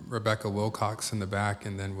from Rebecca Wilcox in the back,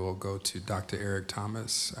 and then we'll go to Dr. Eric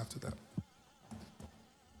Thomas after that.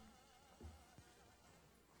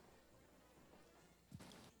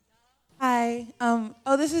 Hi.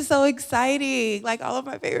 This is so exciting. Like all of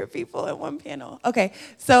my favorite people in one panel. Okay,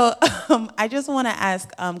 so I just want to ask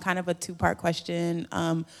kind of a two-part question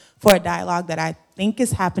for a dialogue that I think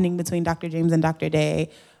is happening between Dr. James and Dr. Day.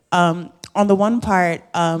 On the one part,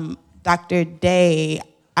 Dr. Day,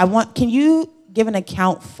 can you give an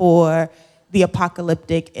account for the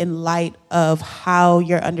apocalyptic in light of how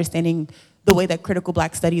you're understanding the way that critical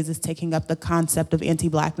Black studies is taking up the concept of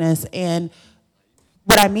anti-Blackness? And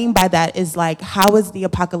what I mean by that is, like, how is the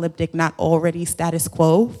apocalyptic not already status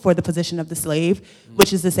quo for the position of the slave?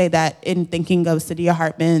 Which is to say that in thinking of Saidiya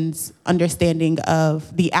Hartman's understanding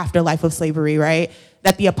of the afterlife of slavery, right?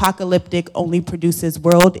 That the apocalyptic only produces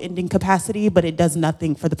world-ending capacity, but it does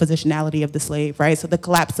nothing for the positionality of the slave, right? So the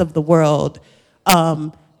collapse of the world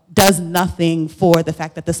does nothing for the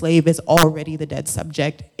fact that the slave is already the dead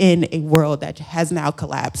subject in a world that has now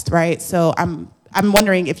collapsed, right? So I'm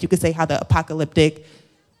wondering if you could say how the apocalyptic,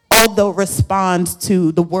 although responds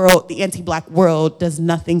to the world, the anti-Black world, does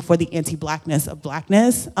nothing for the anti-Blackness of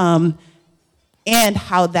Blackness, and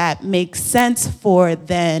how that makes sense for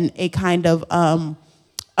then a kind of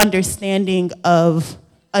understanding of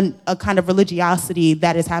a kind of religiosity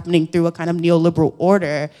that is happening through a kind of neoliberal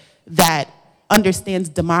order that understands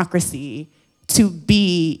democracy to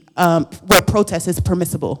be where protest is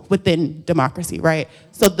permissible within democracy, right?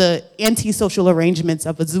 So the anti-social arrangements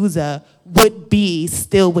of Azusa would be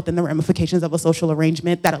still within the ramifications of a social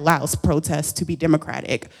arrangement that allows protest to be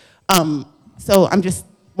democratic. So I'm just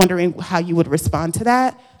wondering how you would respond to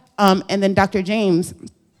that. And then Dr. James,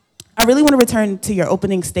 I really want to return to your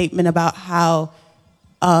opening statement about how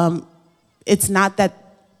it's not that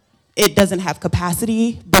it doesn't have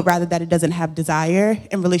capacity, but rather that it doesn't have desire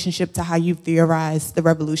in relationship to how you theorize the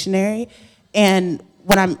revolutionary. And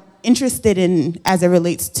what I'm interested in as it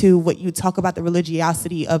relates to what you talk about the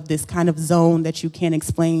religiosity of this kind of zone that you can't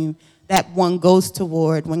explain, that one goes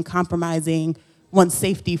toward when compromising one's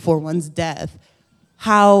safety for one's death,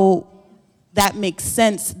 how that makes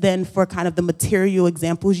sense then for kind of the material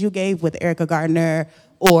examples you gave with Erica Gardner,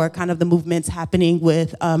 or kind of the movements happening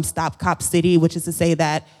with Stop Cop City, which is to say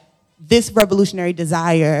that this revolutionary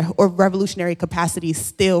desire or revolutionary capacity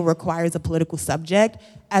still requires a political subject,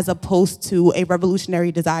 as opposed to a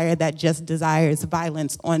revolutionary desire that just desires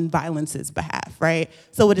violence on violence's behalf, right?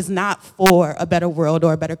 So it is not for a better world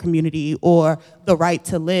or a better community or the right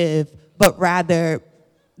to live, but rather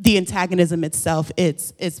the antagonism itself,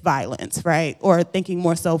 it's violence, right? Or thinking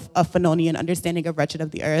more so of Fanonian understanding of Wretched of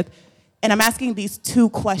the Earth. And I'm asking these two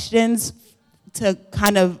questions to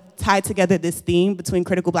kind of tie together this theme between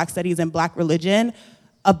critical Black studies and Black religion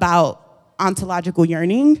about ontological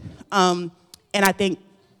yearning. And I think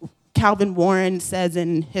Calvin Warren says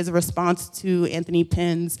in his response to Anthony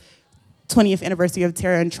Penn's 20th anniversary of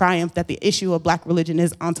Terror and Triumph that the issue of Black religion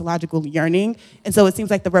is ontological yearning. And so it seems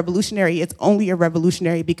like the revolutionary is only a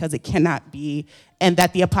revolutionary because it cannot be, and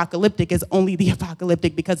that the apocalyptic is only the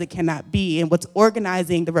apocalyptic because it cannot be. And what's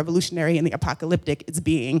organizing the revolutionary and the apocalyptic is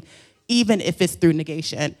being, even if it's through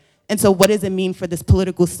negation. And so what does it mean for this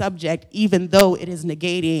political subject, even though it is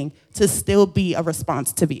negating, to still be a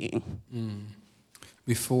response to being?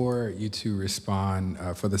 Before you two respond,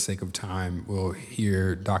 for the sake of time, we'll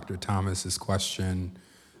hear Dr. Thomas's question.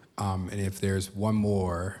 And if there's one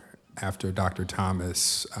more after Dr.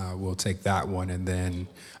 Thomas, we'll take that one. And then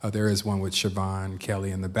there is one with Siobhan Kelly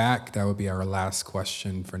in the back. That will be our last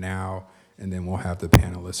question for now. And then we'll have the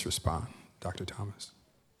panelists respond. Dr. Thomas.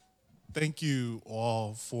 Thank you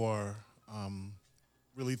all for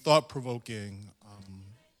really thought-provoking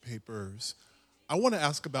papers. I want to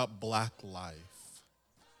ask about Black life.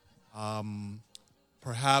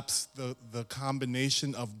 Perhaps the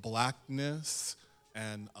combination of Blackness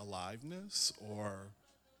and aliveness, or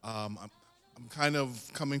I'm kind of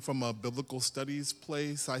coming from a biblical studies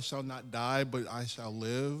place. I shall not die, but I shall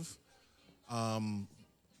live.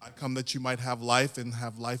 I come that you might have life and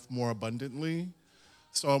have life more abundantly.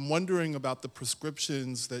 So I'm wondering about the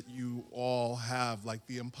prescriptions that you all have, like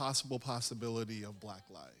the impossible possibility of Black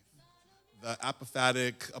life, the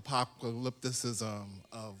apophatic apocalypticism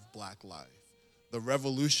of Black life, the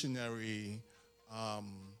revolutionary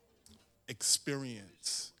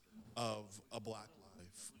experience of a Black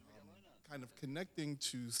life, kind of connecting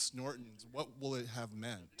to Snorton's, what will it have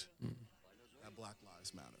meant that Black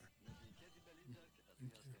Lives Matter?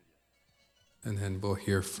 And then we'll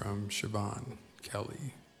hear from Siobhan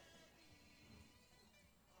Kelly.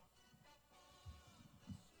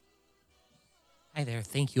 Hi there.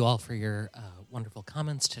 Thank you all for your wonderful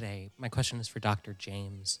comments today. My question is for Dr.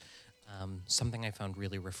 James. Something I found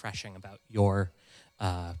really refreshing about your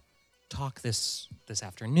talk this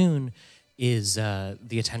afternoon is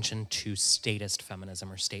the attention to statist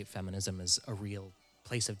feminism or state feminism as a real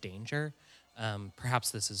place of danger.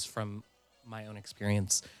 Perhaps this is from my own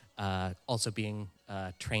experience, also being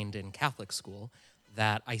trained in Catholic school,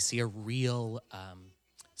 that I see a real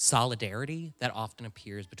solidarity that often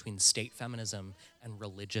appears between state feminism and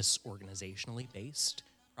religious organizationally based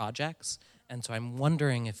projects. And so I'm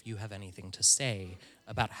wondering if you have anything to say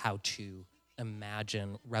about how to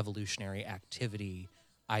imagine revolutionary activity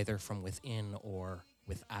either from within or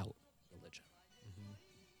without religion.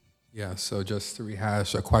 Yeah, so just to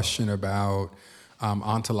rehash, a question about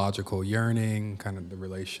ontological yearning, kind of the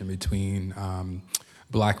relation between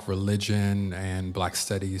Black religion and Black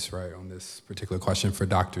studies, right, on this particular question for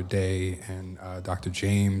Dr. Day and Dr.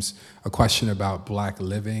 James. A question about Black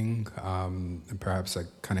living, and perhaps a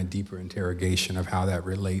kind of deeper interrogation of how that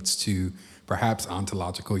relates to perhaps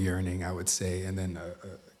ontological yearning, I would say. And then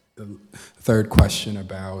a third question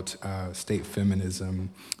about state feminism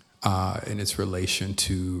in its relation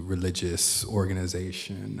to religious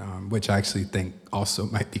organization, which I actually think also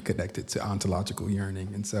might be connected to ontological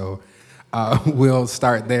yearning. And so we'll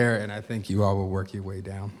start there, and I think you all will work your way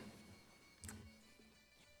down.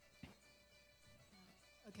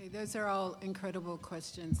 Okay, those are all incredible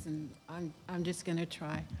questions, and I'm just going to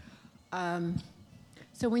try.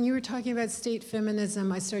 So when you were talking about state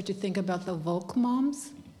feminism, I started to think about the Volk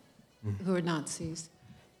moms, who are Nazis,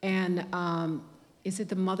 and is it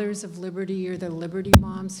the Mothers of Liberty or the Liberty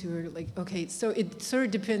moms who are like, okay, so it sort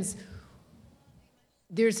of depends.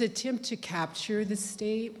 There's an attempt to capture the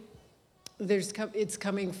state. It's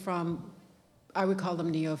coming from, I would call them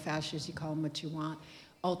neo-fascists, you call them what you want.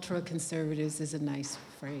 Ultra-conservatives is a nice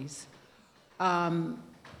phrase. Then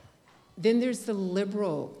there's the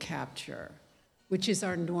liberal capture, which is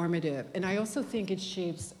our normative. And I also think it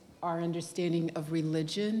shapes our understanding of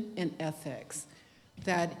religion and ethics.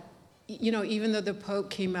 That, you know, even though the Pope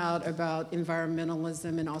came out about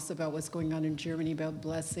environmentalism and also about what's going on in Germany about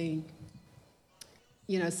blessing,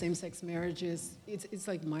 you know, same-sex marriages, it's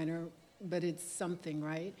like minor, but it's something,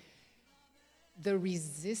 right? The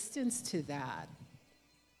resistance to that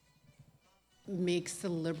makes the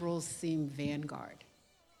liberals seem vanguard.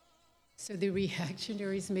 So the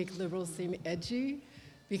reactionaries make liberals seem edgy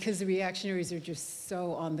because the reactionaries are just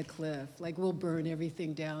so on the cliff. Like, we'll burn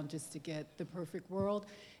everything down just to get the perfect world.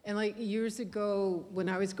 And like years ago, when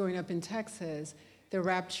I was growing up in Texas, the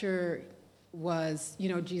rapture was, you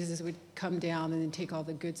know, Jesus would come down and then take all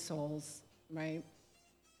the good souls, right?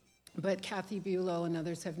 But Kathy Bulow and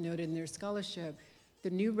others have noted in their scholarship, the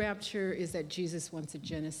new rapture is that Jesus wants a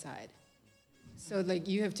genocide. So like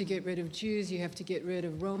you have to get rid of Jews, you have to get rid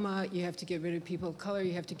of Roma, you have to get rid of people of color,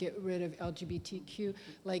 you have to get rid of LGBTQ.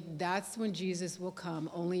 Like that's when Jesus will come,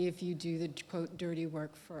 only if you do the quote dirty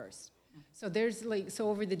work first. So there's like, so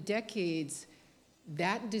over the decades,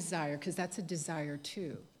 that desire, because that's a desire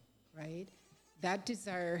too, right? That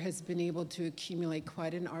desire has been able to accumulate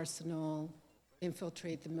quite an arsenal,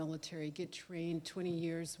 infiltrate the military, get trained 20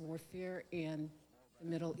 years warfare in the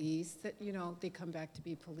Middle East, that, you know, they come back to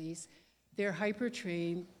be police. They're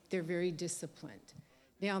hyper-trained, they're very disciplined.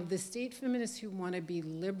 Now, the state feminists who want to be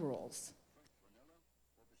liberals,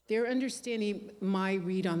 their understanding, my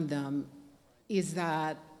read on them, is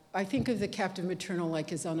that I think of the captive maternal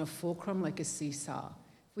like as on a fulcrum, like a seesaw.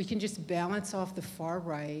 If we can just balance off the far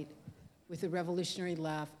right with the revolutionary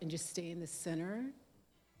left and just stay in the center,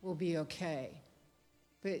 we'll be okay.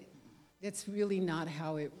 But that's really not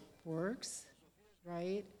how it works,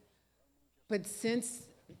 right? But since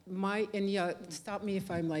and yeah, stop me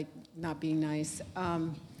if I'm like not being nice.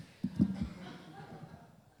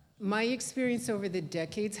 My experience over the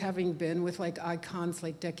decades, having been with like icons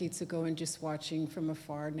like decades ago and just watching from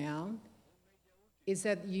afar now, is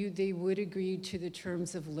that they would agree to the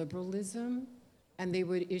terms of liberalism and they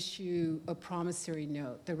would issue a promissory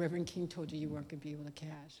note. The Reverend King told you weren't gonna be able to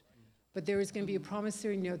cash. But there was gonna be a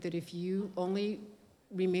promissory note that if you only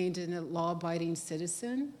remained a law-abiding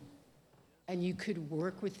citizen and you could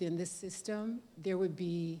work within the system, there would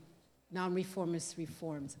be non-reformist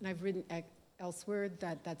reforms. And I've written elsewhere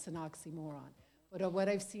that that's an oxymoron. But what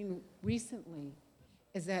I've seen recently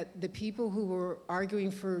is that the people who were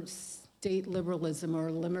arguing for state liberalism or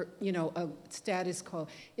a status quo,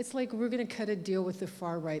 it's like we're going to cut a deal with the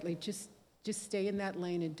far right. Like just stay in that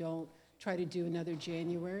lane and don't try to do another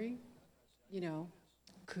January,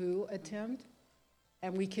 coup attempt,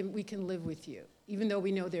 and we can live with you, even though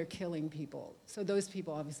we know they're killing people. So those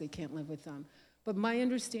people obviously can't live with them. But my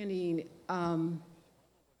understanding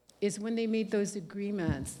is when they made those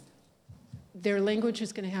agreements, their language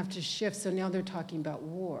is going to have to shift. So now they're talking about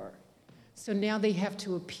war. So now they have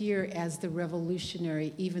to appear as the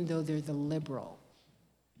revolutionary, even though they're the liberal.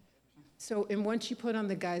 So, and once you put on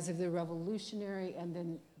the guise of the revolutionary and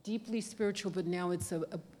then deeply spiritual, but now it's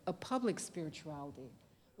a public spirituality.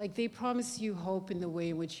 Like they promise you hope in the way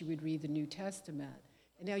in which you would read the New Testament.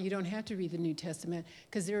 And now you don't have to read the New Testament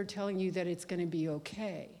because they're telling you that it's going to be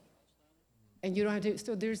okay. And you don't have to,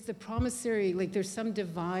 so there's the promissory, like there's some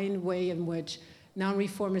divine way in which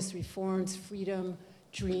non-reformist reforms, freedom,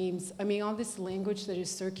 dreams, all this language that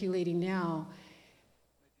is circulating now,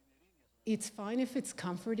 it's fine if it's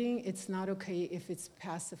comforting, it's not okay if it's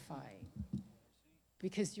pacifying.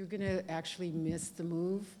 Because you're gonna actually miss the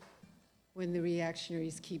move when the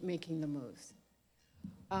reactionaries keep making the moves.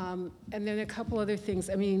 And then a couple other things.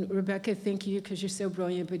 Rebecca, thank you, because you're so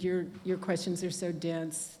brilliant, but your questions are so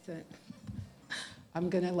dense that I'm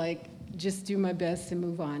gonna just do my best and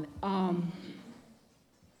move on.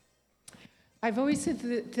 I've always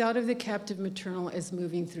thought of the captive maternal as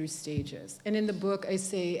moving through stages. And in the book, I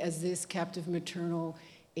say as this captive maternal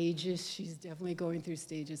ages, she's definitely going through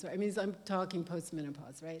stages. I'm talking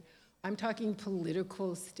postmenopause, right? I'm talking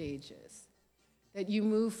political stages. That you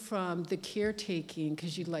move from the caretaking,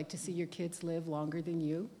 because you'd like to see your kids live longer than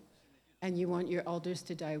you, and you want your elders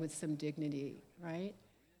to die with some dignity, right?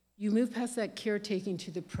 You move past that caretaking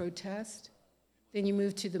to the protest, then you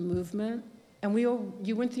move to the movement, and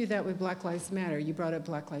you went through that with Black Lives Matter. You brought up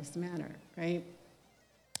Black Lives Matter, right?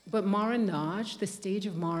 But marronage, the stage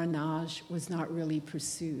of marronage was not really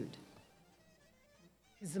pursued.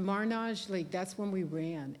 Because the marronage, that's when we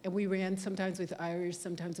ran. And we ran sometimes with Irish,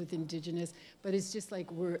 sometimes with Indigenous, but it's just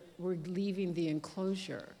like we're leaving the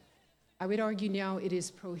enclosure. I would argue now it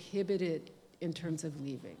is prohibited in terms of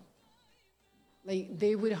leaving.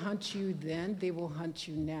 They would hunt you then, they will hunt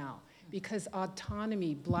you now. Because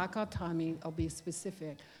autonomy, Black autonomy, I'll be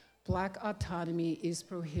specific, Black autonomy is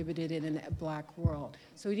prohibited in a Black world.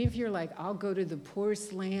 So even if you're like, I'll go to the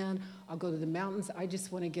poorest land, I'll go to the mountains, I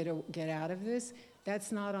just want to get out of this,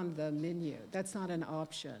 that's not on the menu. That's not an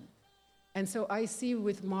option. And so I see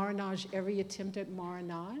with marronage, every attempt at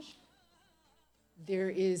marronage, there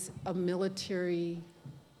is a military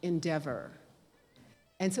endeavor.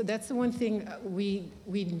 And so that's the one thing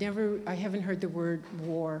I haven't heard the word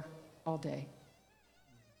war all day.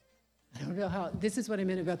 I don't know how, this is what I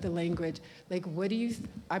meant about the language. What do you,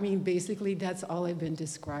 basically that's all I've been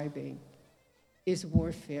describing is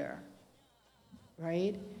warfare,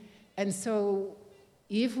 right? And so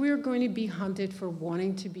if we're going to be hunted for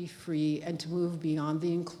wanting to be free and to move beyond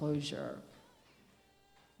the enclosure,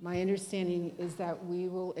 my understanding is that we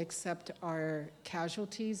will accept our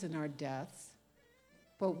casualties and our deaths,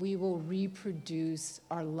 but we will reproduce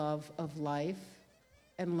our love of life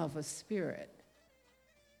and love of spirit.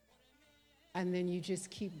 And then you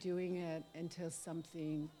just keep doing it until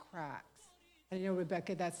something cracks. I know,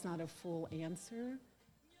 Rebecca, that's not a full answer,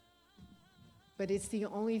 but it's the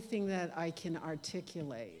only thing that I can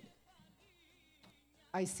articulate.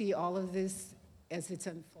 I see all of this as it's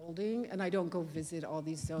unfolding, and I don't go visit all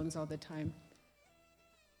these zones all the time.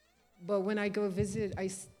 But when I go visit, I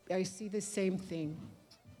see the same thing.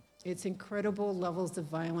 It's incredible levels of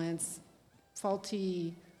violence,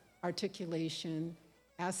 faulty articulation,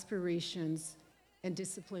 aspirations, and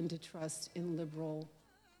discipline to trust in liberal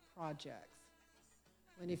projects.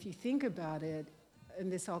 When if you think about it,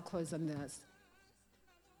 and this, I'll close on this.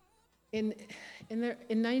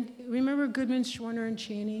 Remember Goodman, Schwerner, and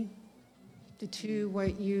Cheney? The two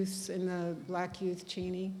white youths and the black youth,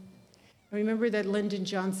 Cheney? Remember that Lyndon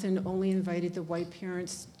Johnson only invited the white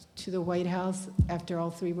parents to the White House after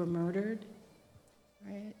all three were murdered,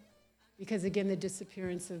 right? Because again, the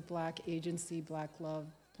disappearance of black agency, black love,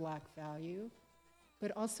 black value.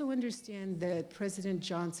 But also understand that President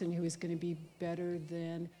Johnson, who was going to be better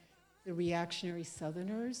than the reactionary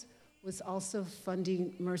Southerners, was also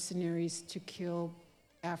funding mercenaries to kill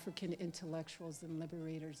African intellectuals and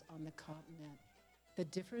liberators on the continent. The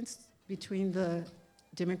difference between the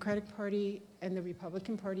Democratic Party and the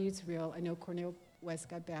Republican Party is real. I know Cornel West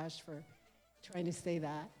got bashed for trying to say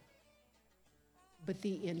that. But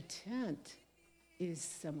the intent is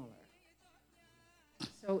similar.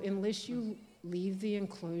 So unless you leave the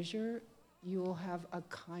enclosure, you will have a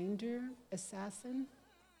kinder assassin.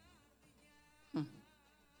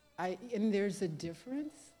 And there's a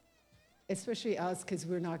difference, especially us, because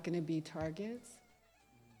we're not going to be targets.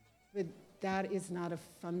 But that is not a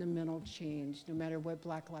fundamental change, no matter what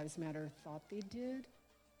Black Lives Matter thought they did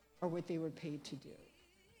or what they were paid to do.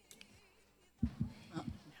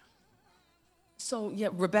 So, yeah,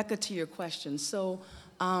 Rebecca, to your question. So,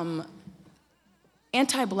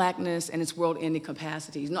 anti-Blackness and its world-ending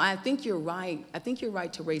capacities. No, I think you're right. I think you're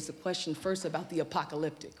right to raise the question first about the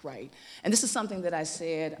apocalyptic, right? And this is something that I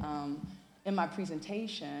said in my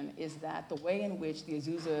presentation, is that the way in which the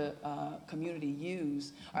Azusa community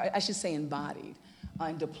used, or I should say embodied,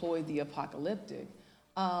 and deployed the apocalyptic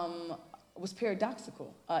was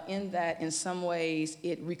paradoxical in that in some ways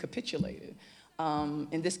it recapitulated.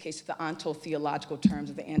 In this case, the onto-theological terms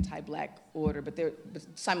of the anti-Black order, but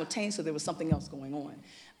simultaneously there was something else going on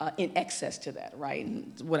in excess to that, right?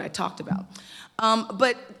 And what I talked about.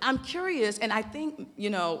 But I'm curious, and I think,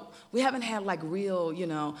 we haven't had like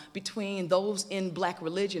real, between those in Black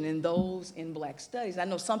religion and those in Black studies. I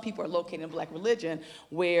know some people are located in Black religion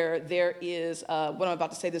where there is, what I'm about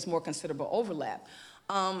to say, there's more considerable overlap.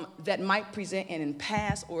 That might present an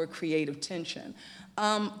impasse or a creative tension.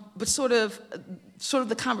 But sort of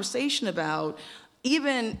the conversation about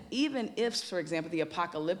even if, for example, the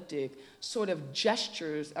apocalyptic sort of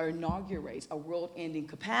gestures or inaugurates a world-ending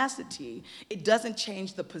capacity, it doesn't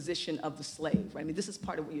change the position of the slave, right? I mean, this is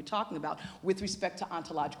part of what you're talking about with respect to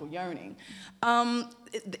ontological yearning.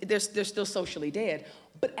 They're still socially dead.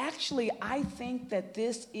 But actually, I think that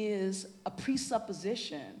this is a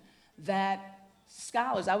presupposition that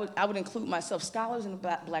scholars, I would include myself, scholars in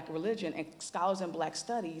Black religion and scholars in Black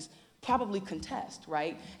studies probably contest,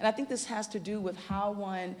 right? And I think this has to do with how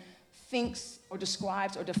one thinks or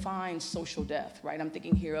describes or defines social death, right? I'm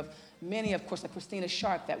thinking here of many, of course, like Christina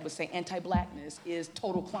Sharp, that would say anti-Blackness is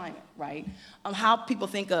total climate, right? How people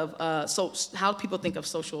think of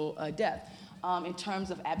social death in terms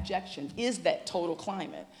of abjection, is that total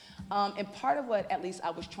climate? And part of what, at least, I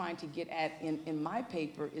was trying to get at in my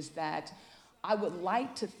paper is that I would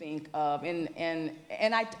like to think of, and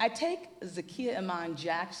I take Zakiya Iman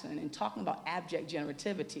Jackson in talking about abject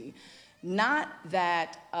generativity, not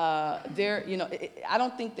that I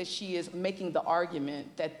don't think that she is making the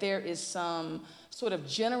argument that there is some sort of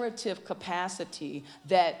generative capacity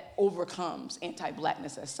that overcomes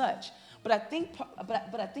anti-Blackness as such. But I think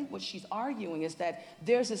what she's arguing is that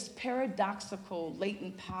there's this paradoxical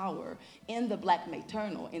latent power in the Black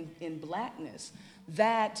maternal, in Blackness,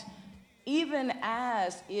 that even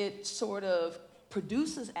as it sort of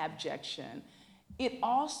produces abjection, it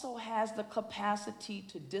also has the capacity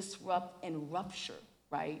to disrupt and rupture,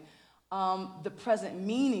 right? The present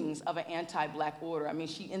meanings of an anti-Black order. I mean,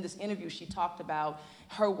 in this interview, she talked about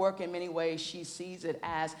her work in many ways. She sees it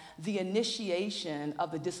as the initiation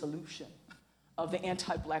of the dissolution of the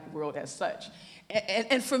anti-Black world as such.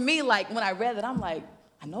 And for me, like, when I read that, I'm like,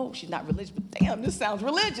 I know she's not religious, but damn, this sounds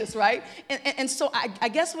religious, right? And so I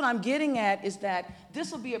guess what I'm getting at is that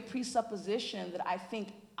this will be a presupposition that I think,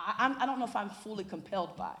 I don't know if I'm fully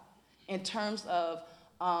compelled by, in terms of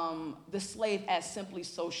the slave as simply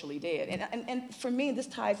socially dead. And for me, this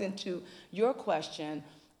ties into your question.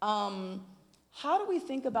 How do we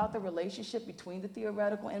think about the relationship between the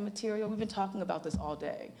theoretical and material? We've been talking about this all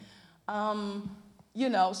day.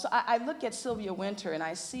 So I look at Sylvia Wynter and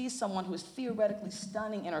I see someone who is theoretically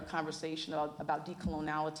stunning in her conversation about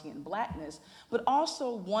decoloniality and Blackness, but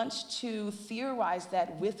also wants to theorize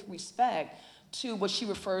that with respect to what she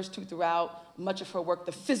refers to throughout much of her work,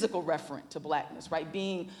 the physical referent to Blackness, right?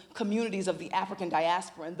 Being communities of the African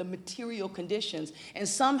diaspora and the material conditions, and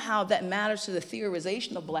somehow that matters to the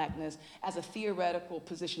theorization of Blackness as a theoretical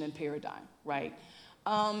position and paradigm, right?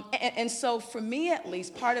 And so for me, at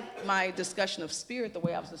least, part of my discussion of spirit, the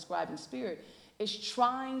way I was describing spirit, is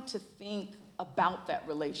trying to think about that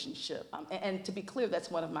relationship. And to be clear, that's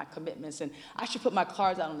one of my commitments, and I should put my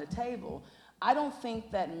cards out on the table. I don't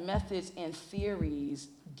think that methods and theories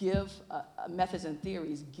give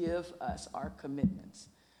us our commitments.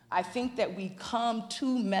 I think that we come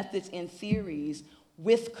to methods and theories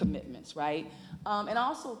with commitments, right? And I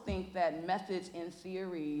also think that methods and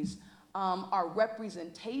theories are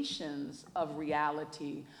representations of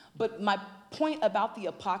reality. But my point about the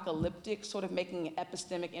apocalyptic sort of making an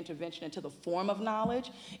epistemic intervention into the form of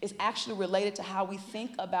knowledge is actually related to how we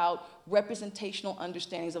think about representational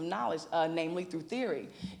understandings of knowledge, namely through theory,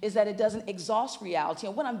 is that it doesn't exhaust reality.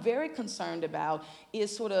 And what I'm very concerned about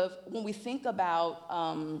is sort of when we think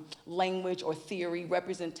about language or theory,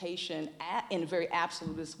 representation in very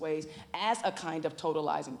absolutist ways as a kind of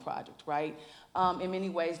totalizing project, right? In many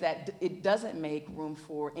ways that it doesn't make room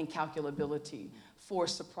for incalculability, for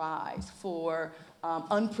surprise, for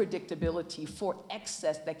unpredictability, for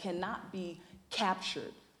excess that cannot be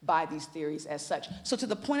captured by these theories as such. So to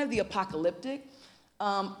the point of the apocalyptic,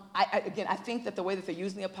 I think that the way that they're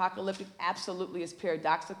using the apocalyptic absolutely is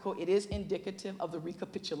paradoxical. It is indicative of the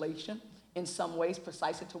recapitulation in some ways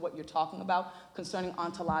precisely to what you're talking about concerning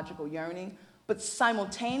ontological yearning. But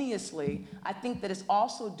simultaneously, I think that it's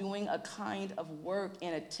also doing a kind of work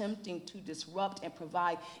in attempting to disrupt and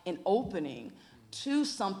provide an opening to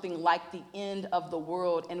something like the end of the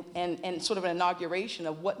world and sort of an inauguration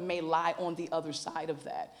of what may lie on the other side of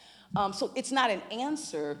that. So it's not an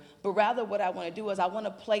answer, but rather what I want to do is I want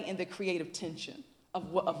to play in the creative tension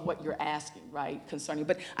of what you're asking, right, concerning.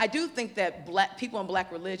 But I do think that Black people in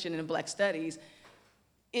Black religion and in Black studies,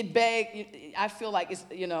 I feel like it's,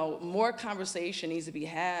 more conversation needs to be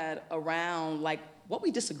had around like what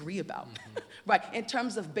we disagree about, right, in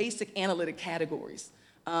terms of basic analytic categories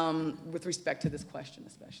with respect to this question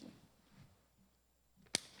especially.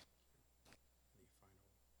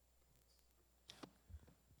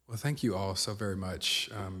 Well, thank you all so very much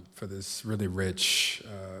for this really rich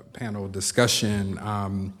panel discussion.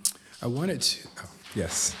 I wanted to,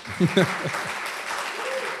 yes.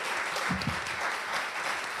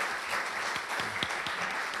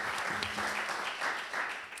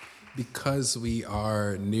 Because we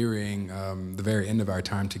are nearing the very end of our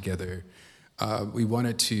time together, we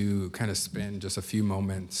wanted to kind of spend just a few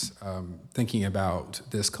moments thinking about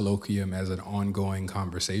this colloquium as an ongoing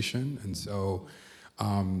conversation. And so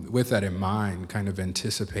with that in mind, kind of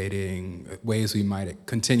anticipating ways we might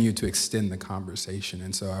continue to extend the conversation.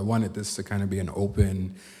 And so I wanted this to kind of be an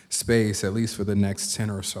open space, at least for the next 10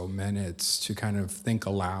 or so minutes, to kind of think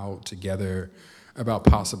aloud together about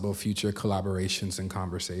possible future collaborations and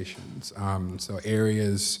conversations. So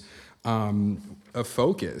areas of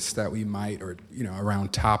focus that we might, or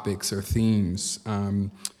around topics or themes,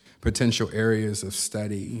 potential areas of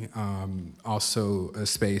study, also a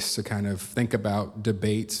space to kind of think about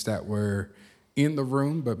debates that were in the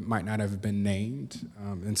room but might not have been named.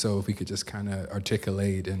 And so if we could just kind of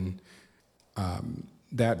articulate and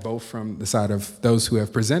that both from the side of those who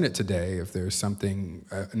have presented today, if there's something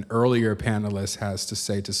an earlier panelist has to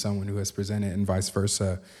say to someone who has presented and vice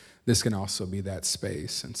versa, this can also be that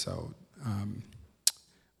space. And so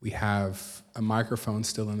we have a microphone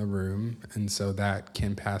still in the room, and so that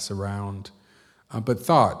can pass around. But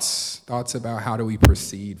thoughts about how do we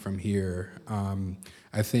proceed from here?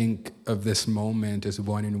 I think of this moment as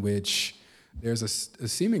one in which there's a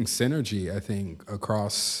seeming synergy, I think,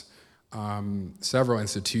 across several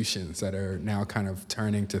institutions that are now kind of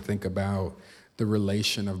turning to think about the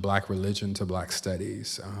relation of Black religion to Black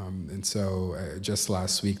studies. And so just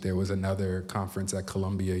last week, there was another conference at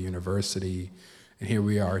Columbia University, and here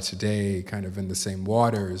we are today kind of in the same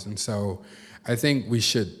waters. And so I think we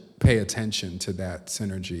should pay attention to that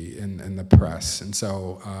synergy in the press. And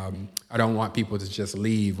so I don't want people to just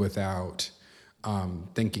leave without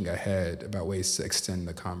thinking ahead about ways to extend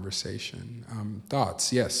the conversation.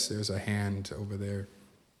 Thoughts? Yes, there's a hand over there.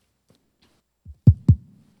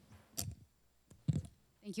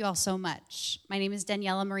 Thank you all so much. My name is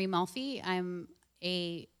Daniela Marie Malfi. I'm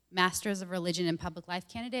a Master's of Religion and Public Life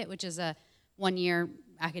candidate, which is a one-year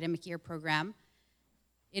academic year program.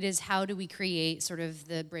 It is how do we create sort of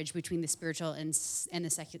the bridge between the spiritual and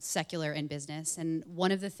the secular and business. And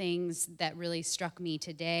one of the things that really struck me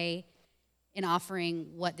today in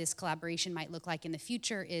offering what this collaboration might look like in the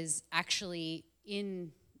future is actually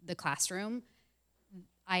in the classroom,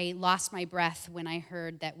 I lost my breath when I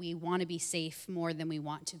heard that we want to be safe more than we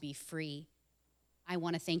want to be free. I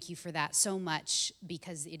want to thank you for that so much,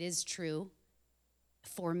 because it is true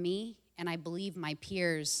for me, and I believe my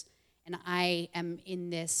peers, and I am in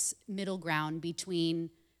this middle ground between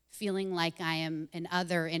feeling like I am an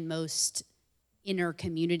other in most inner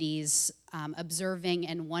communities, observing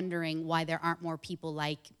and wondering why there aren't more people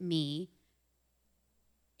like me,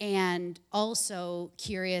 and also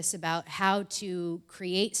curious about how to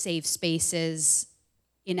create safe spaces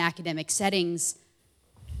in academic settings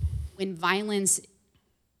when violence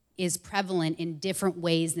is prevalent in different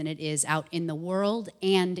ways than it is out in the world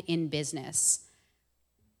and in business.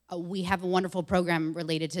 We have a wonderful program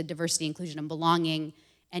related to diversity, inclusion, and belonging,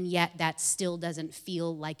 and yet that still doesn't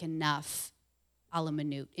feel like enough a la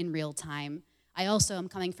minute in real time. I also am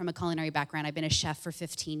coming from a culinary background. I've been a chef for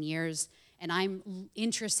 15 years, and I'm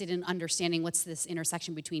interested in understanding what's this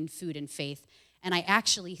intersection between food and faith. And I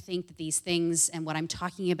actually think that these things and what I'm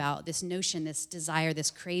talking about, this notion, this desire, this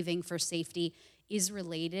craving for safety, is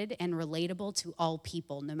related and relatable to all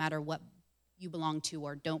people, no matter what you belong to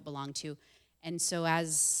or don't belong to. And so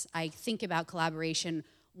as I think about collaboration,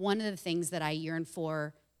 one of the things that I yearn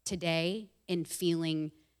for today in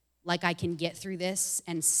feeling like I can get through this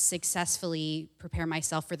and successfully prepare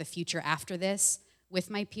myself for the future after this with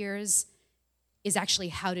my peers is actually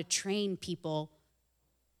how to train people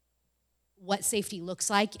what safety looks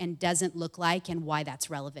like and doesn't look like and why that's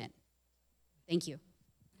relevant. Thank you.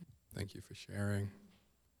 Thank you for sharing.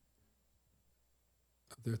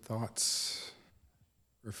 Other thoughts,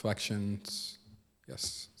 reflections?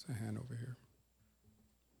 Yes, there's a hand over here.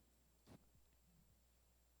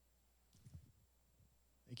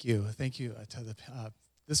 Thank you to the,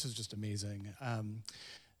 this was just amazing.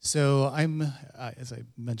 So I'm, as I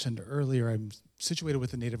mentioned earlier, I'm situated with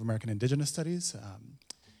the Native American Indigenous Studies,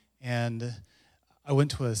 and I went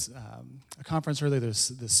to a conference earlier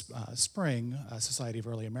this spring, Society of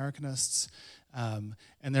Early Americanists, and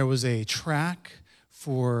there was a track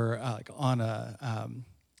for on a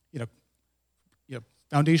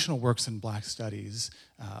foundational works in Black studies.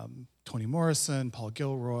 Toni Morrison, Paul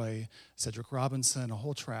Gilroy, Cedric Robinson, a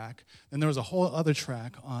whole track. Then there was a whole other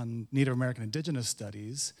track on Native American Indigenous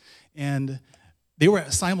studies, and they were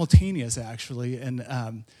simultaneous actually. And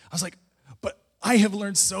I was like, but I have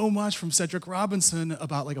learned so much from Cedric Robinson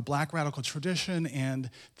about like a Black radical tradition and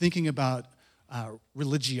thinking about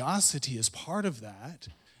religiosity as part of that.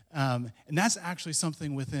 And that's actually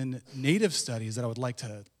something within Native studies that I would like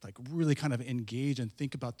to really kind of engage and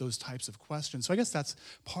think about those types of questions. So I guess that's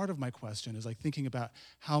part of my question, is like thinking about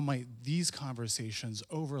how might these conversations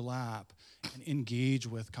overlap and engage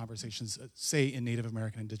with conversations, say, in Native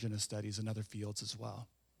American Indigenous studies and other fields as well.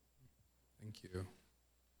 Thank you. Thank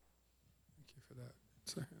you for that.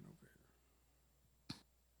 It's a hand over here.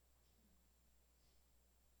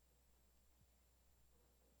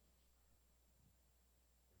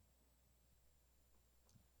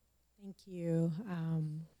 Thank you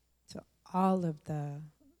to all of the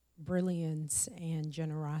brilliance and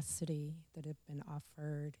generosity that have been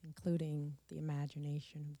offered, including the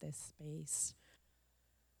imagination of this space.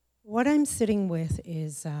 What I'm sitting with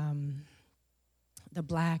is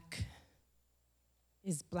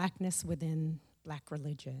Blackness within Black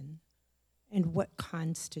religion and what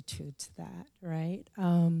constitutes that, right?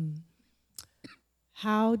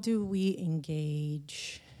 How do we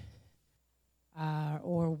engage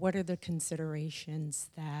or what are the considerations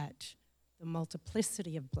that the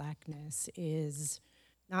multiplicity of Blackness is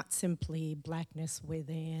not simply Blackness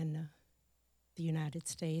within the United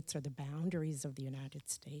States or the boundaries of the United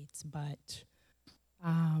States, but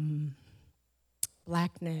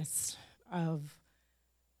Blackness of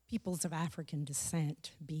peoples of African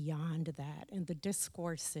descent beyond that, and the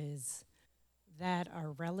discourses that are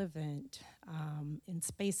relevant in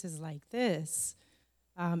spaces like this,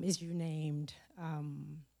 as you named,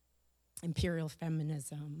 imperial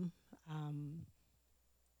feminism.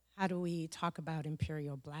 How do we talk about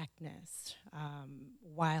imperial Blackness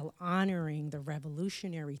while honoring the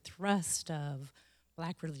revolutionary thrust of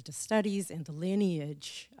Black religious studies and the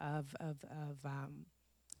lineage of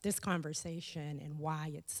this conversation and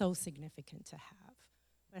why it's so significant to have?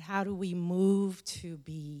 But how do we move to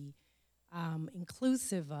be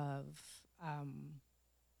inclusive of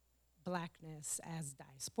Blackness as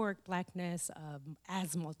diasporic Blackness,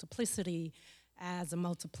 as multiplicity, as a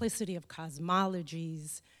multiplicity of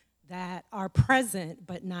cosmologies that are present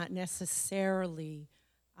but not necessarily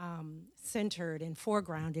centered and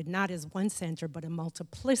foregrounded, not as one center, but a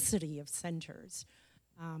multiplicity of centers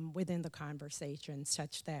within the conversation,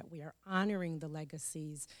 such that we are honoring the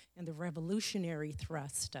legacies and the revolutionary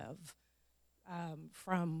thrust of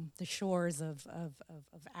from the shores of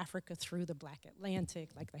Africa through the Black Atlantic,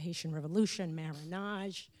 like the Haitian Revolution,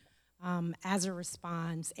 Marronage, as a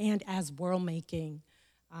response and as world making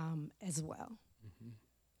as well. Mm-hmm.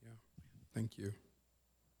 Yeah, thank you.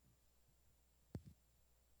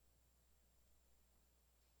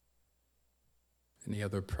 Any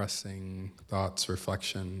other pressing thoughts,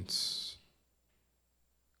 reflections,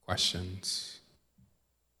 questions?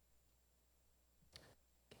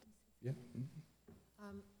 Yeah. Mm-hmm.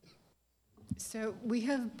 So we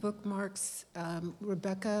have bookmarks.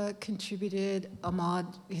 Rebecca contributed, Ahmad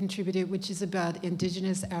contributed, which is about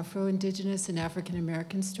indigenous, Afro-Indigenous, and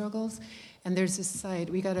African-American struggles. And there's a site,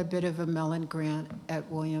 we got a bit of a Mellon grant at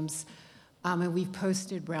Williams, and we've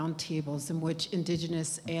posted roundtables in which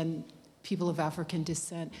indigenous and people of African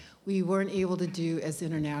descent, we weren't able to do as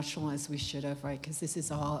international as we should have, right? Because this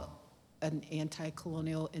is all an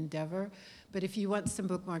anti-colonial endeavor. But if you want some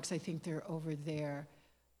bookmarks, I think they're over there.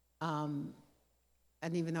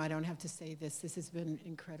 And even though I don't have to say this, this has been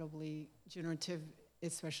incredibly generative,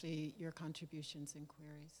 especially your contributions and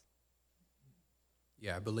queries.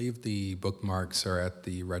 Yeah, I believe the bookmarks are at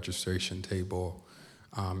the registration table,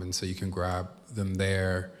 and so you can grab them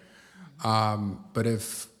there. But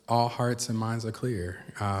if all hearts and minds are clear,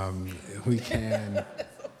 we can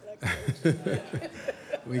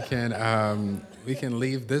we can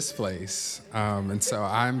leave this place. And so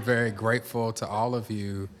I'm very grateful to all of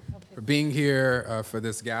you for being here for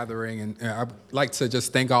this gathering. And I'd like to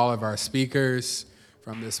just thank all of our speakers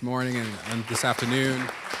from this morning and this afternoon.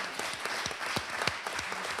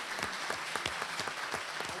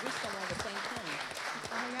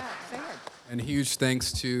 And huge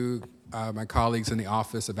thanks to my colleagues in the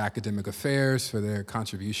Office of Academic Affairs for their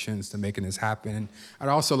contributions to making this happen. I'd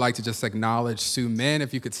also like to just acknowledge Sue Min,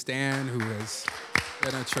 if you could stand, who has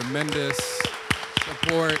been a tremendous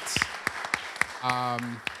support.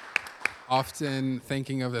 Often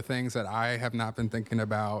thinking of the things that I have not been thinking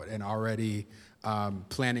about and already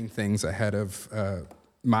planning things ahead of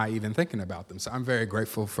my even thinking about them. So I'm very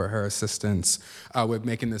grateful for her assistance with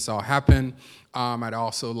making this all happen. I'd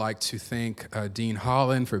also like to thank Dean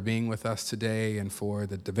Holland for being with us today and for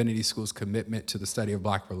the Divinity School's commitment to the study of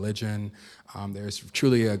Black religion. There's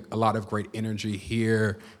truly a lot of great energy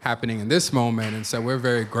here happening in this moment, and so we're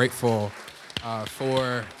very grateful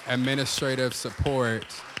for administrative support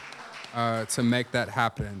to make that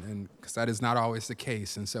happen, and because that is not always the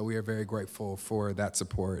case, and so we are very grateful for that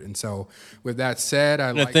support. And so, with that said,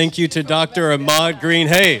 I'd like thank you to Dr. Ahmad Green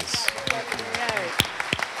Hayes.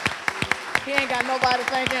 He ain't got nobody to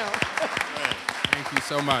thank him. Thank you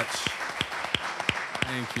so much.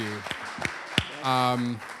 Thank you.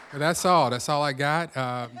 That's all. That's all I got.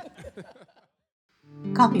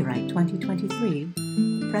 Copyright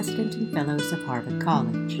 2023, President and Fellows of Harvard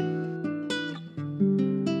College.